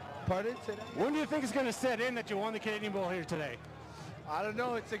 Pardon? Say that? When do you think it's going to set in that you won the Canadian Bowl here today? I don't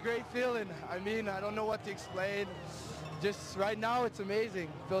know. It's a great feeling. I mean, I don't know what to explain. Just right now, it's amazing.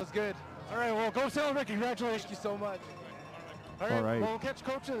 Feels good. All right, well, go celebrate. Congratulations. Thank you so much. All right. Well, we'll catch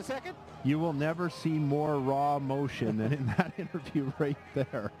Coach in a second. You will never see more raw emotion than in that interview right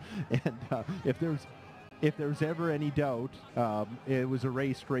there. And if there's ever any doubt, it was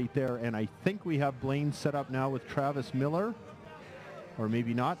erased right there. And I think we have Blaine set up now with Travis Miller, or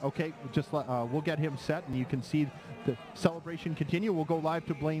maybe not. Okay, just we'll get him set, and you can see the celebration continue. We'll go live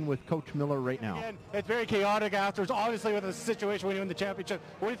to Blaine with Coach Miller right now. And it's very chaotic afterwards, obviously, with the situation when you win the championship.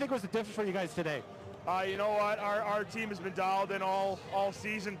 What do you think was the difference for you guys today? You know what? Our team has been dialed in all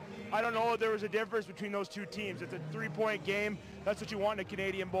season. I don't know if there was a difference between those two teams. It's a 3-point game. That's what you want in a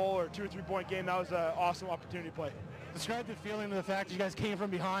Canadian Bowl, or a 2 or 3-point game. That was an awesome opportunity to play. Describe the feeling of the fact that you guys came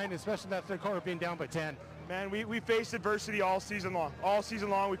from behind, especially that third quarter being down by 10. Man, we faced adversity all season long. All season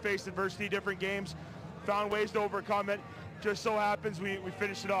long we faced adversity, different games, found ways to overcome it. Just so happens we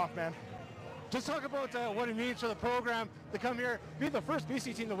finished it off, man. Just talk about what it means for the program to come here, be the first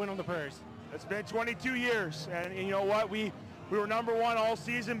BC team to win on the Prairies. It's been 22 years, and you know what? We were number one all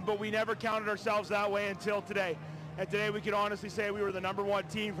season, but we never counted ourselves that way until today. And today we can honestly say we were the number one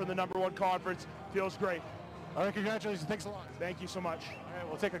team from the number one conference. Feels great. All right, congratulations. Thanks a lot. Thank you so much. All right,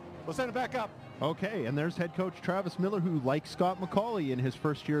 we'll send it back up. Okay, and there's head coach Travis Miller, who, like Scott McCauley in his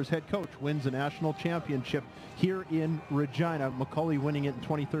first year as head coach, wins a national championship here in Regina. McCauley winning it in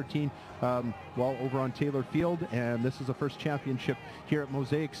 2013 while over on Taylor Field, and this is the first championship here at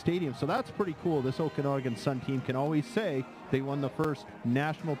Mosaic Stadium. So that's pretty cool. This Okanagan Sun team can always say they won the first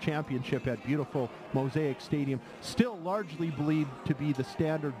national championship at beautiful Mosaic Stadium, still largely believed to be the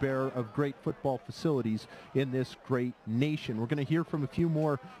standard bearer of great football facilities in this great nation. We're going to hear from a few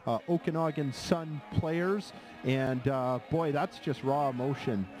more Okanagan Sun players, and boy, that's just raw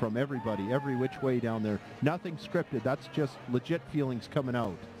emotion from everybody, every which way down there. Nothing scripted. That's just legit feelings coming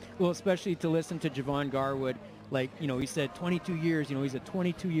out. Well, especially to listen to Javon Garwood, like, you know, he said 22 years, you know, he's a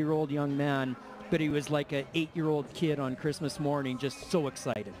 22-year-old young man, but he was like an 8-year-old kid on Christmas morning, just so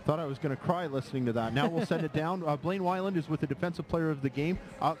excited. Thought I was going to cry listening to that. Now we'll send it down. Blaine Weiland is with the defensive player of the game.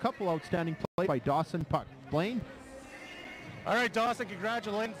 A couple outstanding plays by Dawson Puck. Blaine? All right, Dawson,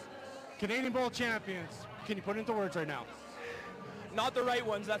 congratulations. Canadian Bowl champions. Can you put it into words right now? Not the right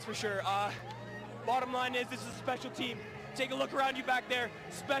ones, that's for sure. Bottom line is, this is a special team. Take a look around you back there.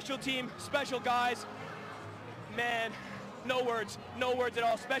 Special team, special guys. Man, no words at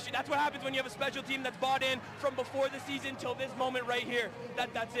all. That's what happens when you have a special team that's bought in from before the season till this moment right here.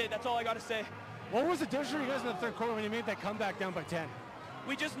 That's it. That's all I got to say. What was the difference for you guys in the third quarter when you made that comeback down by 10?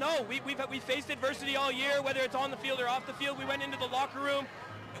 We just know. We faced adversity all year, whether it's on the field or off the field. We went into the locker room.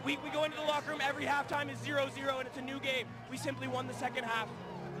 We go into the locker room, every halftime is 0-0, and it's a new game. We simply won the second half.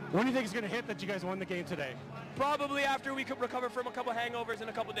 When do you think it's going to hit that you guys won the game today? Probably after we could recover from a couple hangovers in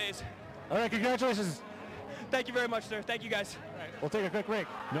a couple days. All right, congratulations. Thank you very much, sir. Thank you, guys. All right, we'll take a quick break.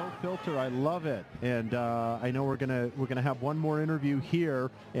 No filter, I love it. And I know we're gonna have one more interview here,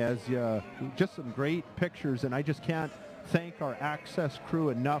 as just some great pictures, and I just can't thank our Access crew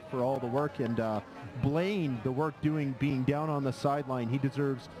enough for all the work. And Blaine, the work being down on the sideline, he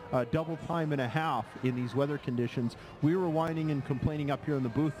deserves double time and a half in these weather conditions. We were whining and complaining up here in the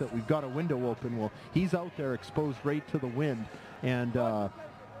booth that we've got a window open. Well, he's out there exposed right to the wind. And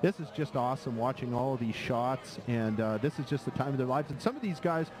this is just awesome watching all of these shots, and this is just the time of their lives. And some of these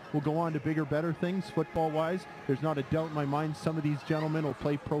guys will go on to bigger, better things football-wise. There's not a doubt in my mind some of these gentlemen will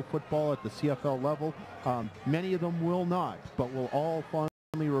play pro football at the CFL level. Many of them will not, but we'll all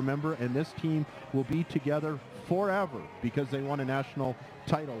fondly remember, and this team will be together forever because they won a national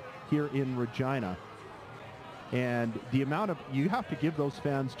title here in Regina. And the amount of, you have to give those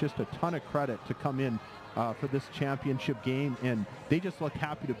fans just a ton of credit to come in for this championship game, and they just look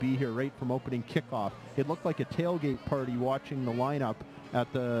happy to be here right from opening kickoff. It looked like a tailgate party watching the lineup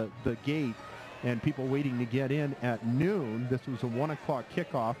at the gate and people waiting to get in at noon. This was a 1 o'clock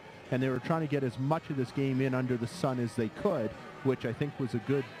kickoff, and they were trying to get as much of this game in under the sun as they could, which I think was a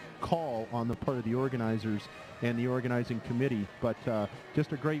good call on the part of the organizers and the organizing committee. But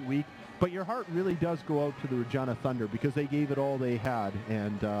just a great week. But your heart really does go out to the Regina Thunder because they gave it all they had,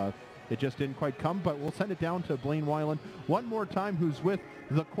 and it just didn't quite come. But we'll send it down to Blaine Weiland one more time, who's with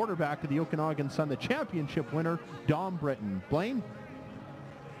the quarterback of the Okanagan Sun, the championship winner, Dom Britton. Blaine?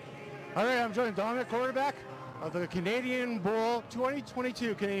 All right, I'm joined Dom at quarterback of the Canadian Bowl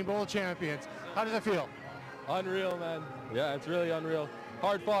 2022 Canadian Bowl champions. How does it feel? Unreal, man. Yeah, it's really unreal.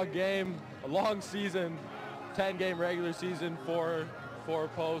 Hard-fought game, a long season, 10-game regular season, four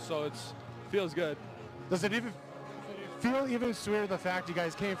posts, so it feels good. Does it even feel even sweeter the fact you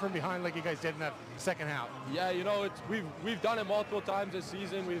guys came from behind like you guys did in that second half? Yeah, you know, we've done it multiple times this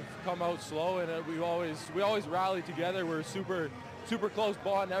season. We've come out slow, and we always rally together. We're super close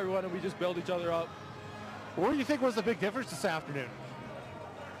bond, everyone, and we just build each other up. What do you think was the big difference this afternoon?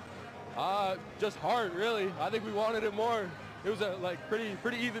 Just heart, really. I think we wanted it more. It was a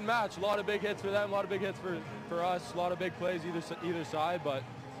pretty even match. A lot of big hits for them, a lot of big hits for us, a lot of big plays either side, but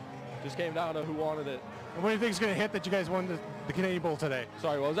just came down to who wanted it. And what do you think is going to hit that you guys won the Canadian Bowl today?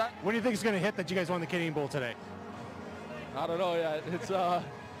 Sorry, what was that? What do you think is going to hit that you guys won the Canadian Bowl today? I don't know yet. It's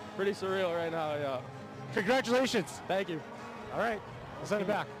pretty surreal right now, yeah. Congratulations. Thank you. All right, we'll send it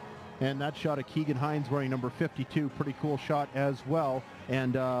back. And that shot of Keegan Hines wearing number 52, pretty cool shot as well.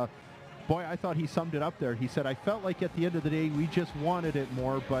 And boy, I thought he summed it up there. He said, I felt like at the end of the day, we just wanted it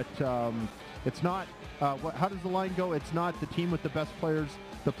more, but it's not, how does the line go? It's not the team with the best players,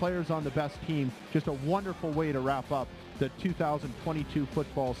 the players on the best team. Just a wonderful way to wrap up the 2022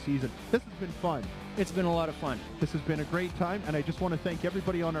 football season. This has been fun. It's been a lot of fun. This has been a great time, and I just want to thank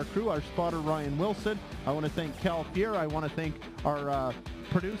everybody on our crew, our spotter Ryan Wilson. I want to thank Cal Fier. I want to thank our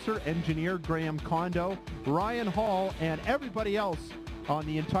producer, engineer Graham Kondo, Ryan Hall, and everybody else on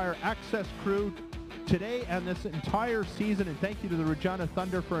the entire Access crew today and this entire season. And thank you to the Regina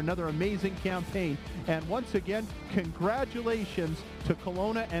Thunder for another amazing campaign. And once again, congratulations to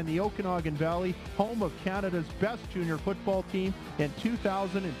Kelowna and the Okanagan Valley, home of Canada's best junior football team in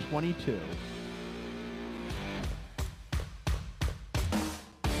 2022.